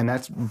 And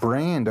that's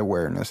brand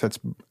awareness. That's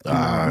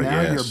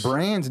your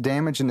brand's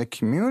damaging the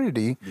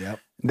community. Yep.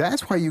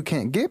 That's why you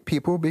can't get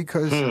people,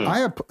 because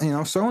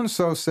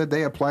so-and-so said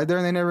they applied there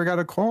and they never got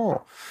a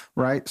call,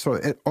 right? So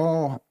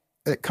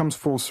it comes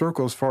full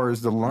circle as far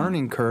as the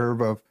learning curve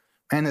of,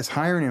 and this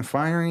hiring and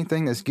firing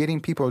thing, that's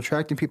getting people,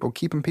 attracting people,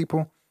 keeping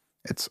people.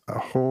 It's a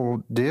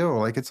whole deal.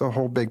 Like, it's a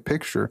whole big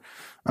picture.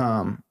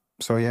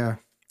 So yeah.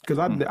 Because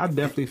I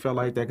definitely felt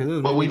like that,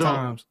 because there's many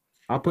times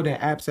I put in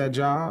apps at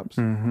jobs,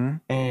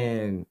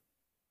 and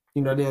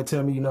they'll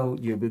tell me, we'll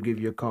give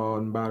you a call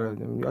in about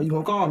you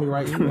gonna call me,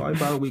 right?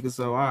 About a week or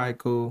so. All right,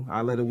 cool.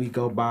 I let a week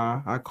go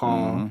by. I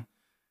call,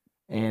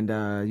 and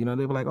they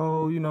were like,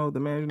 oh, the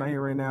manager's not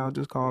here right now.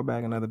 Just call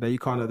back another day. You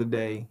call another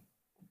day,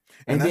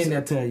 and then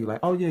they'll tell you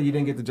like, oh yeah, you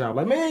didn't get the job.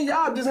 Like, man,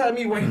 y'all just had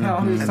me waiting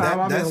all this time.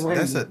 I've been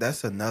waiting.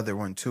 That's another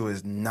one too,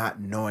 is not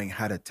knowing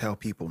how to tell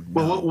people no.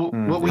 Well,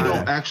 what we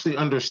don't actually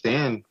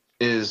understand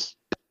is.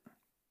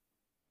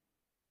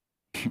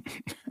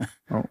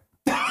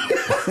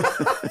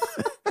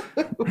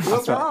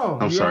 What's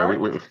wrong? I'm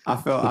sorry. I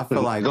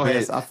feel like Go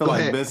ahead. I feel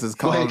like Biss is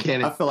calling.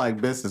 I feel like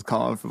Biss is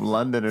calling from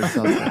London or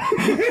something.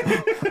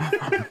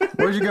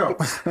 Where'd you go?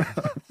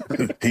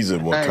 He's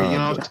in Wakanda. Hey, you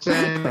know what I'm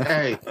saying?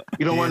 Hey,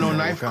 you don't want no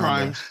knife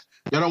crimes.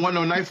 You don't want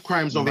no knife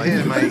crimes over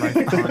here,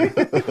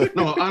 man.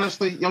 No,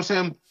 honestly, you know what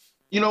I'm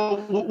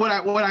saying?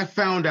 What I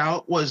found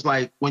out was,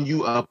 like, when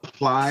you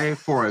apply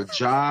for a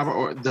job,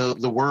 or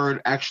the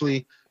word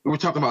actually, we were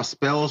talking about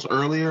spells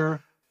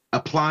earlier.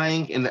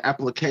 Applying in the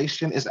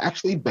application is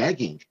actually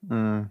begging. You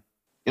know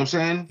what I'm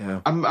saying? Yeah.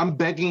 I'm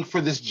begging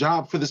for this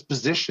job, for this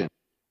position.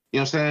 You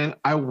know what I'm saying?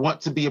 I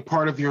want to be a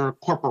part of your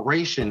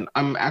corporation.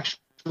 I'm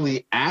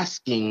actually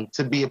asking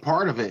to be a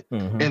part of it.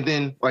 Mhm. And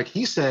then, like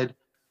he said,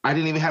 I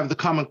didn't even have the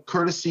common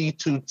courtesy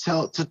to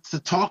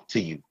talk to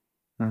you.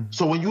 Mhm.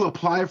 So when you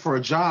apply for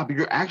a job,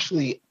 you're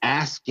actually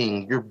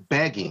asking, you're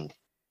begging.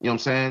 You know what I'm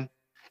saying?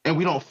 And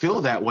we don't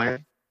feel that way. You know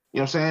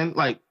what I'm saying?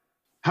 Like,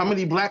 how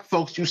many black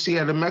folks you see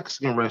at a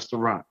Mexican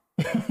restaurant?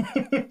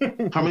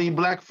 How many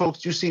black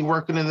folks you see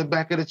working in the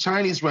back of the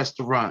Chinese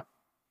restaurant?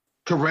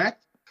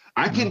 Correct?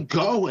 I can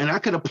go and I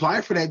can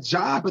apply for that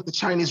job at the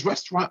Chinese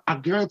restaurant. I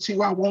guarantee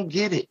you I won't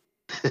get it.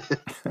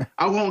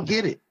 I won't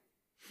get it.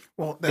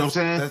 Well, You know what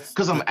I'm saying?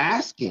 Because I'm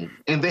asking,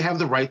 and they have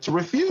the right to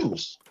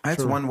refuse.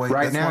 That's one way.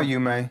 Right that's now, one- you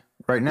may.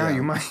 Right now, Yeah.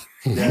 you might.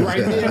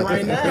 Right there,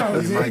 right now.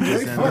 You might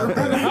just end up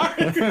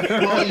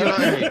there. Well, you know,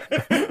 hey,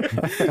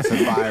 It's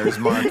a buyer's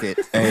market.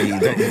 Hey,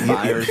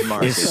 Buyer's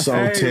market. it's so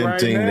Hey, right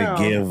tempting now.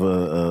 to give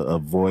a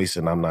voice,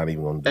 and I'm not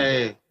even going to do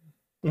it.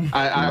 hey,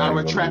 I Not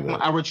even retract gonna do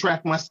my, I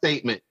retract my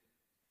statement.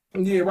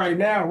 Yeah, right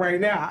now.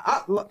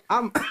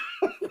 I'm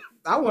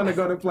I want to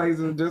go to places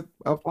and just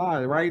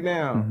apply right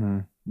now,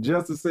 Mhm.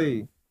 just to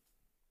see.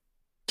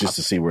 Just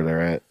to see where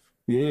they're at.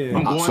 Yeah,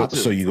 I'm going to.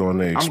 So you going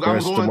to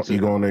Express? going to. You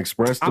going to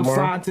Express I'm tomorrow?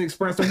 signed to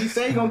Express. So he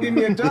said he gonna give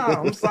me a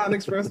job. I'm signed to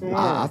Express I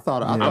tomorrow.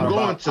 thought I I'm thought going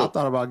about to. I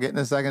thought about getting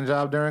a second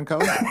job during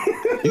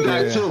COVID. You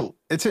got Yeah. two.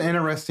 It's an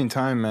interesting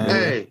time, man.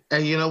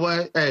 Hey, you know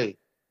what? Hey,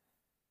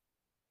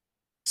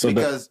 So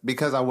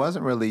because I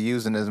wasn't really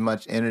using as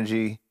much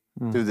energy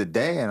through the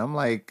day, and I'm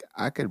like,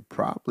 I could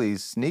probably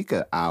sneak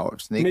an hour,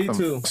 sneak Me from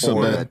too.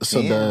 4 to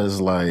 10.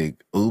 does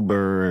like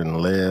Uber and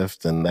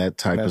Lyft and that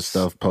type of That's-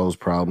 stuff pose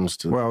problems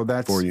to Well,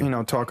 that's for you?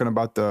 talking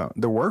about the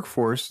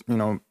workforce.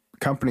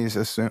 Companies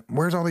assume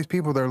where's all these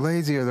people? They're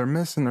lazy or they're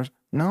missing.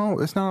 No,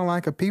 it's not a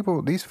lack of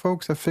people. These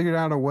folks have figured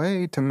out a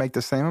way to make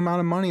the same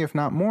amount of money, if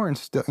not more,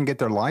 and get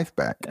their life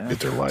back.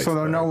 Get their life So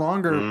they're back. no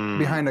longer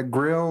behind a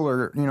grill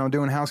or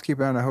doing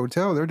housekeeping at a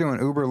hotel. They're doing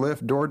Uber,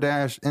 Lyft,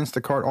 DoorDash,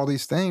 Instacart, all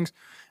these things,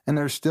 and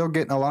they're still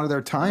getting a lot of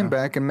their time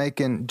back and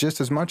making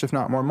just as much, if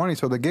not more, money.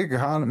 So the gig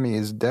economy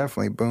is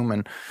definitely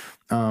booming,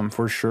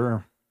 for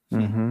sure.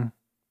 Mm-hmm.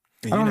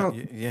 And I don't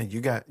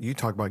know. you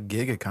talk about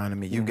gig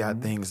economy. You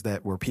got things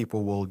that where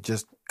people will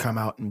just come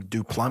out and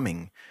do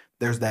plumbing.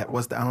 There's that.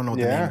 I don't know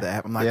the name of the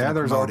app. I'm not. Yeah, gonna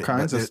there's promote all it,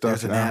 kinds but of stuff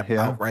There's an now, app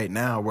yeah. out right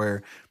now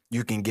where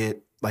you can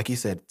get, like you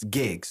said, it's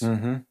gigs.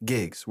 Mm-hmm.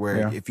 Gigs where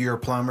Yeah. if you're a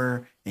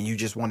plumber and you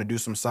just want to do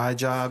some side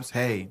jobs,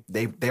 hey,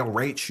 they'll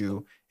rate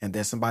you, and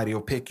then somebody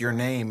will pick your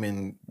name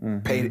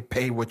and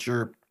pay what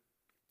you're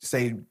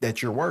say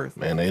that you're worth.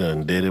 Man, they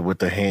done did it with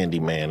the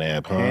Handyman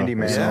app, huh?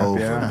 Handyman It's app, over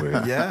yeah.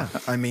 with. Yeah,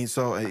 I mean,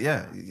 so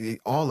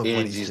all of what he's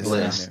Angie's just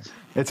saying List. there.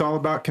 It's all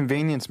about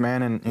convenience,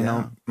 man, and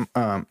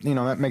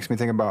that makes me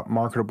think about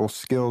marketable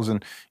skills,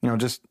 and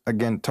just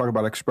again talk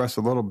about Express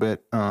a little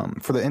bit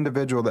for the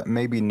individual that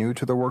may be new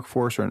to the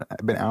workforce or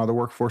been out of the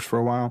workforce for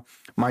a while.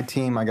 My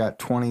team, I got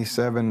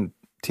 27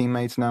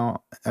 teammates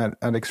now at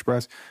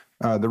Express.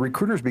 The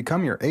recruiters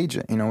become your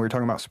agent. We were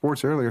talking about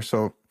sports earlier,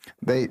 so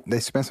they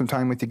spend some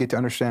time with you, get to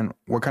understand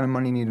what kind of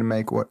money you need to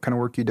make, what kind of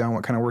work you done,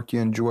 what kind of work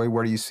you enjoy,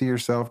 where do you see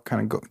yourself,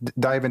 kind of go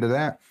dive into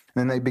that, and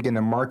then they begin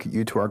to market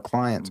you to our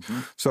clients.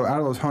 So out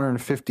of those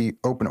 150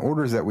 open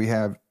orders that we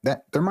have,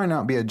 that there might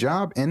not be a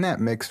job in that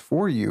mix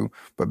for you,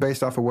 but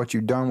based off of what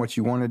you've done, what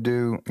you want to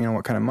do,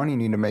 what kind of money you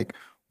need to make,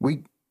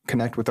 we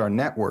connect with our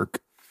network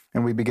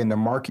and we begin to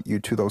market you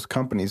to those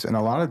companies. And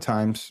a lot of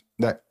times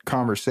that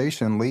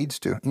conversation leads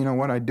to,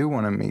 I do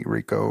want to meet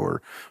Rico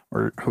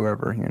or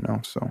whoever,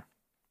 so.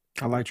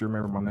 I like to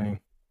remember my name.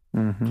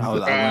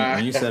 Mm-hmm.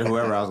 When you said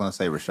whoever, I was going to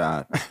say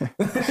Rashad.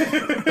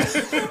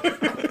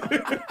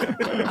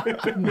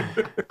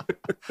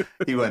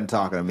 He wasn't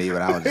talking to me,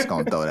 but I was just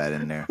going to throw that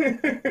in there.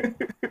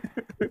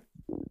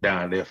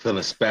 Down there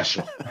feeling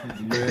special.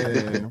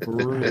 Man, for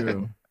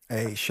real.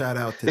 Hey, shout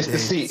out to It's the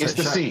seat. It's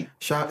the seat.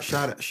 Shout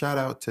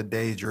out to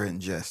Deidre and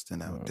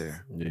Justin out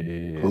there.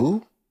 Yeah.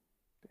 Who?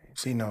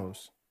 She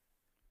knows.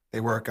 They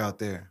work out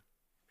there.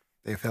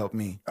 They've helped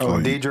me. Oh,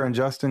 Deidre and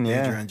Justin,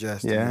 yeah. Deidre and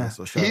Justin. Yeah.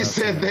 So shout He out to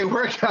said them. they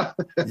work out.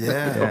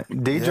 Yeah.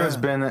 Deidre's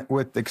Yeah. been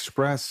with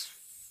Express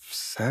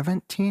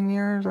 17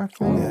 years, I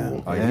think.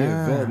 Yeah. Oh,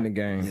 yeah. Vet in the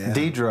game. Yeah.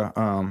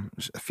 Deidre,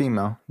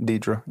 female,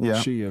 Deidre, yeah.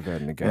 She a vet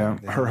in the game.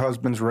 Yeah. Her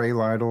husband's Ray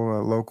Lytle,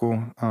 a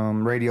local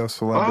radio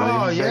celebrity.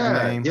 Oh, big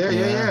yeah. name.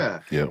 Yeah.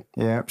 Yep.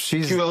 Yeah,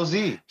 she's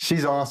QLZ.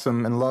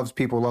 awesome and loves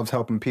people, loves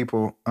helping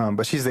people.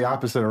 But she's the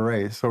opposite of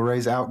Ray. So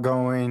Ray's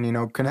outgoing,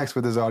 connects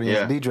with his audience.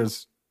 Yeah.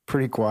 Deidre's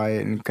pretty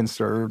quiet and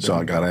conserved. So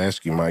I got to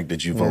ask you, Mike,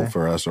 did you Yeah. vote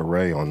for us or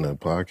Ray on the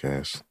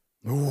podcast?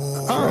 For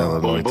Oh,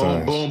 Illinois Boom, boom,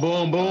 Times. boom,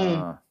 boom,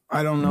 boom.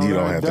 I don't know. You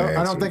don't that. have to I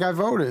don't answer. think I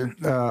voted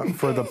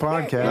for the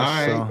podcast. All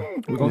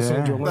right. So. We're going to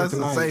send you a link That's a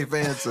tonight. safe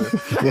answer.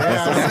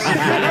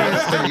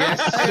 Yes, sir.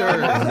 Yes,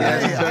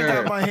 Hey, I got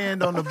sir. my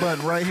hand on the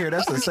button right here.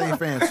 That's a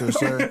safe answer,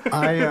 sir.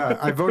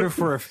 I voted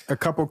for a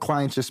couple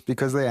clients just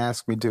because they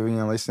asked me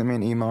to. They sent me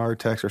an email or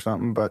text or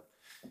something. But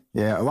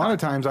yeah, a lot of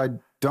times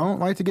don't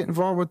like to get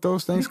involved with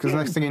those things because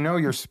next thing you know,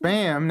 you're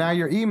spam. Now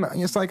your email.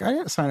 It's like I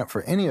didn't sign up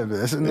for any of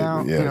this, and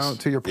now you know.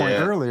 To your point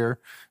earlier,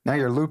 now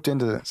you're looped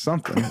into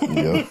something.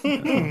 Yep.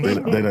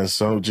 they done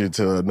sold you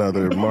to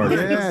another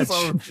market.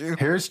 Yeah,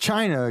 here's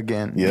China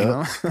again. Yeah. You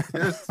know?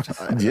 Here's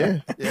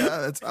China. Yeah,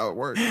 that's how it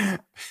works.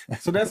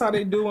 So that's how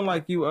they doing.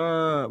 Like you,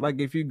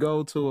 like if you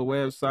go to a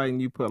website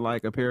and you put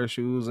like a pair of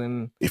shoes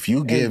and if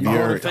you give and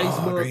your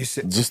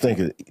Facebook, just think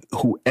of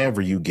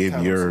whoever you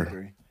give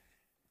your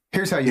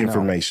here's how you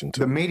information know. to.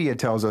 The media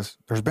tells us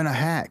there's been a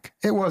hack.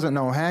 It wasn't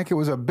no hack. It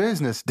was a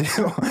business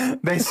deal.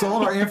 They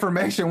sold our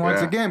information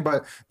once again,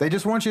 but they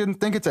just want you to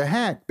think it's a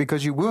hack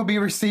because you will be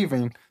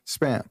receiving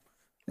spam.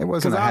 It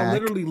wasn't a hack. I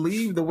literally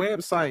leave the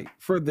website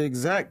for the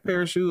exact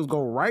pair of shoes,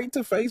 go right to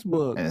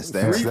Facebook, and it's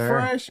there.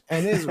 refresh,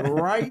 and it's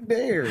right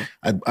there.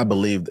 I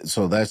believe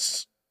so.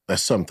 That's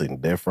something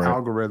different.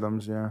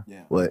 Algorithms,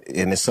 yeah. Well,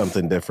 and it's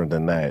something different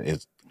than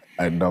that.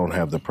 I don't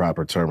have the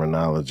proper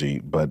terminology,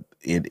 but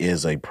it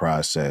is a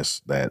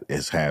process that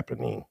is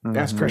happening.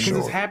 That's correct. Because sure.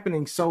 it's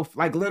happening so,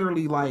 like,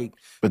 literally, like,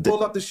 but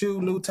pull up the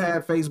shoe, new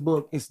tab,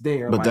 Facebook, it's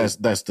there. But like,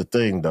 that's the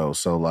thing, though.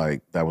 So,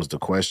 like, that was the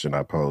question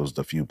I posed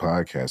a few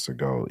podcasts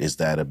ago. Is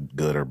that a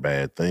good or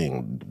bad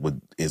thing?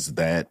 Is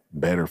that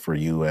better for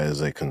you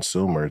as a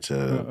consumer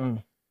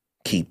to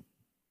keep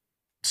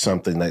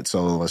something that,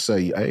 so let's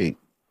say, hey,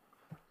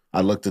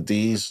 I looked at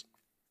these,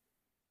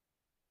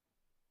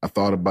 I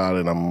thought about it,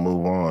 I'm going to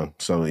move on.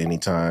 So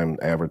anytime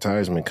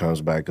advertisement comes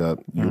back up,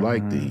 you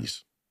like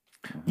these.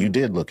 You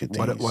did look at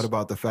these. What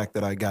about the fact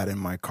that I got in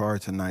my car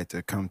tonight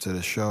to come to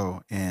the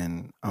show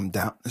and I'm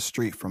down the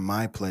street from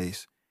my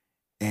place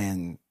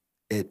and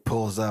it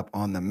pulls up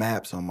on the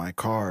maps on my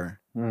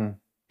car,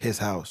 his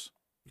house.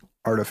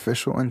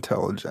 Artificial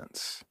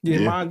intelligence.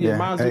 Mine's do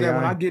that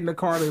when I get in the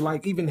car. They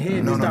like even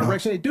head this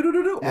direction. They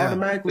do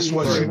automatically. It's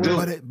what you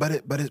do.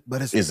 But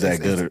it's Is that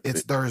good?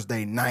 It's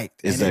Thursday night.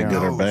 Is that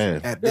good or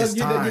bad? At this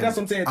time, that's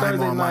what I'm saying. I'm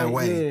Thursday on my night.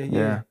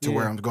 way to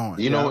where I'm going.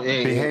 You know,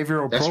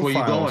 behavioral that's profiles. where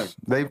you're going.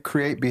 They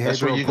create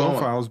behavioral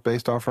profiles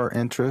based off our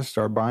interests,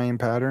 our buying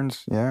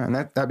patterns. Yeah, and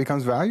that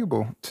becomes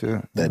valuable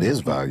to. That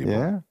is valuable.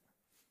 Yeah,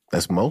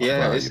 that's most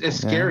valuable. It's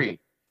scary.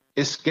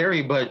 It's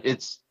scary, but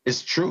it's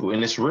true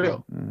and it's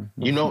real.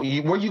 You know,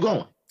 where you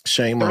going?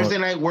 Shame Thursday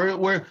on night.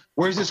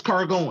 Where's this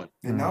car going?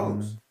 It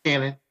knows.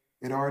 Cannon.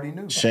 It already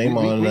knew. Shame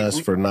on us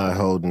for not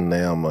holding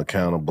them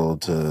accountable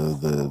to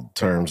the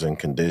terms and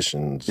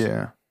conditions.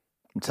 Yeah.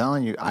 I'm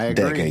telling you, I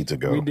agree. Decades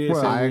ago. We did.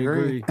 Well, I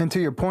agree. And to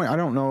your point, I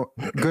don't know,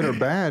 good or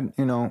bad,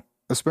 you know,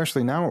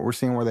 especially now what we're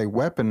seeing where they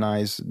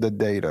weaponize the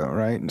data,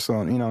 right? And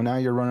so, you know, now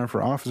you're running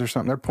for office or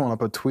something, they're pulling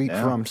up a tweet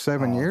from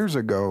 7 years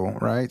ago,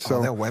 right?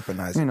 So they'll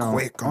weaponize it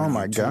quick. Oh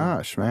my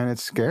gosh, man,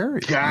 it's scary.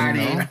 Got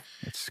him.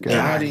 It's scary.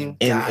 Got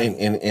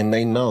him. And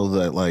they know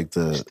that like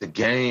It's the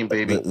game,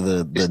 baby.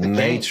 The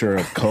nature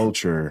of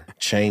culture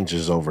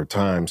changes over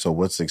time. So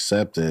what's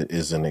accepted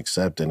isn't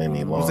accepted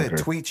any longer. Was that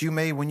tweet you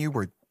made when you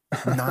were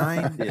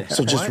 9?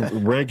 So just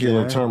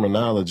regular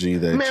terminology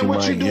that Man, you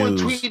what might you doing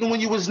use. tweeting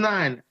when you was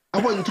 9? I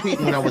wasn't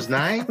tweeting when I was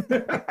 9.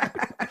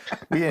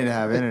 We didn't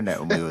have internet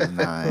when we was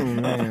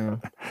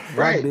 9.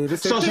 Right.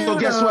 So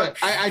guess what?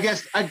 I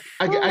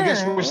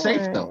guess we're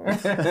safe though,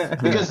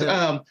 because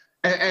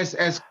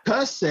as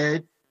Cuz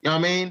said, you know what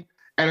I mean.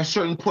 At a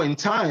certain point in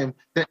time,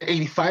 that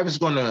 85 is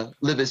going to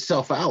live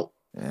itself out,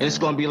 and it's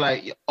going to be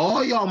like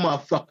all y'all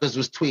motherfuckers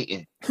was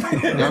tweeting. You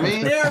know what I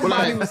mean?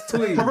 Everybody was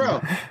tweeting for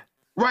real,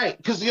 right?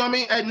 Because you know what I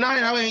mean. At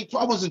 9,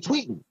 I wasn't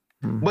tweeting.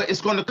 But it's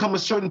going to come a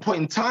certain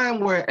point in time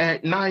where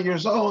at 9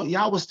 years old,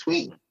 y'all was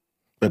tweeting.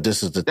 But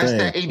this is the thing.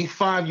 That's that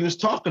 85 you was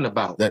talking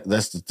about.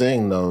 That's the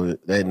thing, though.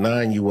 At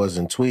 9, you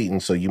wasn't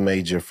tweeting, so you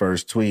made your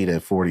first tweet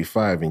at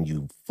 45 and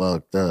you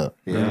fucked up.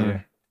 Yeah.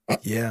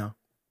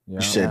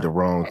 You said the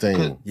wrong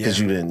thing because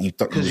you didn't. You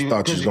thought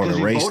you was going to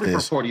erase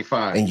this,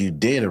 45. and you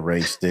did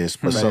erase this,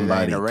 but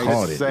somebody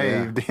caught it.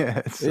 Saved.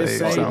 Yeah, it's It's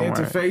saved somewhere.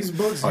 into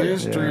Facebook's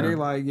history. They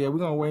like, we're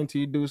gonna wait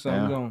until you do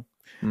something.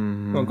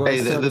 We're gonna go.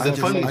 Hey,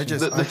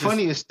 the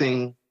funniest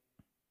thing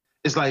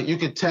is like you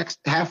could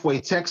halfway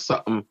text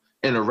something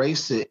and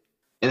erase it,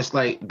 and it's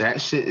like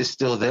that shit is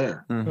still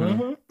there.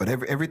 But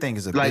everything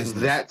is a Like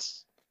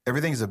business.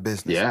 Everything's a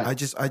business. Yeah. I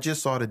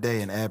just saw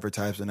today an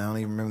advertisement. I don't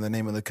even remember the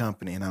name of the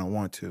company, and I don't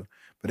want to.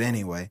 But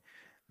anyway,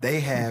 they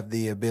have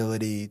the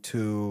ability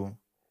to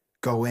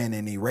go in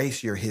and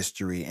erase your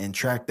history and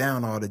track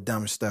down all the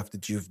dumb stuff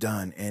that you've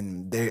done.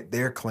 And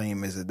their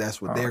claim is that that's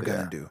what they're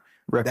going to do.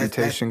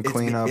 Reputation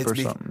cleanup or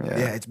something.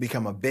 Yeah, it's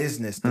become a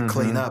business to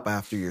clean up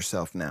after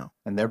yourself now.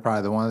 And they're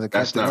probably the ones that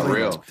That's not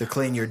real. To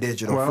clean your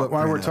digital footprint.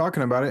 While we're up.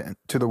 talking about it,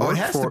 to the workforce,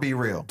 it has to be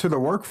real. To the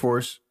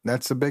workforce,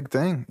 that's a big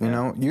thing. You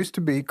know, it used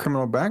to be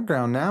criminal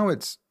background. Now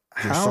it's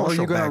how are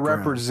you going to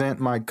represent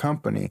my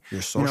company?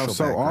 Your social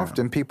so background.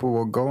 often people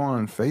will go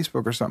on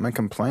Facebook or something and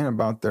complain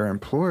about their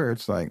employer.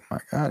 It's like, my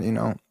God, you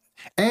know,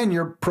 and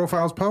your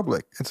profile's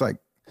public. It's like,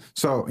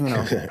 so, you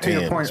know, to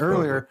your point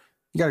earlier,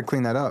 you got to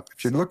clean that up.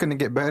 If you're looking to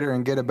get better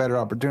and get a better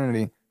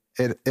opportunity,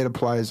 it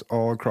applies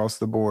all across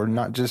the board,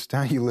 not just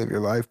how you live your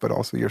life, but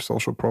also your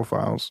social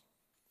profiles.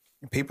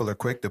 People are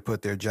quick to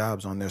put their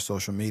jobs on their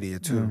social media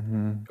too.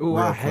 Oh, Real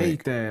I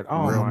hate quick. that.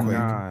 Oh Real my quick.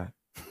 God.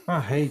 I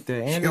hate that.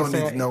 You And don't they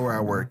need say, to know where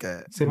I work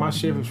at. say my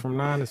shift is from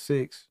 9 to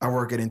 6. I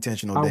work at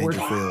Intentional I work-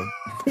 Dangerfield.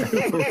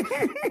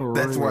 For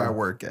That's real. where I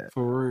work at.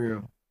 For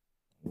real.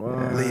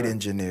 Lead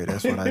engineer.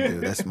 That's what I do.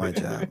 That's my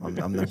job.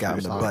 I'm the guy. I'm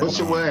the button. What's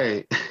your man.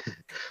 way?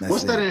 That's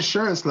What's that it.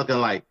 insurance looking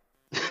like?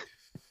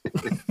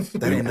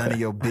 That ain't none of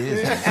your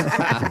business.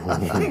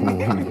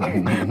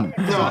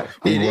 No,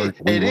 We it work-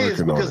 we is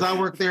working on because it. I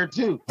work there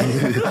too.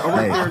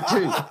 I work there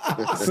too.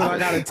 So I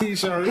got a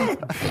t-shirt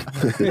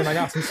and I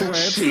got some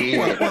sweats. Shit.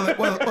 well, it's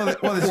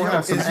We'll your,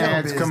 have some it's your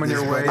ads coming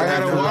business, your way. but I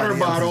got a everybody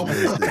water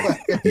else's bottle.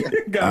 business.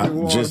 Got the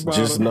water just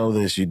bottle. know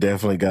this: you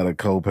definitely got a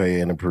copay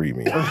and a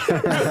premium.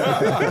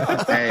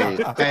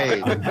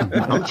 Hey,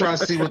 I'm trying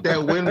to see what that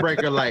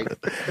windbreaker like.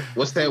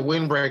 What's that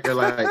windbreaker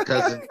like,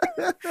 cousin?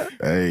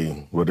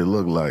 Hey, what it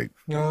look like,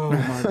 Oh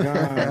my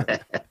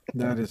God.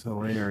 That is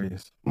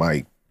hilarious.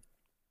 Mike?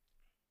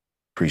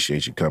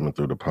 Appreciate you coming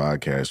through the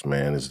podcast,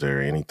 man. Is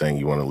there anything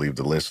you want to leave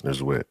the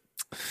listeners with?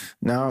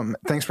 No,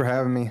 thanks for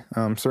having me.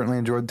 Certainly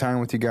enjoyed the time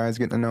with you guys,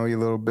 getting to know you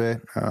a little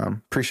bit.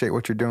 Appreciate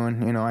what you're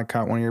doing. You know, I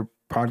caught one of your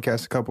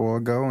podcasts a couple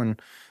ago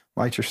and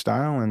liked your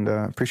style, and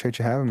appreciate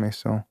you having me.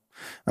 So,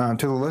 to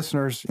the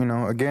listeners, you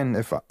know, again,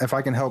 if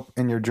I can help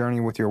in your journey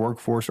with your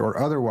workforce or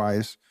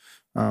otherwise,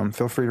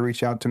 feel free to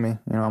reach out to me.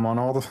 You know, I'm on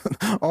all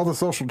the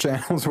social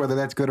channels, whether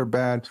that's good or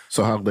bad.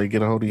 So how do they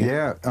get a hold of you?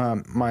 Yeah,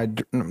 my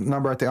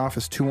number at the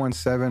office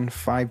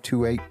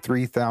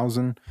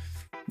 217-528-3000.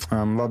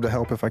 Love to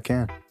help if I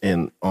can.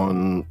 And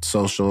on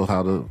social,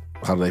 how do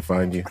they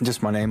find you?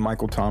 Just my name,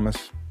 Michael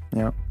Thomas.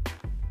 Yeah.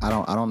 I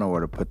don't know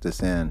where to put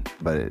this in,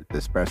 but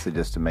especially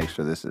just to make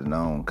sure this is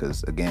known,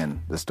 because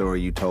again, the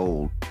story you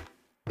told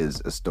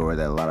is a story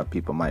that a lot of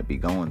people might be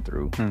going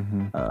through,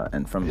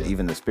 and from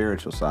even the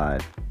spiritual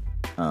side,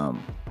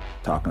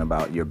 talking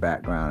about your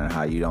background and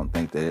how you don't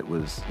think that it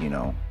was, you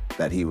know,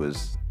 that you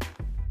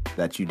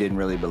didn't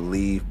really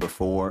believe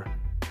before,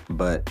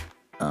 but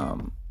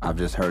I've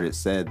just heard it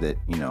said that,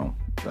 you know,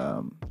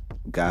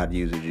 God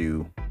uses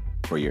you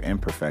for your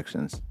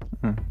imperfections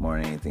more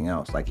than anything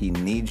else. Like, he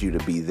needs you to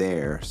be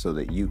there so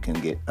that you can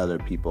get other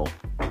people,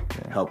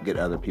 help get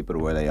other people to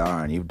where they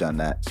are. And you've done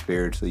that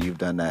spiritually. You've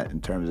done that in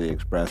terms of the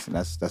express, and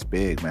that's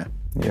big, man.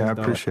 Yeah, I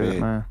appreciate it,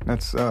 man.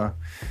 That's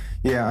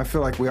yeah, I feel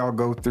like we all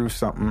go through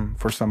something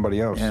for somebody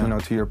else. Yeah. You know,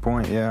 to your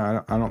point,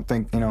 yeah, I don't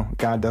think, you know,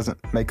 God doesn't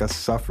make us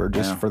suffer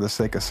just for the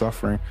sake of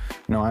suffering.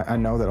 You know, I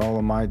know that all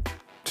of my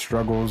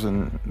struggles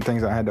and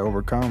things I had to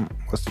overcome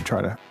was to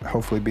try to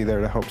hopefully be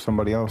there to help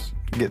somebody else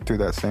get through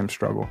that same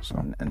struggle. So,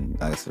 And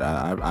like I said,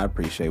 I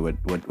appreciate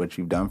what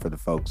you've done for the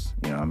folks.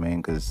 You know what I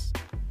mean? Because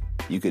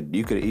you could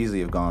easily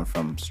have gone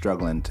from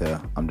struggling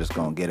to I'm just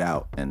gonna get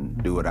out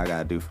and do what I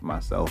gotta do for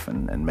myself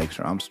and make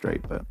sure I'm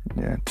straight. But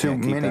yeah, too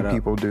keep many that up.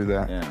 people do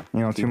that. Yeah,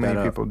 You know, keep too many that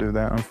up. people do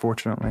that,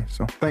 unfortunately.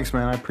 So, thanks,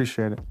 man. I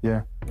appreciate it.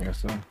 Yeah.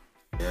 Yes, sir.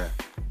 Yeah.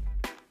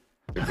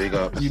 Big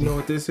ups. You know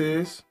what this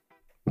is?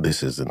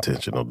 This is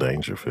Intentional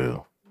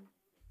Dangerfield.